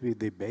to get with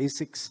the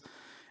basics,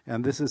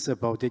 and this is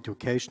about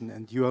education,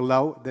 and you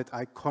allow that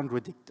I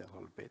contradict a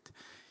little bit.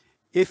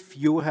 If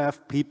you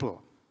have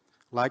people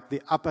like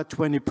the upper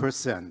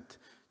 20%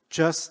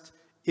 just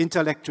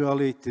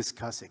intellectually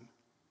discussing,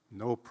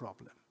 no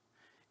problem.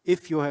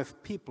 If you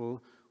have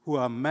people who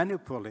are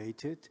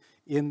manipulated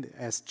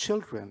as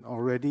children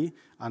already,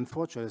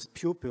 unfortunately as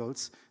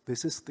pupils,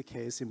 this is the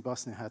case in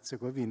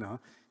Bosnia-Herzegovina,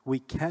 we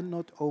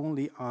cannot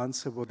only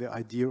answer with the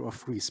idea of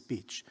free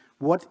speech.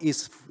 What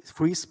is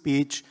free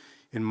speech,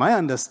 in my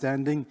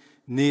understanding,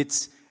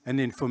 needs an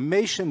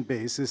information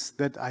basis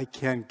that I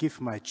can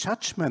give my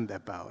judgment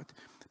about,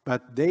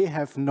 but they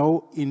have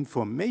no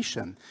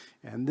information,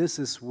 and this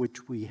is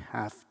which we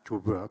have to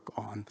work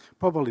on.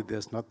 Probably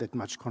there's not that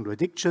much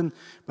contradiction,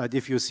 but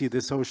if you see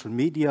the social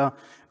media,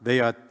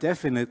 they are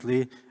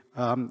definitely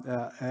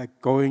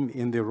going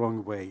in the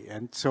wrong way.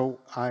 And so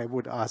I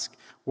would ask,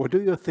 what do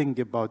you think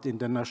about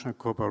international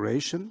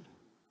cooperation?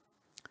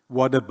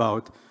 What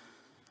about,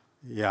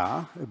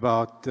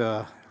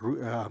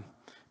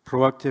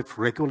 proactive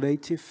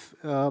regulative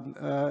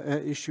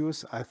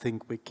issues? I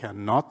think we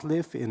cannot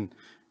live in,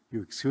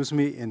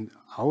 in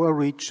our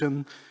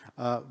region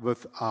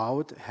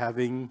without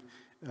having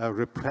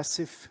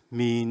repressive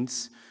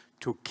means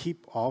to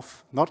keep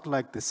off, not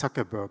like the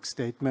Zuckerberg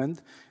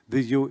statement.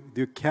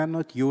 You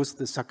cannot use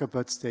the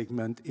Zuckerberg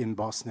statement in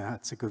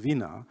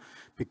Bosnia-Herzegovina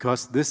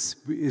because this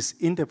is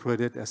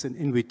interpreted as an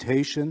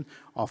invitation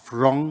of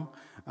wrong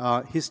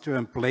history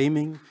and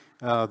blaming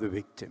the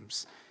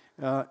victims.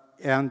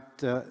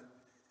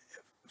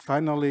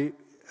 Finally,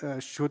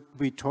 should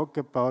we talk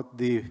about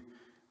the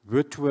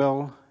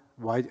virtual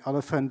white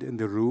elephant in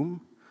the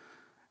room?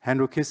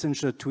 Henry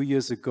Kissinger 2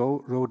 years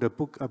ago wrote a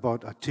book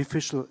about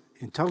artificial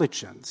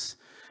intelligence.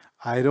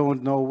 I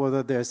don't know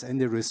whether there's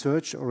any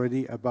research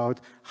already about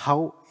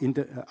how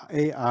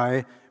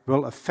AI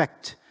will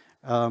affect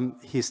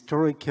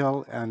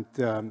historical and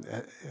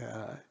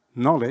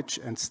knowledge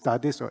and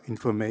studies or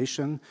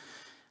information.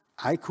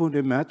 I could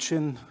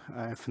imagine,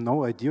 I have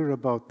no idea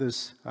about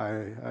this,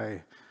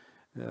 I'm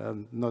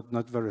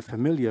not very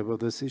familiar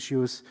with these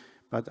issues,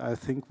 but I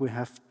think we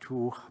have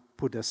to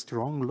put a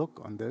strong look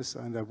on this,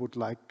 and I would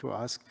like to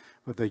ask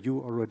whether you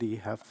already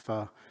have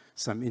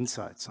some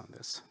insights on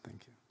this.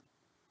 Thank you.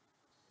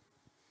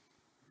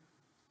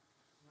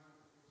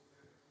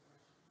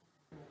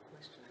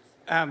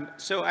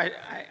 So I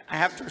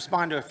have to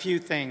respond to a few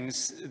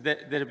things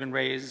that have been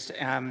raised,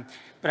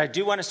 but I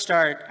do want to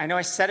start. I know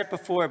I said it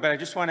before, but I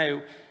just want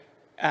to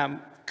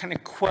kind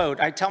of quote.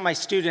 I tell my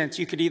students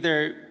you could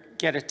either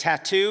get a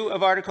tattoo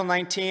of Article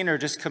 19 or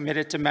just commit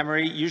it to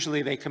memory.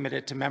 Usually they commit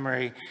it to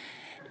memory.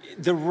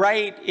 The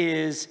right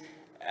is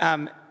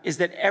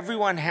that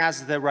everyone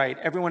has the right,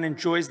 everyone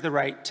enjoys the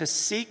right to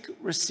seek,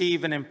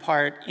 receive, and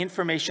impart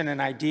information and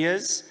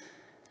ideas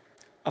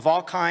of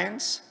all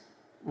kinds,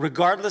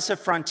 regardless of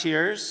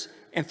frontiers,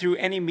 and through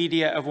any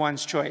media of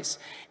one's choice.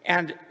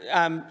 And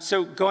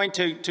so going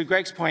to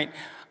Greg's point,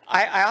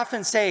 I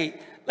often say,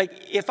 like,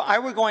 if I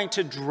were going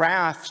to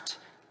draft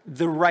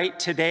the right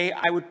today,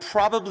 I would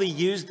probably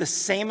use the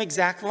same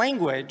exact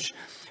language,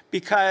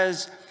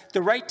 because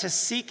the right to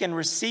seek and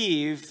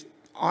receive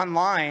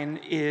online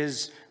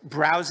is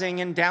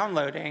browsing and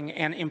downloading,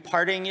 and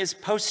imparting is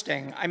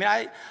posting. I mean,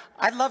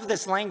 I love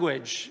this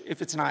language,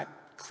 if it's not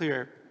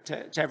clear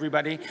to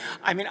everybody.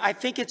 I mean, I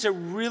think it's a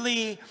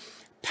really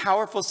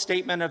powerful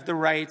statement of the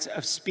rights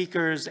of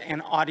speakers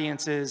and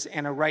audiences,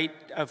 and a right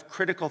of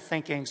critical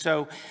thinking.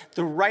 So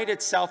the right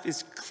itself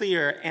is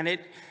clear, and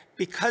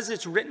because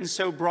it's written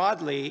so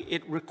broadly,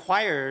 it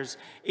requires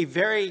a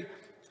very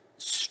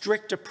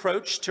strict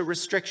approach to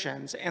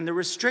restrictions. And the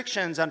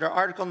restrictions under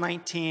Article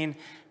 19,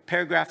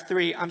 paragraph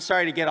 3, I'm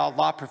sorry to get all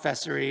law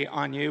professory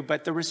on you,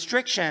 but the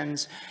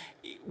restrictions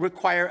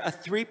require a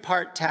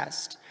 3-part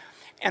test.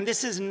 And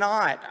this is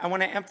not, I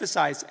want to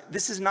emphasize,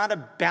 this is not a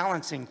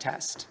balancing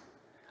test.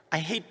 I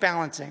hate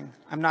balancing.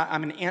 I'm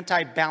an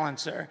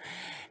anti-balancer.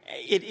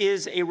 It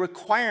is a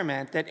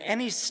requirement that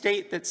any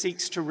state that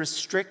seeks to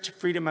restrict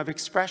freedom of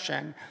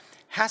expression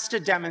has to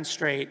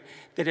demonstrate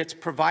that it's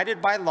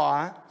provided by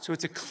law, so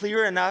it's a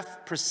clear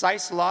enough,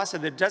 precise law so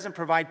that it doesn't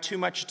provide too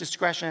much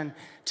discretion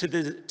to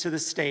the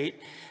state,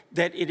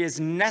 that it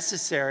is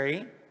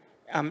necessary,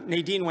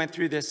 Nadine went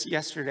through this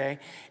yesterday,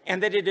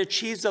 and that it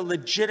achieves a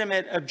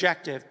legitimate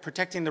objective,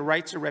 protecting the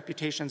rights or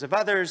reputations of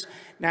others,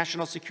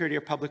 national security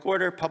or public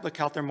order, public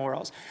health or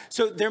morals.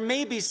 So there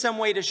may be some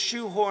way to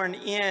shoehorn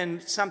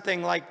in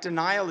something like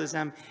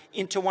denialism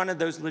into one of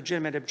those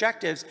legitimate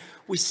objectives.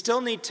 We still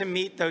need to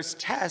meet those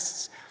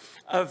tests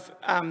of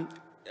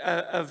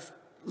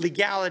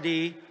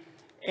legality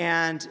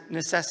and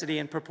necessity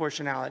and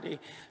proportionality.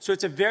 So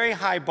it's a very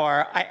high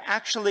bar. I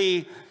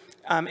actually,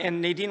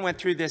 and Nadine went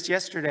through this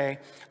yesterday,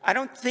 I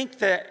don't think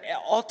that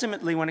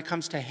ultimately when it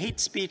comes to hate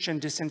speech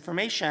and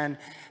disinformation,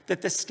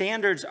 that the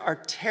standards are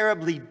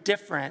terribly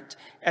different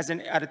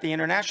at the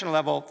international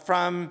level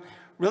from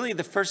really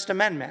the First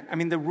Amendment. I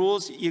mean, the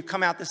rules, you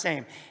come out the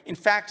same. In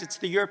fact, it's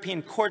the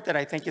European Court that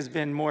I think has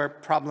been more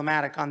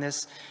problematic on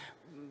this,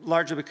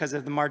 largely because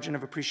of the margin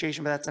of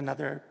appreciation, but that's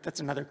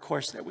another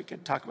course that we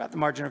could talk about, the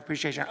margin of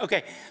appreciation.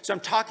 Okay, so I'm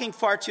talking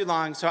far too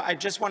long, so I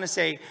just want to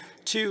say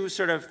 2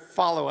 sort of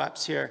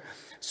follow-ups here.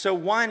 So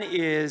one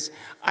is,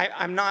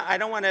 I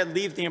don't want to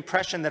leave the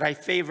impression that I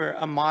favor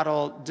a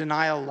model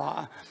denial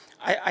law.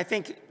 I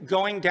think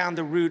going down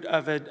the route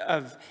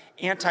of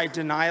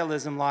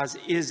anti-denialism laws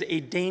is a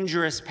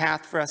dangerous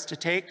path for us to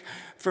take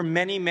for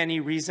many,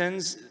 many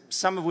reasons,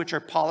 some of which are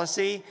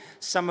policy,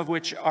 some of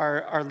which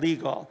are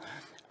legal.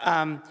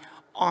 And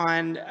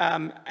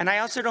I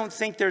also don't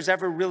think there's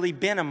ever really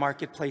been a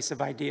marketplace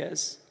of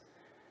ideas.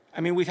 I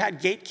mean, we've had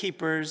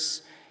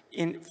gatekeepers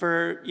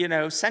for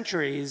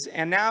centuries,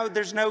 and now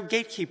there's no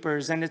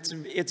gatekeepers, and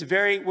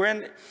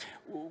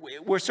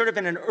we're sort of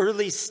in an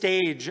early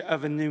stage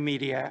of a new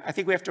media. I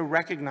think we have to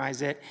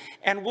recognize it,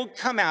 and we'll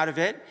come out of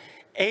it.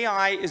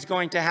 AI is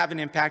going to have an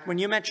impact. When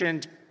you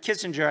mentioned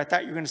Kissinger, I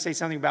thought you were going to say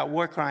something about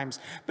war crimes,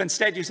 but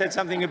instead you said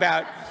something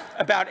about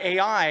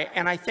AI,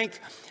 and I think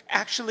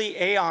actually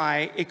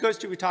AI,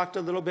 we talked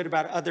a little bit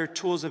about other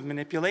tools of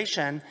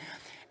manipulation.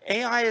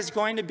 AI is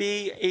going to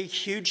be a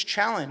huge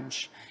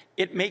challenge.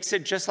 It makes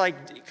it just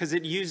like, because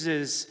it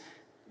uses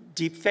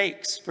deep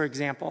fakes, for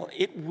example,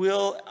 it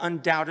will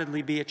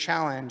undoubtedly be a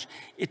challenge.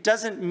 It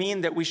doesn't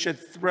mean that we should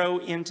throw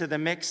into the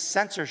mix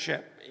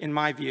censorship, in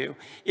my view.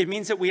 It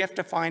means that we have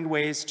to find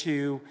ways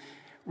to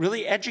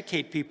really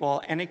educate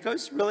people, and it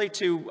goes really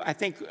to, I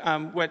think,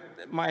 what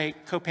my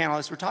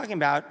co-panelists were talking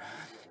about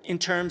in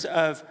terms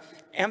of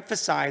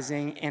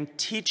emphasizing and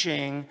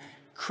teaching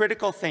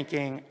critical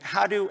thinking,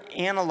 how to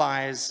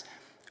analyze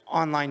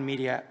online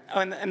media.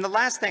 And the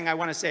last thing I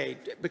want to say,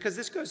 because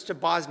this goes to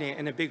Bosnia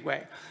in a big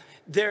way,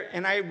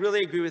 and I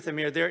really agree with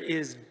Emir, there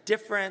is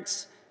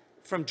difference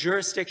from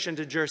jurisdiction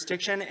to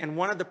jurisdiction, and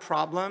one of the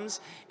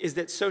problems is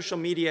that social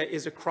media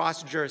is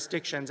across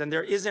jurisdictions, and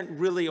there isn't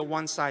really a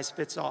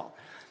one-size-fits-all.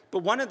 But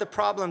one of the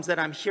problems that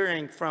I'm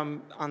hearing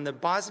from on the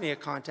Bosnia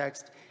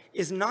context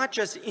is not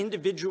just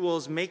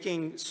individuals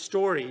making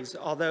stories,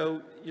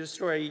 although your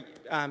story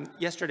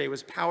yesterday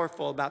was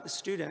powerful about the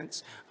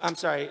students,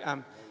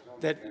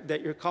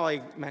 that your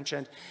colleague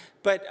mentioned,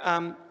 but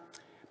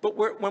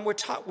when we're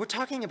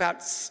talking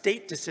about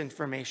state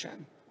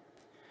disinformation,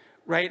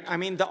 right? I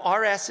mean, the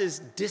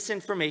RS's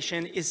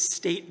disinformation is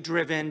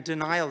state-driven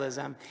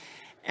denialism,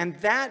 and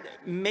that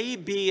may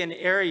be an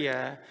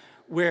area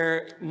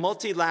where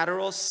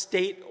multilateral,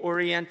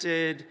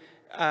 state-oriented,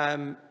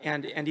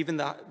 and even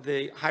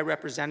the High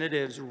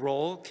Representative's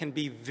role can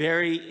be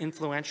very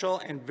influential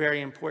and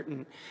very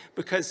important,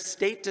 because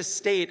state to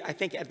state, I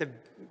think at the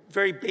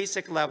very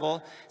basic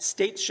level,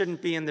 states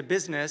shouldn't be in the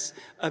business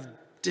of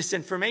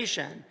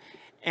disinformation.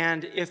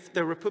 And if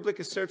the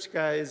Republika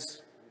Srpska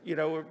is, you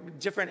know,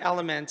 different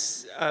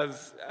elements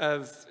of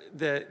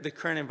the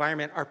current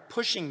environment are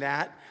pushing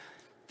that,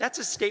 that's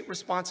a state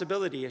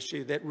responsibility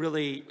issue that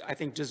really, I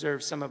think,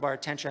 deserves some of our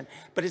attention.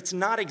 But it's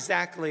not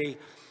exactly,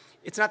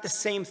 it's not the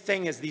same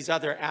thing as these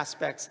other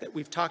aspects that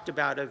we've talked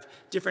about of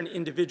different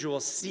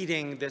individuals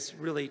seeding this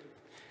really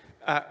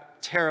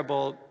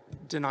terrible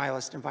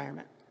denialist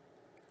environment.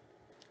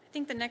 I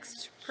think the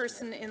next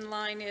person in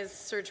line is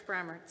Serge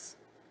Brammertz.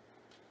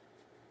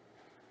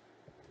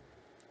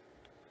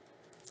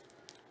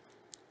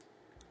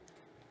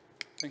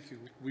 Thank you.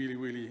 Really,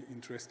 really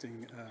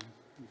interesting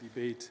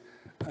debate.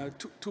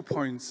 Two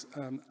points.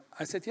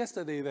 I said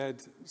yesterday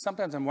that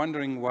sometimes I'm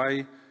wondering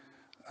why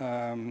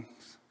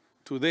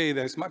today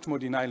there's much more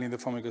denial in the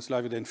former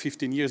Yugoslavia than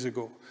 15 years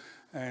ago.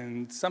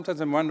 And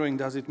sometimes I'm wondering,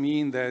 does it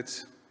mean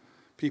that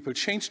people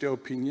change their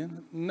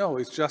opinion? No,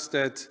 it's just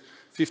that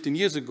 15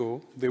 years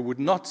ago they would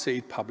not say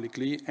it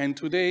publicly, and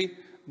today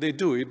they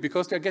do it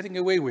because they're getting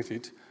away with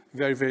it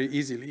very, very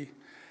easily.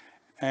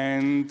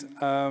 And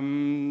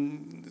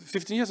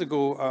 15 years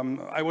ago,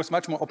 I was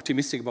much more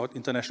optimistic about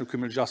international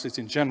criminal justice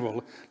in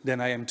general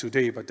than I am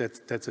today, but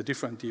that's a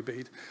different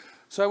debate.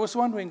 So I was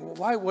wondering,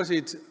 why was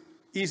it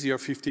easier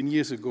 15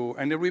 years ago?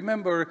 And I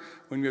remember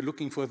when we were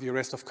looking for the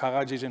arrest of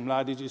Karadzic and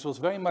Mladic, it was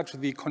very much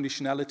the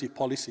conditionality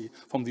policy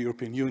from the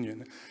European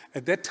Union.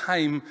 At that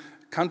time,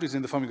 countries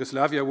in the former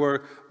Yugoslavia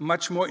were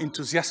much more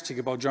enthusiastic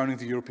about joining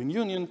the European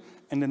Union,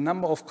 and a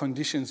number of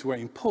conditions were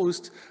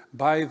imposed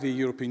by the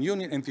European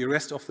Union, and the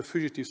arrest of the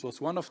fugitives was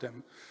one of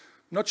them.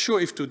 Not sure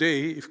if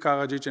today, if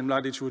Karadzic and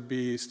Mladic would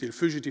be still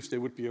fugitives, they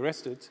would be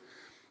arrested.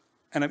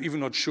 And I'm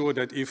even not sure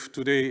that if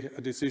today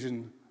a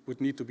decision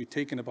would need to be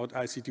taken about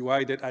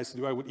ICTY, that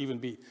ICTY would even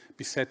be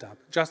set up.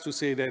 Just to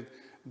say that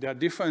there are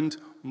different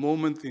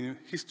moments in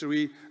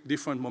history,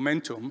 different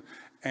momentum,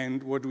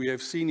 and what we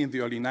have seen in the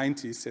early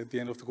 90s at the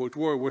end of the Cold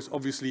War was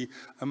obviously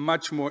a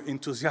much more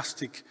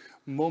enthusiastic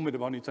moment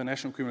about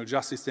international criminal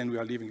justice than we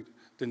are living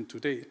than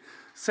today.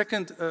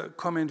 Second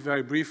comment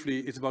very briefly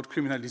is about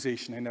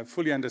criminalization, and I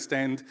fully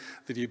understand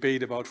the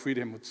debate about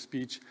freedom of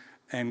speech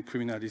and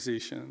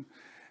criminalization.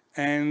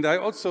 And I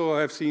also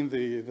have seen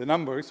the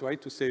numbers,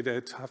 right, to say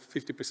that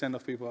 50%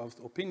 of people have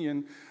the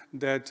opinion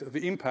that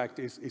the impact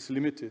is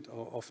limited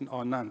or often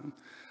or none.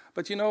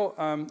 But you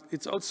know,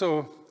 it's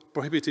also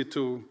prohibited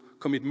to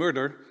commit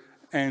murder,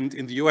 and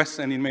in the US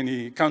and in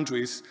many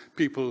countries,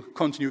 people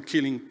continue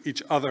killing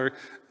each other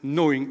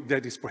knowing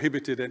that it's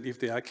prohibited, and if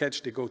they are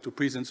catched, they go to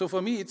prison. So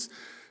for me, it's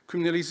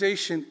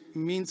criminalization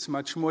means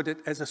much more that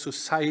as a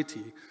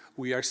society,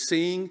 we are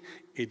saying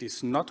it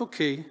is not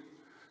okay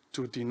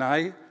to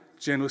deny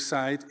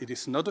genocide, it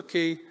is not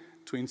okay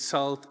to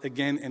insult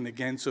again and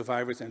again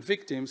survivors and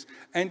victims,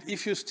 and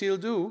if you still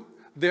do,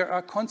 there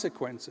are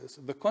consequences.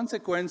 The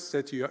consequence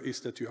is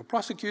that you are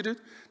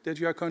prosecuted, that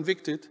you are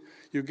convicted,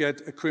 you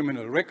get a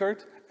criminal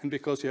record, and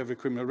because you have a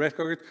criminal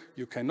record,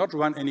 you cannot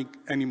run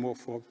anymore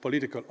for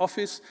political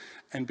office,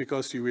 and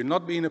because you will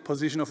not be in a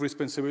position of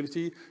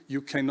responsibility,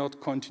 you cannot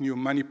continue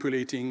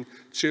manipulating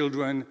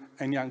children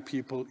and young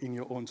people in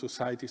your own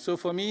society. So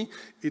for me,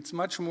 it's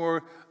much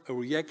more a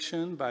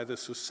reaction by the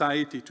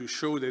society to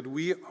show that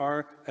we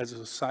are, as a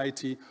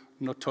society,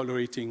 not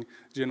tolerating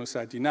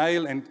genocide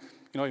denial. And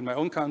you know, in my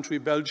own country,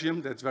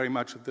 Belgium, that's very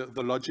much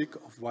the logic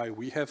of why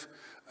we have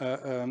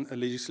a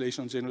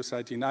legislation on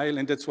genocide denial,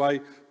 and that's why,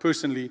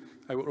 personally,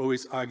 I will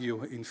always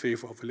argue in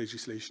favor of a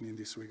legislation in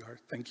this regard.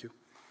 Thank you.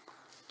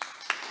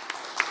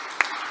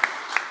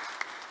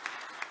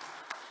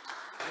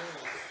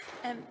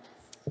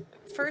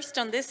 First,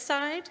 on this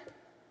side.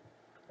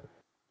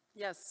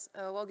 Yes,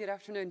 well, good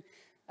afternoon.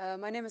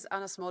 My name is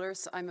Anna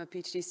Smolders. I'm a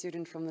PhD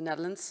student from the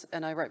Netherlands,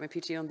 and I write my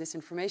PhD on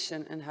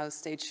disinformation and how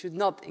states should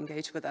not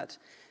engage with that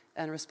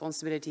and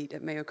responsibility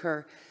that may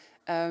occur.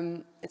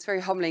 It's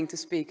very humbling to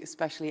speak,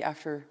 especially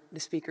after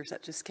the speakers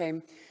that just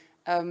came.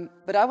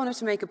 But I wanted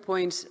to make a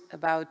point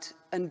about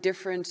a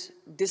different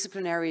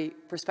disciplinary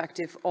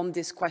perspective on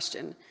this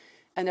question,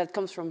 and that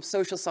comes from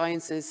social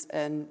sciences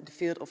and the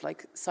field of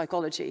like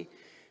psychology.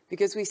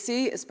 Because we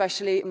see,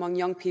 especially among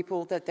young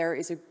people, that there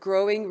is a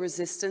growing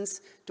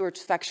resistance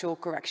towards factual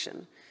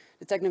correction.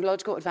 The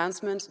technological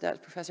advancement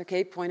that Professor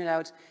Kaye pointed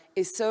out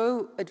is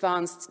so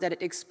advanced that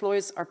it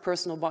exploits our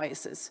personal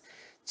biases.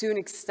 to an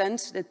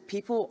extent that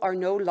people are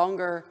no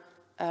longer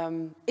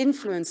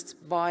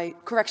influenced by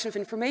correction of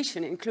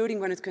information, including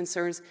when it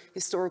concerns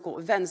historical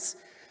events.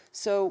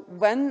 So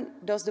when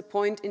does the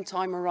point in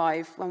time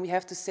arrive when we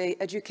have to say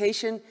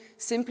education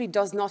simply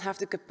does not have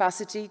the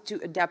capacity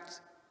to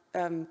adapt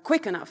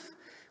quick enough?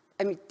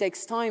 I mean, it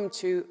takes time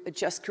to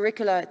adjust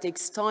curricula, it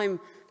takes time,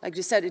 like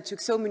you said, it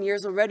took so many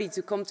years already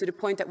to come to the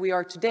point that we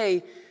are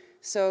today.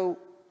 So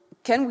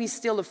can we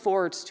still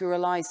afford to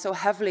rely so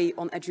heavily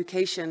on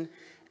education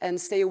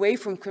and stay away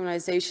from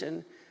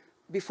criminalization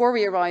before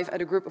we arrive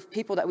at a group of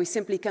people that we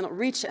simply cannot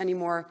reach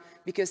anymore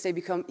because they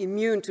become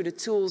immune to the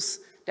tools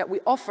that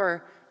we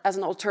offer as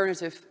an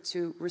alternative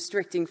to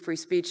restricting free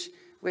speech,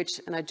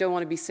 which, and I don't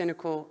want to be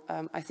cynical,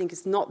 I think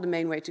is not the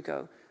main way to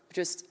go.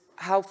 Just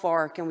how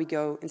far can we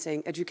go in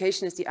saying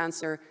education is the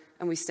answer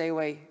and we stay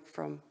away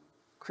from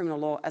criminal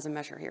law as a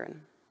measure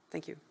herein?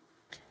 Thank you.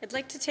 I'd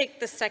like to take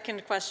the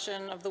second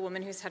question of the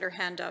woman who's had her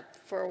hand up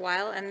for a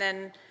while, and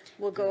then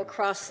we'll go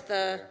across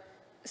the,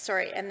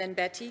 sorry, and then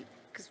Betty,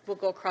 because we'll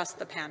go across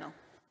the panel.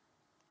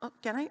 Oh,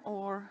 can I,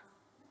 or,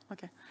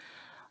 okay.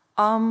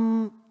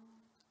 I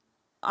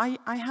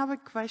have a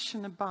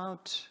question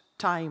about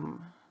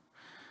time,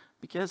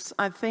 because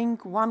I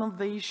think one of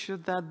the issues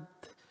that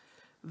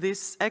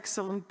this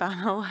excellent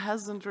panel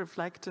hasn't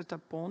reflected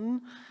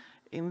upon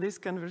in this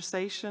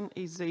conversation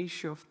is the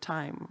issue of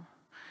time.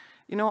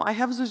 You know, I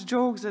have these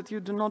jokes that you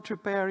do not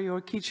repair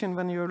your kitchen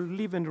when your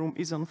living room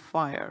is on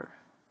fire.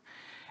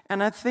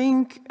 And I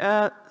think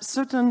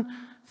certain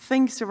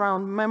things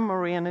around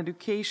memory and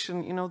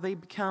education, you know, they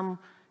become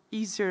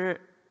easier,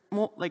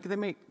 more, like they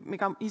may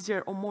become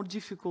easier or more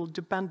difficult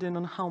depending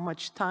on how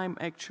much time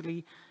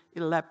actually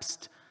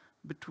elapsed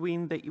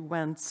between the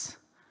events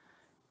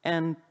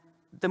and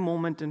the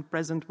moment in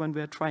present when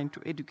we are trying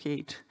to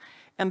educate.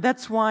 And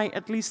that's why,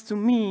 at least to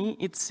me,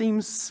 it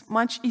seems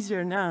much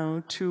easier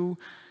now to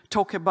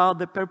talk about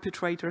the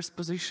perpetrator's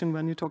position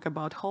when you talk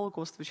about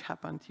Holocaust, which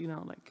happened, you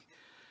know, like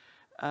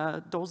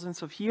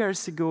dozens of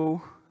years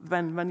ago,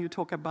 than when you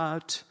talk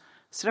about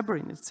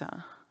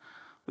Srebrenica,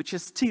 which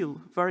is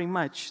still very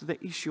much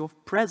the issue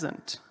of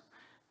present,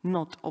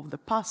 not of the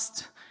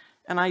past.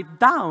 And I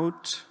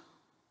doubt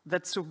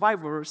that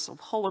survivors of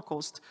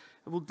Holocaust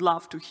would have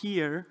loved to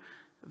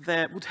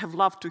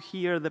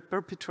hear the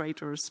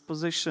perpetrator's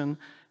position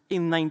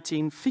in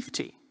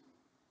 1950,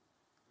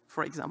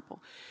 for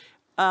example.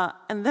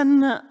 And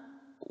then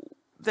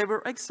there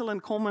were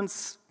excellent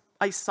comments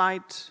I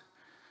cite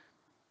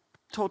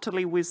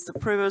totally with the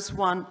previous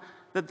one,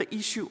 that the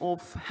issue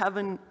of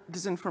having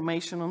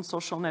disinformation on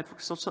social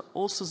networks,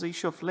 also the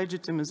issue of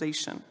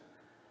legitimization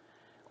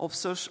of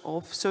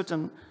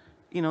certain,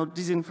 you know,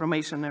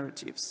 disinformation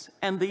narratives.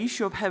 And the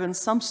issue of having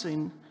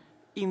something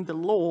in the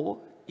law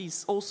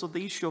is also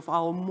the issue of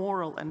our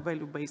moral and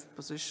value-based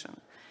position.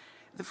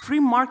 The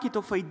free market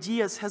of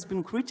ideas has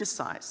been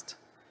criticized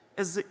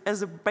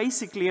as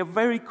basically a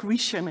very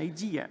Christian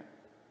idea,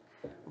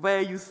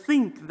 where you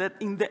think that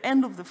in the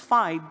end of the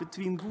fight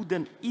between good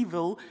and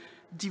evil,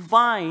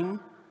 divine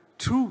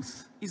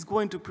truth is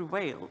going to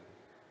prevail.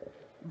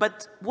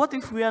 But what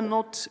if we are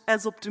not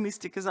as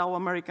optimistic as our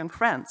American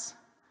friends?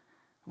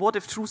 What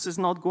if truth is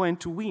not going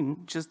to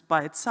win just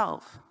by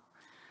itself?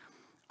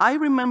 I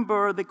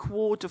remember the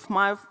quote of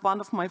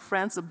one of my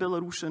friends, a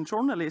Belarusian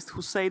journalist,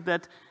 who said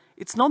that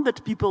it's not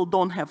that people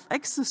don't have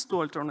access to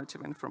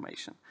alternative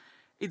information.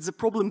 It's a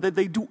problem that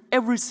they do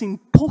everything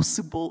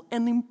possible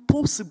and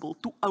impossible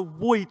to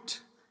avoid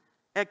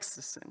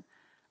accessing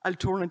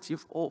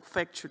alternative or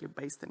factually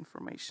based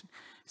information.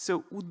 So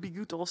it would be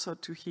good also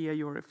to hear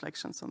your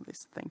reflections on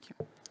this. Thank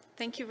you.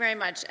 Thank you very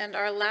much. And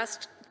our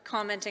last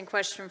comment and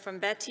question from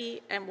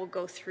Betty, and we'll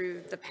go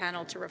through the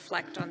panel to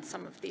reflect on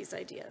some of these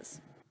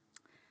ideas.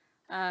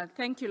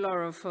 Thank you,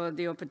 Laurel, for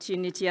the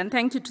opportunity, and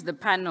thank you to the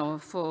panel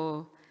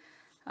for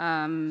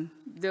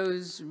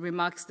those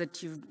remarks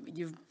that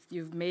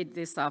you've made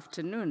this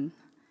afternoon.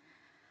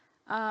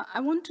 I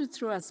want to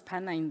throw a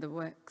spanner in the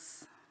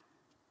works,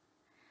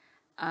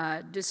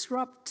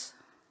 disrupt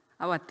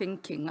our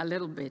thinking a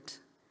little bit.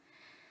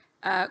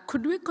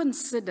 Could we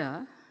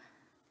consider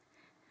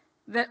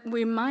that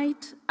we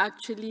might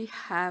actually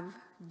have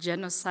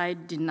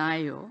genocide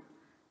denial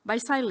by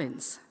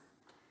silence?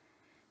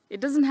 It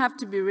doesn't have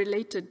to be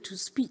related to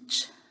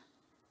speech,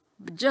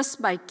 but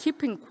just by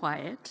keeping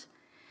quiet,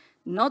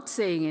 not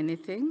saying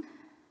anything,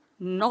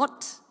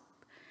 not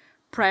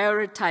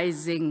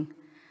prioritizing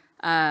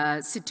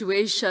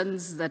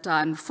situations that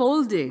are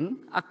unfolding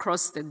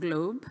across the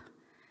globe,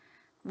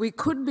 we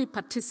could be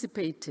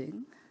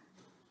participating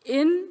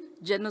in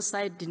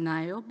genocide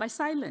denial by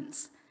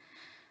silence.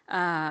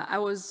 I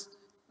was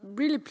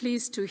really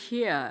pleased to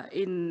hear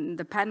in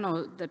the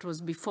panel that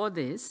was before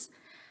this,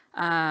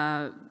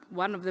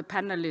 one of the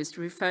panelists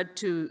referred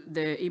to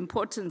the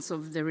importance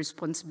of the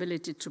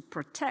responsibility to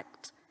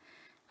protect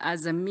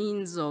as a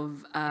means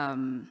of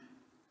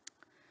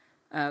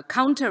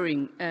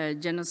countering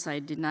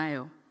genocide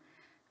denial.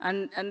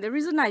 And the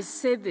reason I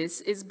say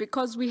this is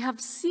because we have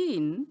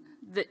seen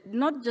that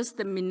not just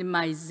the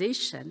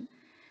minimization,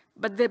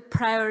 but the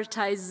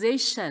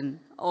prioritization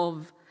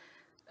of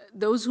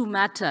those who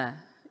matter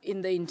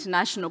in the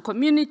international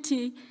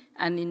community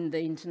and in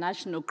the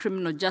international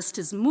criminal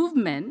justice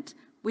movement,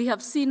 we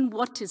have seen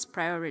what is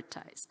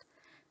prioritized.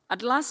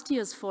 At last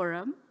year's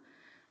forum,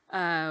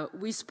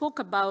 we spoke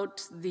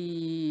about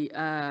the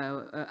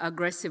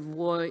aggressive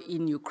war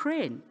in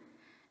Ukraine,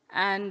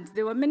 and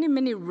there were many,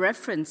 many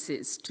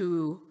references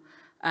to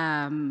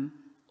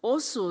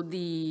also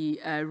the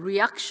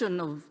reaction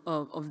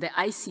of the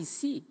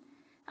ICC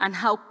and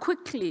how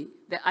quickly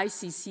the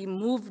ICC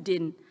moved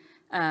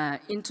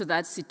into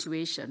that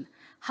situation,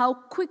 how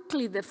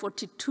quickly the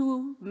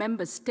 42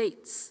 member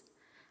states,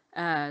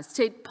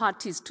 state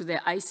parties to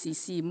the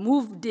ICC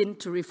moved in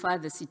to refer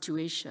the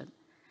situation.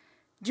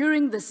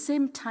 During the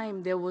same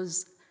time, there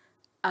was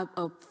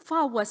a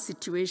far worse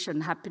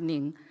situation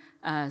happening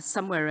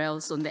somewhere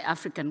else on the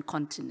African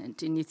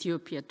continent, in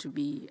Ethiopia to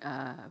be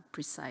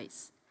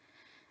precise.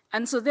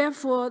 And so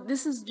therefore,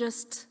 this is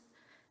just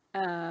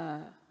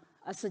a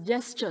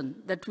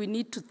suggestion that we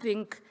need to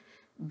think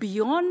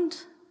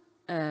beyond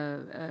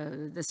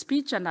the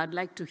speech, and I'd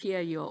like to hear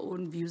your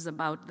own views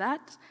about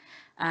that.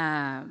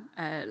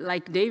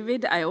 Like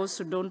David, I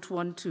also don't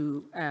want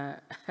to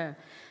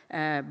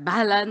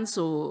balance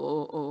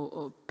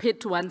or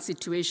pit one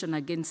situation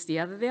against the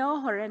other. They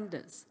are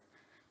horrendous.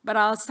 But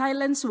our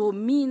silence will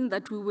mean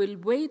that we will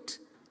wait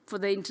for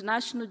the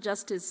international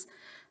justice,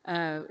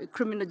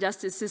 criminal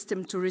justice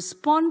system to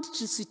respond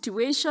to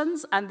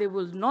situations, and they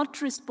will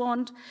not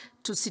respond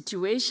to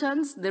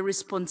situations. The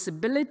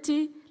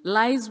responsibility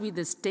lies with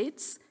the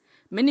states,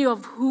 many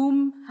of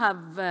whom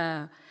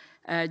have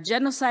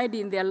genocide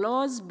in their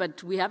laws,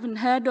 but we haven't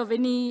heard of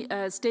any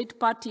state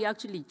party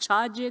actually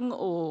charging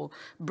or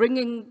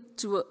bringing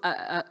to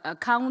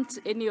account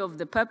any of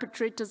the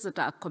perpetrators that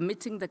are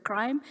committing the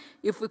crime.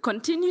 If we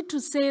continue to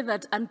say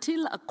that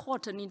until a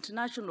court, an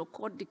international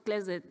court,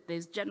 declares that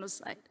there's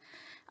genocide,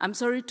 I'm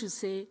sorry to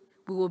say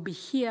we will be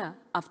here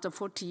after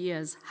 40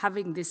 years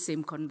having this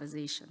same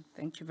conversation.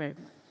 Thank you very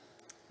much.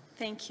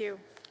 Thank you.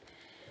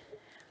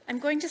 I'm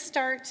going to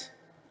start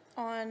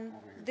on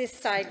this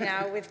side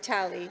now with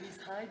Tali. He's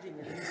hiding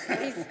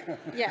it.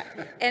 Yeah,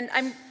 and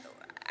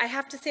I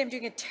have to say I'm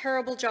doing a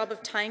terrible job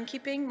of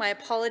timekeeping. My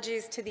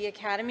apologies to the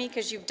Academy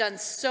because you've done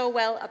so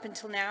well up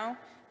until now,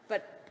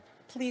 but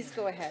please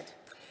go ahead.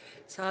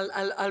 So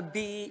I'll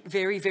be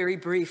very, very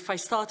brief. I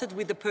started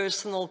with the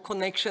personal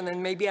connection,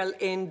 and maybe I'll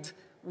end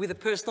with a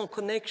personal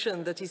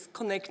connection that is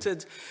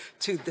connected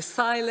to the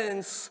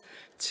silence,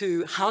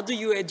 to how do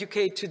you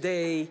educate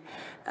today,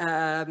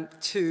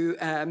 to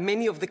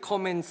many of the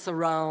comments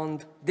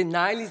around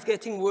denial is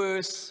getting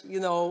worse, you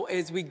know,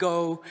 as we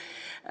go.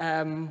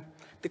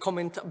 The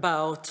comment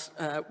about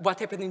what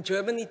happened in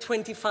Germany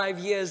 25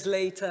 years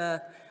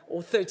later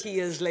or 30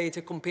 years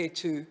later compared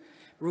to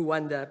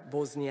Rwanda,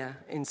 Bosnia,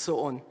 and so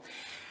on.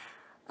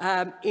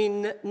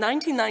 In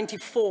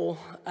 1994,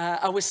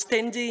 I was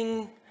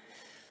standing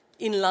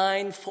in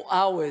line for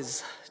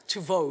hours to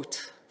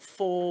vote,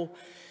 for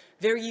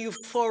very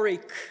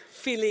euphoric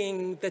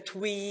feeling that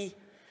we,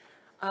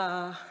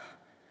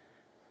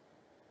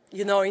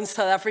 you know, in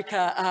South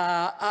Africa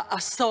are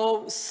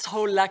so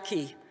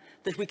lucky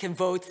that we can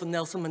vote for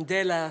Nelson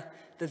Mandela,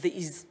 that there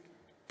is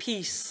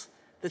peace,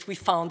 that we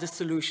found a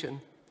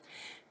solution.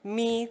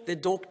 Me, the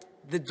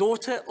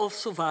daughter of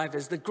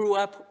survivors that grew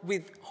up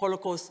with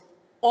Holocaust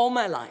all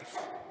my life,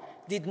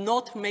 did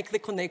not make the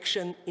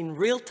connection in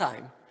real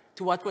time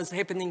to what was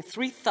happening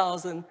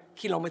 3,000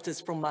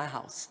 kilometers from my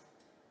house,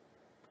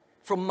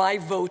 from my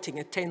voting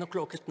at 10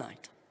 o'clock at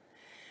night.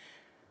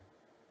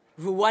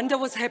 Rwanda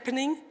was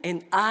happening,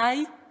 and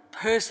I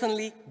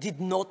personally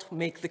did not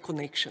make the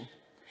connection.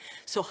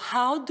 So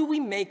how do we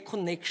make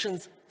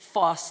connections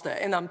faster?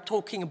 And I'm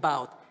talking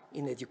about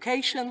in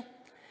education,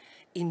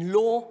 in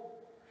law,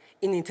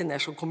 in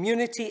international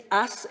community,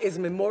 us as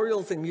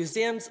memorials and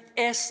museums,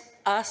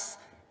 us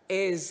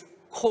as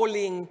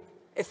calling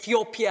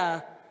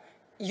Ethiopia,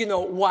 you know,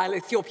 while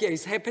Ethiopia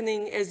is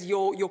happening, as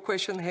your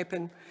question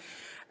happened.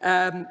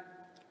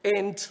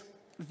 And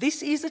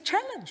this is a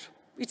challenge.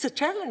 It's a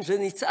challenge,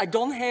 and I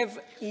don't have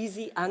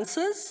easy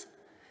answers,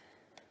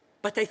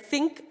 but I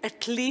think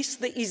at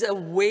least there is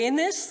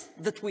awareness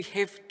that we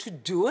have to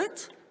do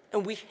it,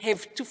 and we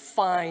have to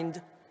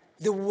find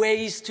the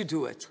ways to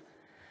do it.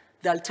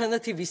 The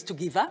alternative is to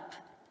give up,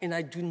 and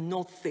I do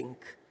not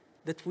think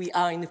that we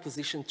are in a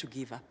position to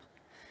give up.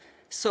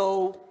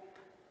 So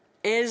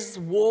as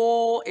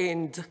war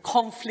and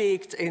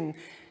conflict and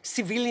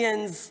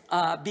civilians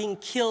are being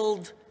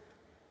killed,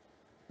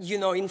 you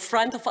know, in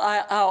front of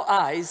our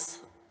eyes,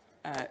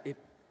 it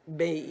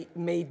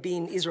may be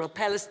in Israel,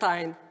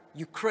 Palestine,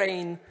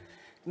 Ukraine,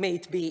 may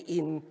it be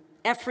in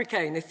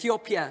Africa, in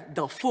Ethiopia,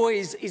 Darfur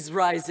is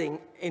rising,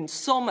 and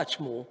so much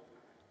more.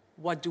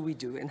 What do we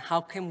do, and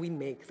how can we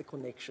make the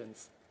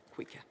connections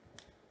quicker?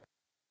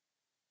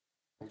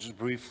 I'll just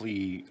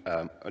briefly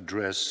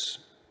address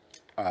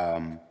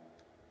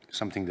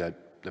something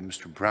that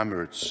Mr.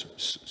 Brammertz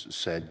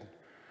said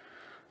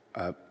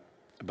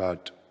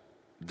about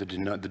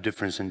the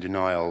difference in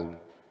denial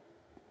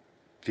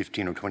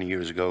 15 or 20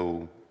 years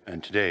ago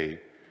and today.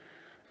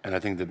 And I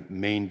think the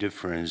main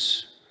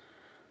difference,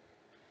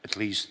 at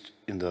least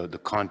in the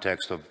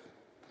context of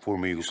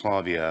former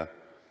Yugoslavia,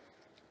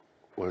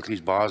 or at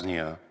least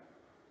Bosnia,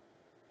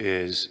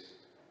 is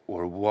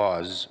or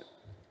was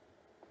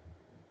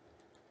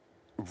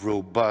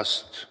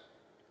robust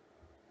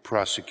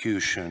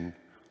prosecution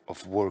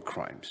of war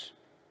crimes.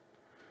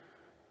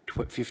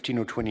 15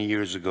 or 20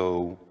 years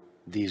ago,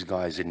 these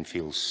guys didn't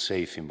feel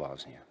safe in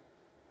Bosnia.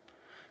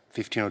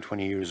 15 or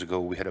 20 years ago,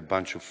 we had a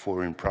bunch of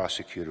foreign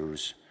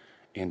prosecutors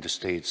in the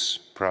state's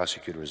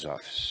prosecutor's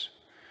office.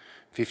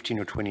 15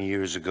 or 20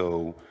 years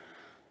ago,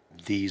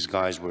 these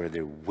guys were at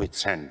their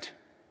wits' end.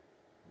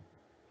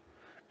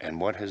 And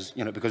what has,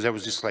 because there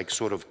was this like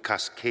sort of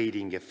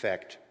cascading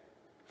effect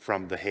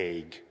from The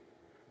Hague,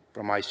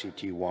 from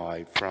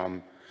ICTY,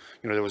 from,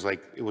 there was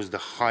like, it was the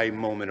high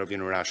moment of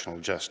international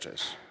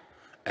justice.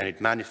 And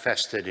it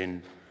manifested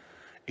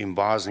in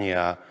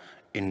Bosnia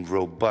in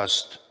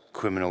robust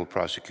criminal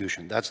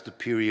prosecution. That's the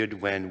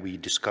period when we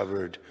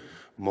discovered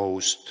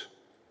most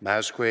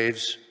mass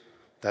graves.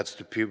 That's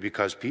the period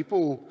because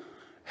people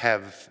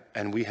have,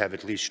 and we have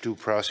at least 2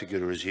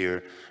 prosecutors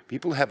here,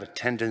 people have a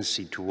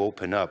tendency to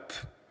open up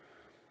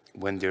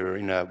when they're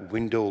in a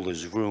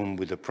windowless room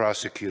with a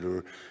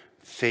prosecutor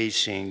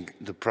facing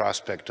the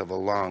prospect of a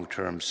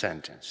long-term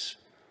sentence.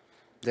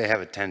 They have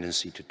a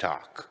tendency to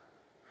talk.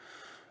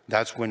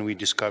 That's when we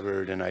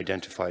discovered and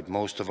identified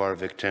most of our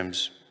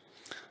victims.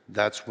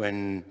 That's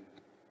when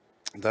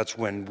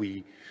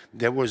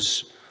there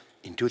was,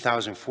 in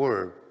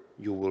 2004,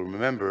 you will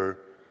remember,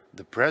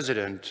 the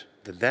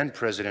then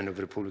president of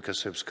Republika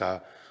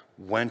Srpska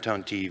went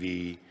on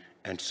TV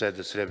and said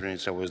that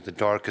Srebrenica was the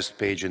darkest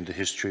page in the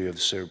history of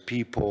Serb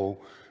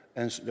people.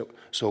 And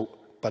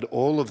but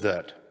all of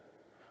that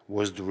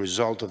was the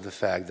result of the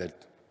fact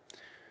that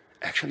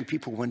actually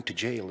people went to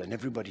jail, and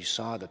everybody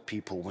saw that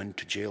people went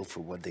to jail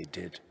for what they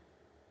did.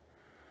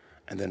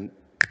 And then,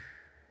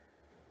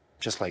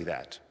 just like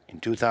that, in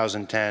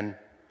 2010,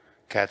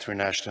 Catherine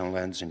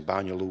Ashton-Lenz in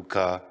Banja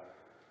Luka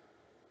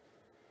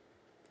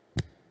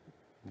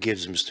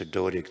gives Mr.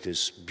 Dodik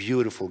this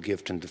beautiful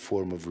gift in the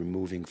form of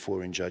removing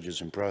foreign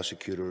judges and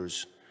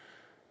prosecutors,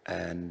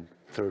 and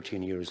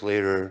 13 years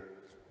later,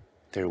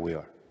 there we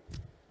are.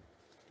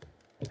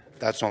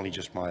 That's only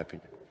just my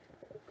opinion.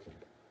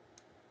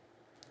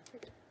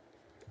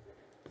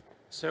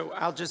 So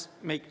I'll just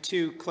make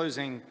 2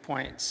 closing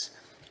points.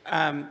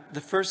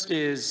 The first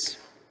is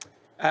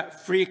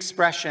free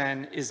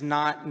expression is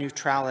not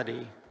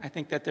neutrality. I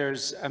think that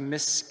there's a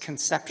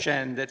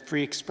misconception that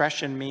free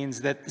expression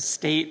means that the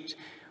state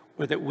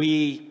or that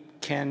we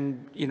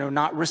can,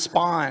 not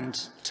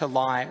respond to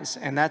lies.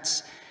 And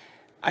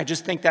I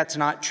just think that's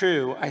not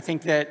true. I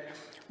think that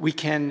we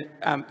can,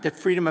 that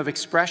freedom of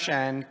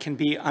expression can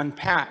be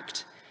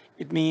unpacked.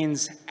 It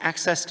means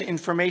access to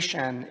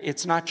information.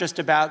 It's not just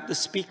about the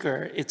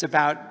speaker, it's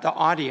about the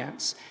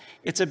audience.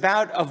 It's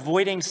about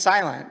avoiding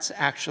silence,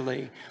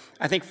 actually.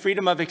 I think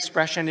freedom of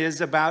expression is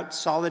about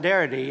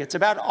solidarity. It's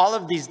about all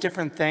of these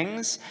different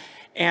things.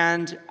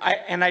 And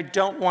I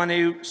don't want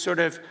to sort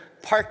of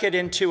park it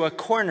into a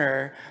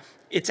corner.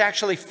 It's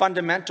actually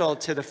fundamental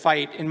to the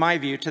fight, in my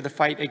view, to the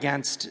fight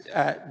against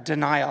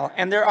denial.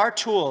 And there are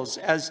tools,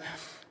 as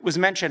was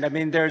mentioned. I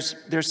mean,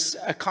 there's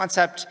a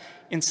concept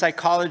in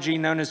psychology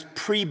known as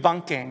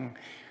pre-bunking,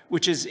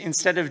 which is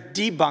instead of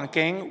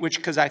debunking,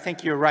 because I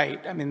think you're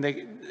right. I mean,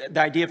 the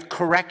idea of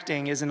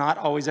correcting is not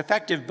always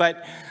effective,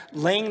 but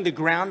laying the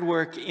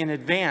groundwork in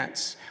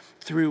advance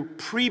through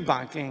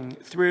pre-bunking,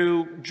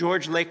 through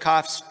George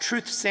Lakoff's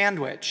truth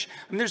sandwich.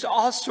 I mean, there's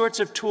all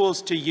sorts of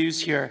tools to use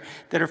here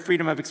that are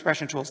freedom of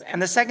expression tools.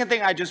 And the second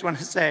thing I just want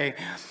to say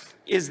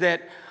is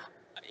that,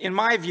 in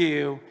my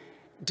view,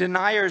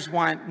 deniers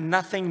want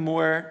nothing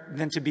more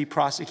than to be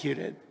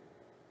prosecuted.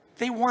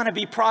 They want to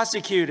be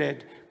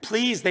prosecuted.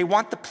 Please, they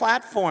want the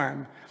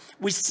platform.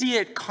 We see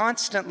it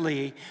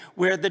constantly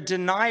where the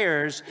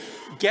deniers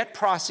get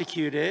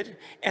prosecuted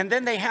and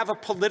then they have a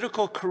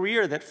political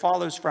career that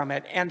follows from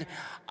it. And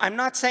I'm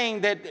not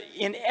saying that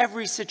in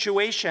every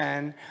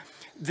situation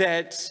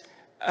that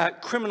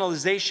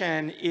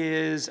criminalization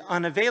is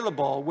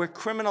unavailable,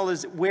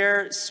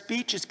 where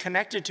speech is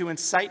connected to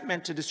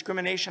incitement to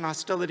discrimination,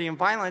 hostility, and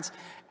violence.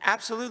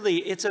 Absolutely,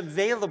 it's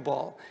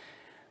available.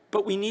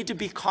 But we need to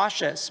be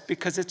cautious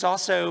because it's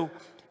also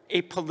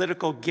a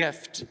political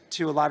gift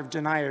to a lot of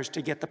deniers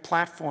to get the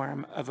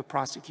platform of a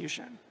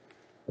prosecution.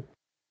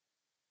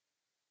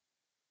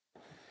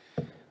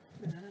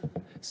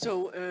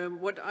 So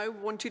what I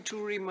wanted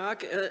to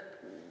remark,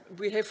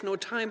 we have no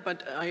time,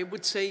 but I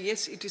would say,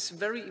 yes, it is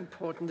very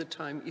important, the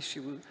time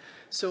issue.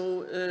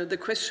 So the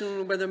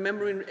question whether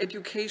memory and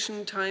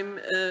education time,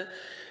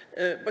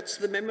 what's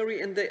the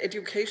memory and the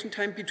education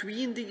time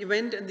between the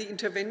event and the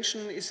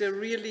intervention is a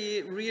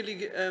really,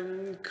 really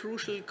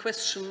crucial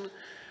question.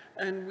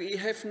 And we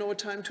have no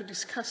time to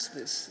discuss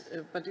this,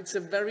 but it's a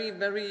very,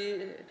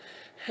 very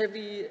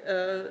heavy,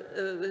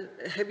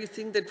 heavy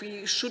thing that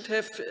we should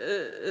have,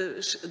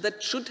 that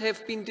should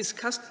have been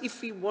discussed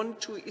if we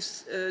want to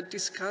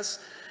discuss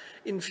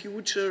in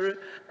future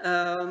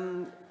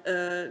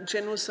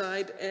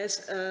genocide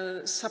as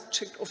a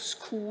subject of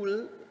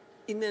school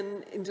in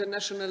an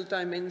international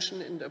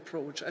dimension and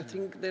approach. I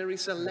think there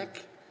is a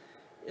lack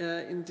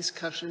in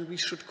discussion. We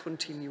should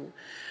continue.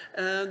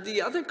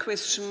 The other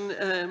question,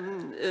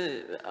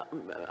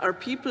 are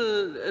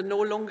people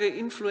no longer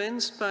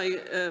influenced by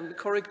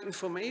correct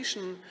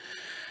information?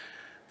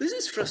 This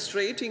is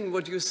frustrating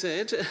what you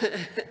said,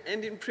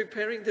 and in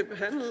preparing the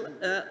panel,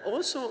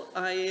 also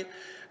I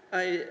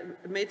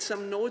made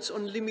some notes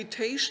on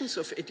limitations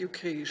of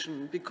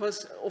education,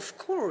 because of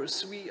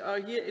course we are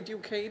here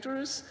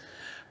educators,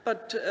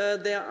 but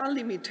there are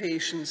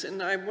limitations,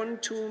 and I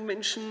want to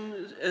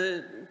mention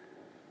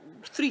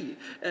three.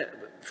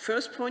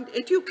 First point,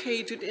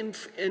 educated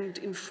and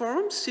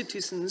informed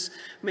citizens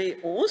may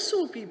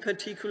also be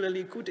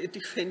particularly good at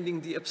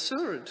defending the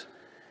absurd.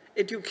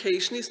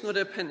 Education is not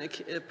a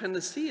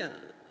panacea.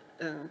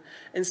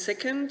 And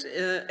second,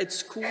 at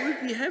school,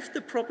 we have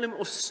the problem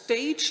of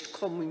staged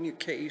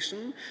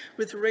communication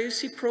with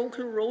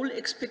reciprocal role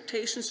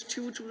expectations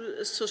due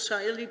to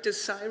socially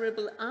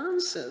desirable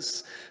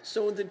answers.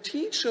 So the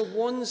teacher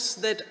wants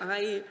that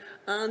I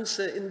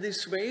answer in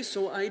this way,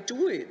 so I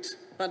do it.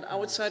 But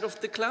outside of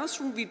the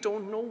classroom, we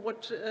don't know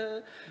what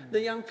the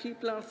young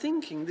people are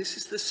thinking. This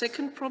is the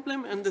second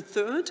problem. And the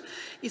third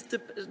is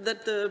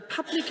that the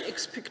public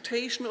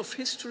expectation of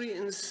history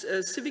and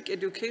civic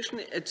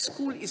education at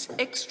school is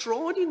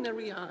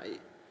extraordinarily high.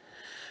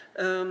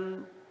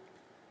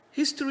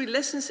 History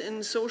lessons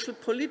and social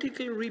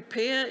political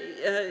repair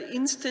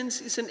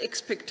instance is an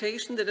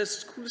expectation that a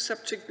school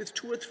subject with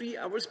 2 or 3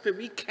 hours per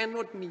week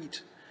cannot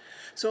meet.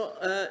 So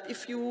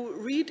if you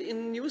read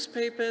in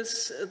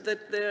newspapers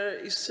that there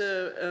is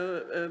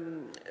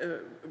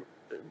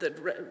that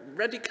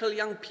radical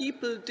young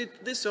people did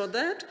this or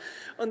that,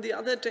 on the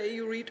other day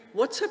you read,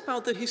 what's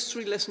about the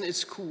history lesson at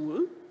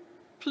school?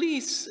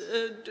 Please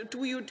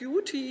do your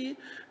duty.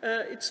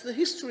 It's the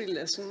history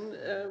lesson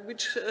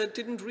which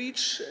didn't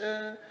reach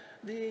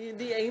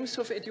the aims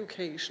of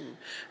education.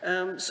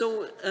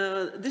 So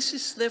this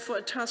is therefore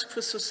a task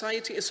for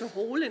society as a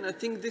whole, and I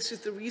think this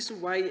is the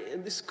reason why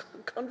this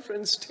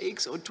conference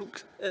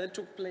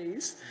took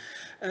place.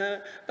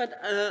 But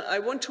I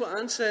want to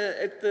answer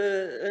at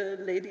the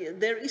lady,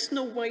 there is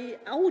no way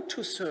out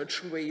to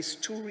search ways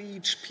to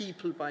reach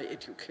people by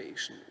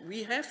education.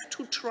 We have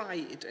to try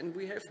it, and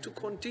we have to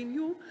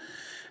continue.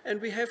 And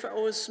we have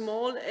our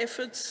small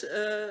efforts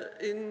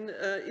in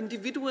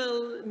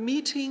individual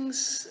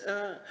meetings,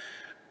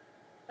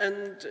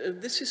 and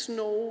this is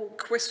no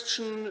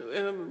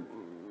question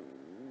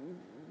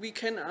we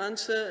can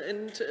answer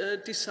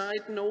and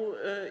decide, no,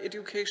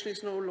 education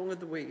is no longer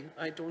the way.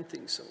 I don't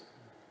think so.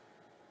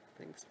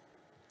 Thanks.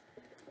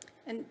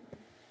 And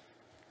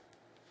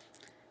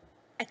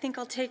I think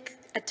I'll take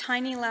a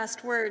tiny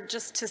last word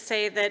just to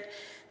say that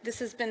this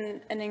has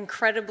been an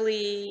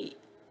incredibly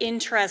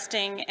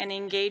interesting and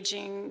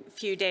engaging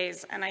few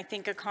days, and I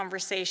think a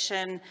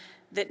conversation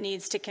that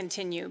needs to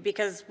continue,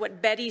 because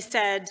what Betty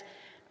said,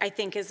 I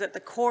think, is at the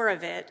core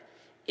of it.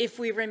 If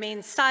we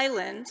remain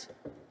silent,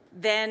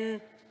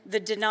 then the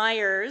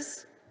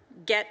deniers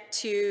get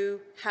to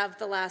have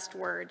the last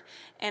word.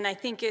 And I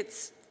think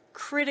it's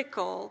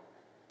critical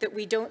that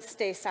we don't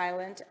stay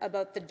silent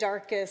about the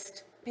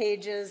darkest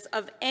pages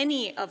of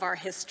any of our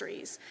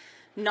histories.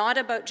 Not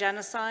about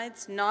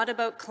genocides, not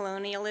about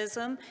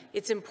colonialism.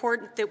 It's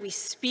important that we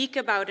speak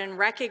about and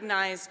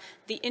recognize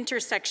the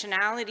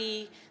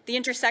intersectionality, the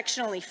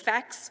intersectional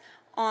effects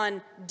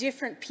on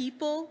different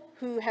people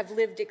who have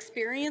lived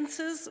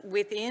experiences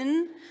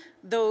within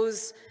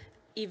those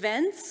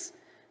events,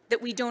 that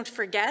we don't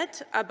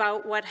forget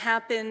about what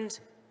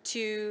happened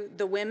to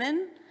the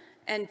women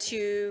and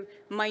to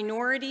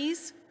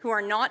minorities who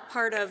are not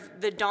part of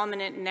the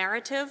dominant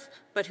narrative,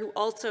 but who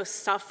also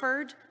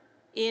suffered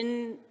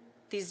in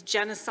these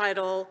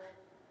genocidal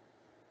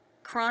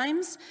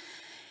crimes.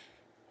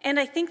 And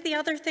I think the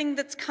other thing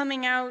that's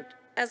coming out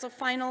as a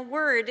final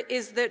word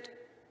is that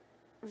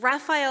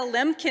Raphael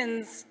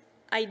Lemkin's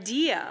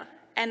idea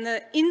and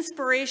the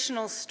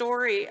inspirational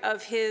story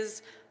of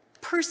his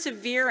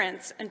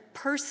perseverance and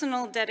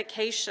personal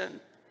dedication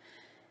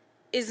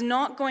is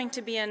not going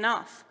to be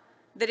enough.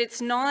 That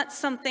it's not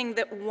something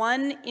that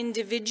one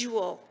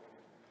individual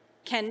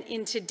can,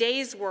 in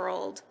today's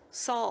world,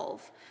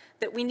 solve.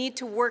 That we need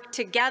to work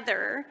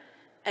together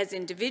as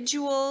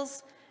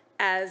individuals,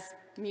 as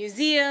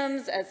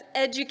museums, as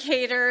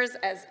educators,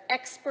 as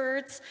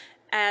experts,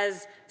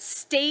 as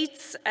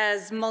states,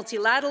 as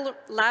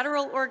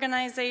multilateral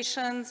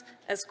organizations,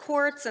 as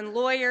courts and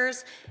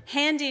lawyers,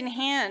 hand in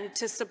hand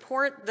to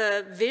support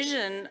the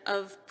vision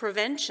of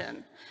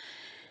prevention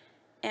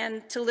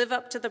and to live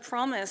up to the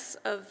promise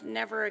of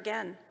never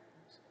again.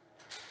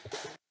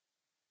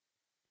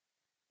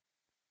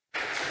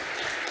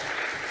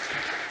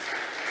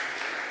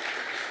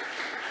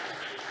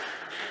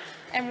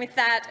 And with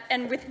that,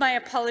 and with my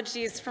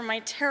apologies for my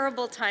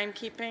terrible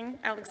timekeeping,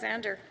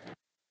 Alexander.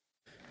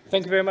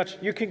 Thank you very much.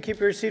 You can keep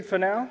your seat for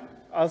now.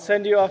 I'll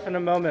send you off in a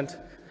moment.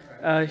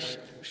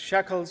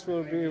 Shackles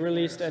will be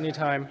released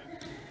anytime.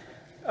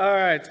 All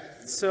right,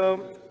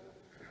 so,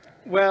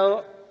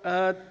 well,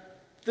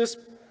 this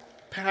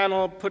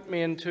panel put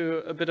me into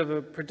a bit of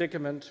a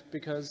predicament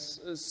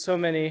because so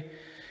many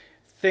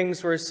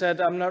things were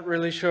said, I'm not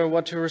really sure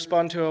what to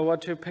respond to or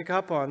what to pick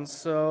up on.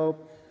 So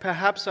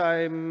perhaps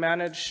I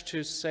managed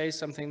to say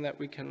something that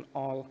we can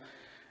all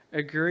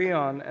agree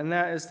on, and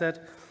that is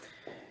that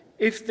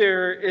if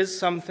there is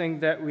something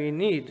that we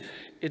need,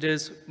 it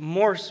is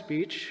more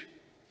speech,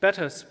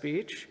 better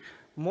speech,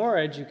 more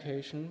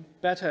education,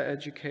 better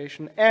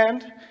education,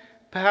 and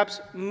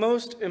perhaps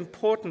most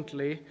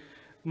importantly,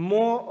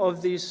 more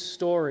of these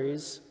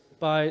stories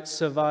by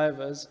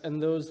survivors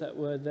and those that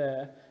were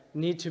there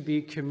need to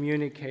be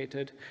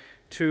communicated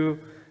to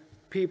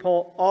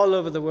people all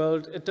over the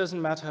world. It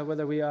doesn't matter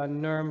whether we are in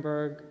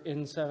Nuremberg,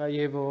 in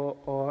Sarajevo,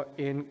 or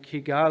in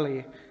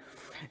Kigali.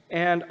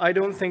 And I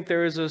don't think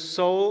there is a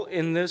soul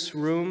in this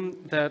room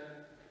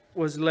that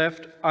was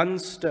left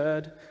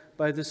unstirred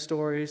by the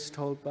stories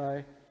told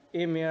by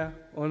Emir,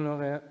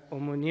 Honore, or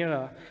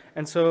Munira.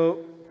 And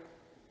so,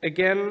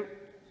 again,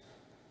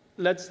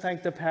 let's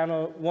thank the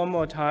panel one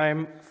more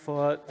time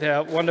for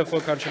their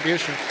wonderful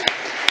contribution.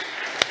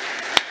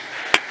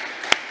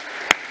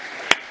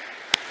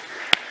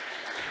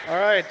 All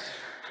right,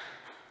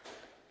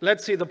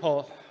 let's see the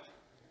poll.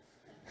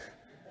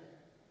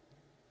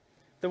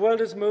 The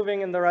world is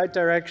moving in the right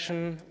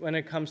direction when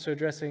it comes to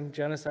addressing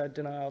genocide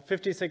denial.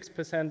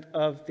 56%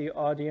 of the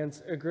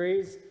audience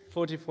agrees,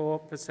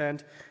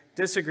 44%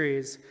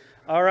 disagrees.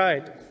 All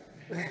right.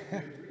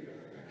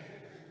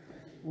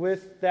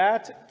 With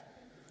that,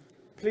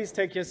 please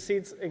take your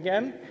seats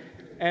again,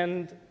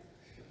 and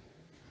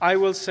I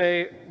will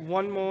say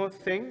one more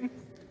thing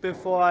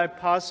before I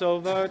pass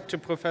over to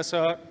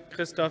Professor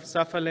Christoph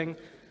Safferling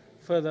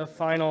for the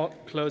final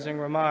closing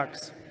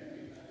remarks.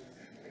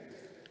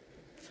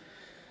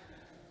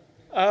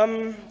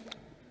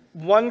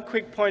 One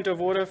quick point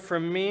of order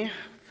from me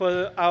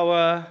for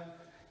our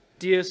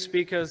dear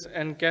speakers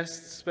and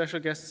guests, special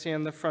guests here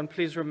in the front.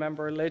 Please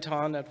remember later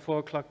on at 4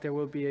 o'clock there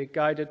will be a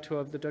guided tour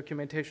of the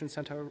Documentation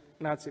Center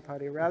Nazi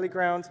Party Rally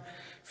Grounds.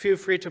 Feel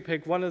free to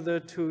pick one of the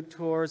two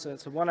tours.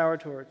 It's a 1-hour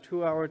tour, a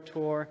 2-hour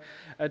tour.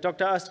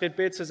 Dr. Astrid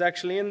Beetz is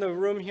actually in the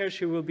room here.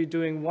 She will be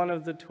doing one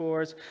of the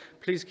tours.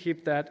 Please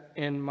keep that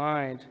in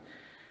mind.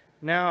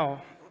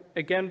 Now,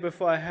 again,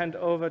 before I hand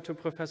over to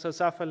Professor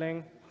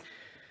Safferling,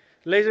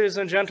 ladies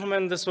and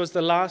gentlemen, this was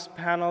the last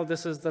panel,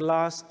 this is the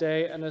last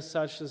day, and as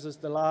such, this is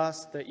the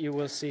last that you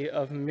will see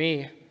of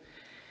me.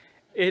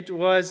 It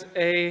was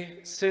a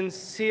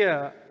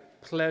sincere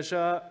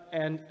pleasure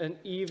and an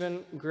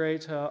even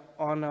greater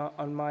honor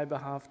on my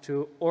behalf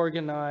to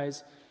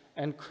organize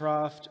and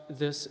craft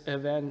this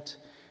event,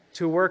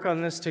 to work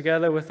on this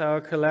together with our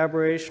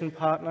collaboration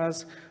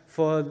partners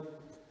for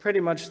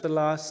pretty much the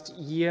last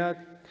year.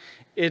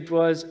 It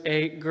was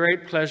a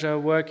great pleasure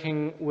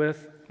working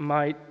with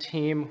my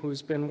team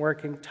who's been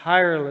working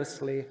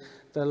tirelessly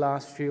the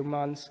last few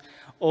months,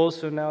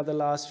 also now the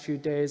last few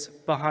days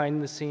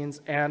behind the scenes.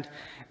 And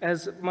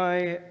as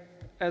my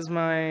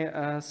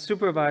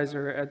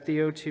supervisor at the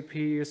OTP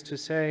used to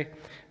say,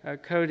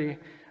 Cody,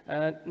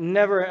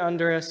 never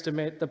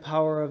underestimate the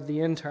power of the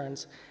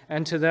interns.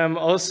 And to them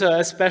also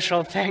a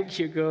special thank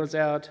you goes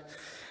out.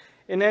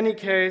 In any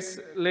case,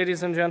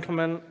 ladies and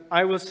gentlemen,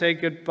 I will say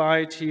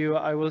goodbye to you.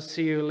 I will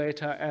see you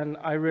later, and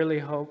I really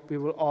hope we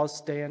will all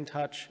stay in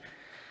touch.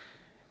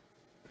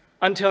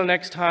 Until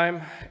next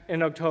time,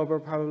 in October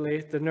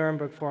probably, the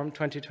Nuremberg Forum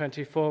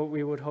 2024,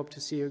 we would hope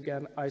to see you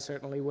again. I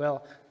certainly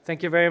will.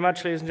 Thank you very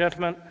much, ladies and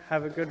gentlemen.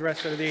 Have a good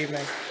rest of the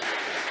evening.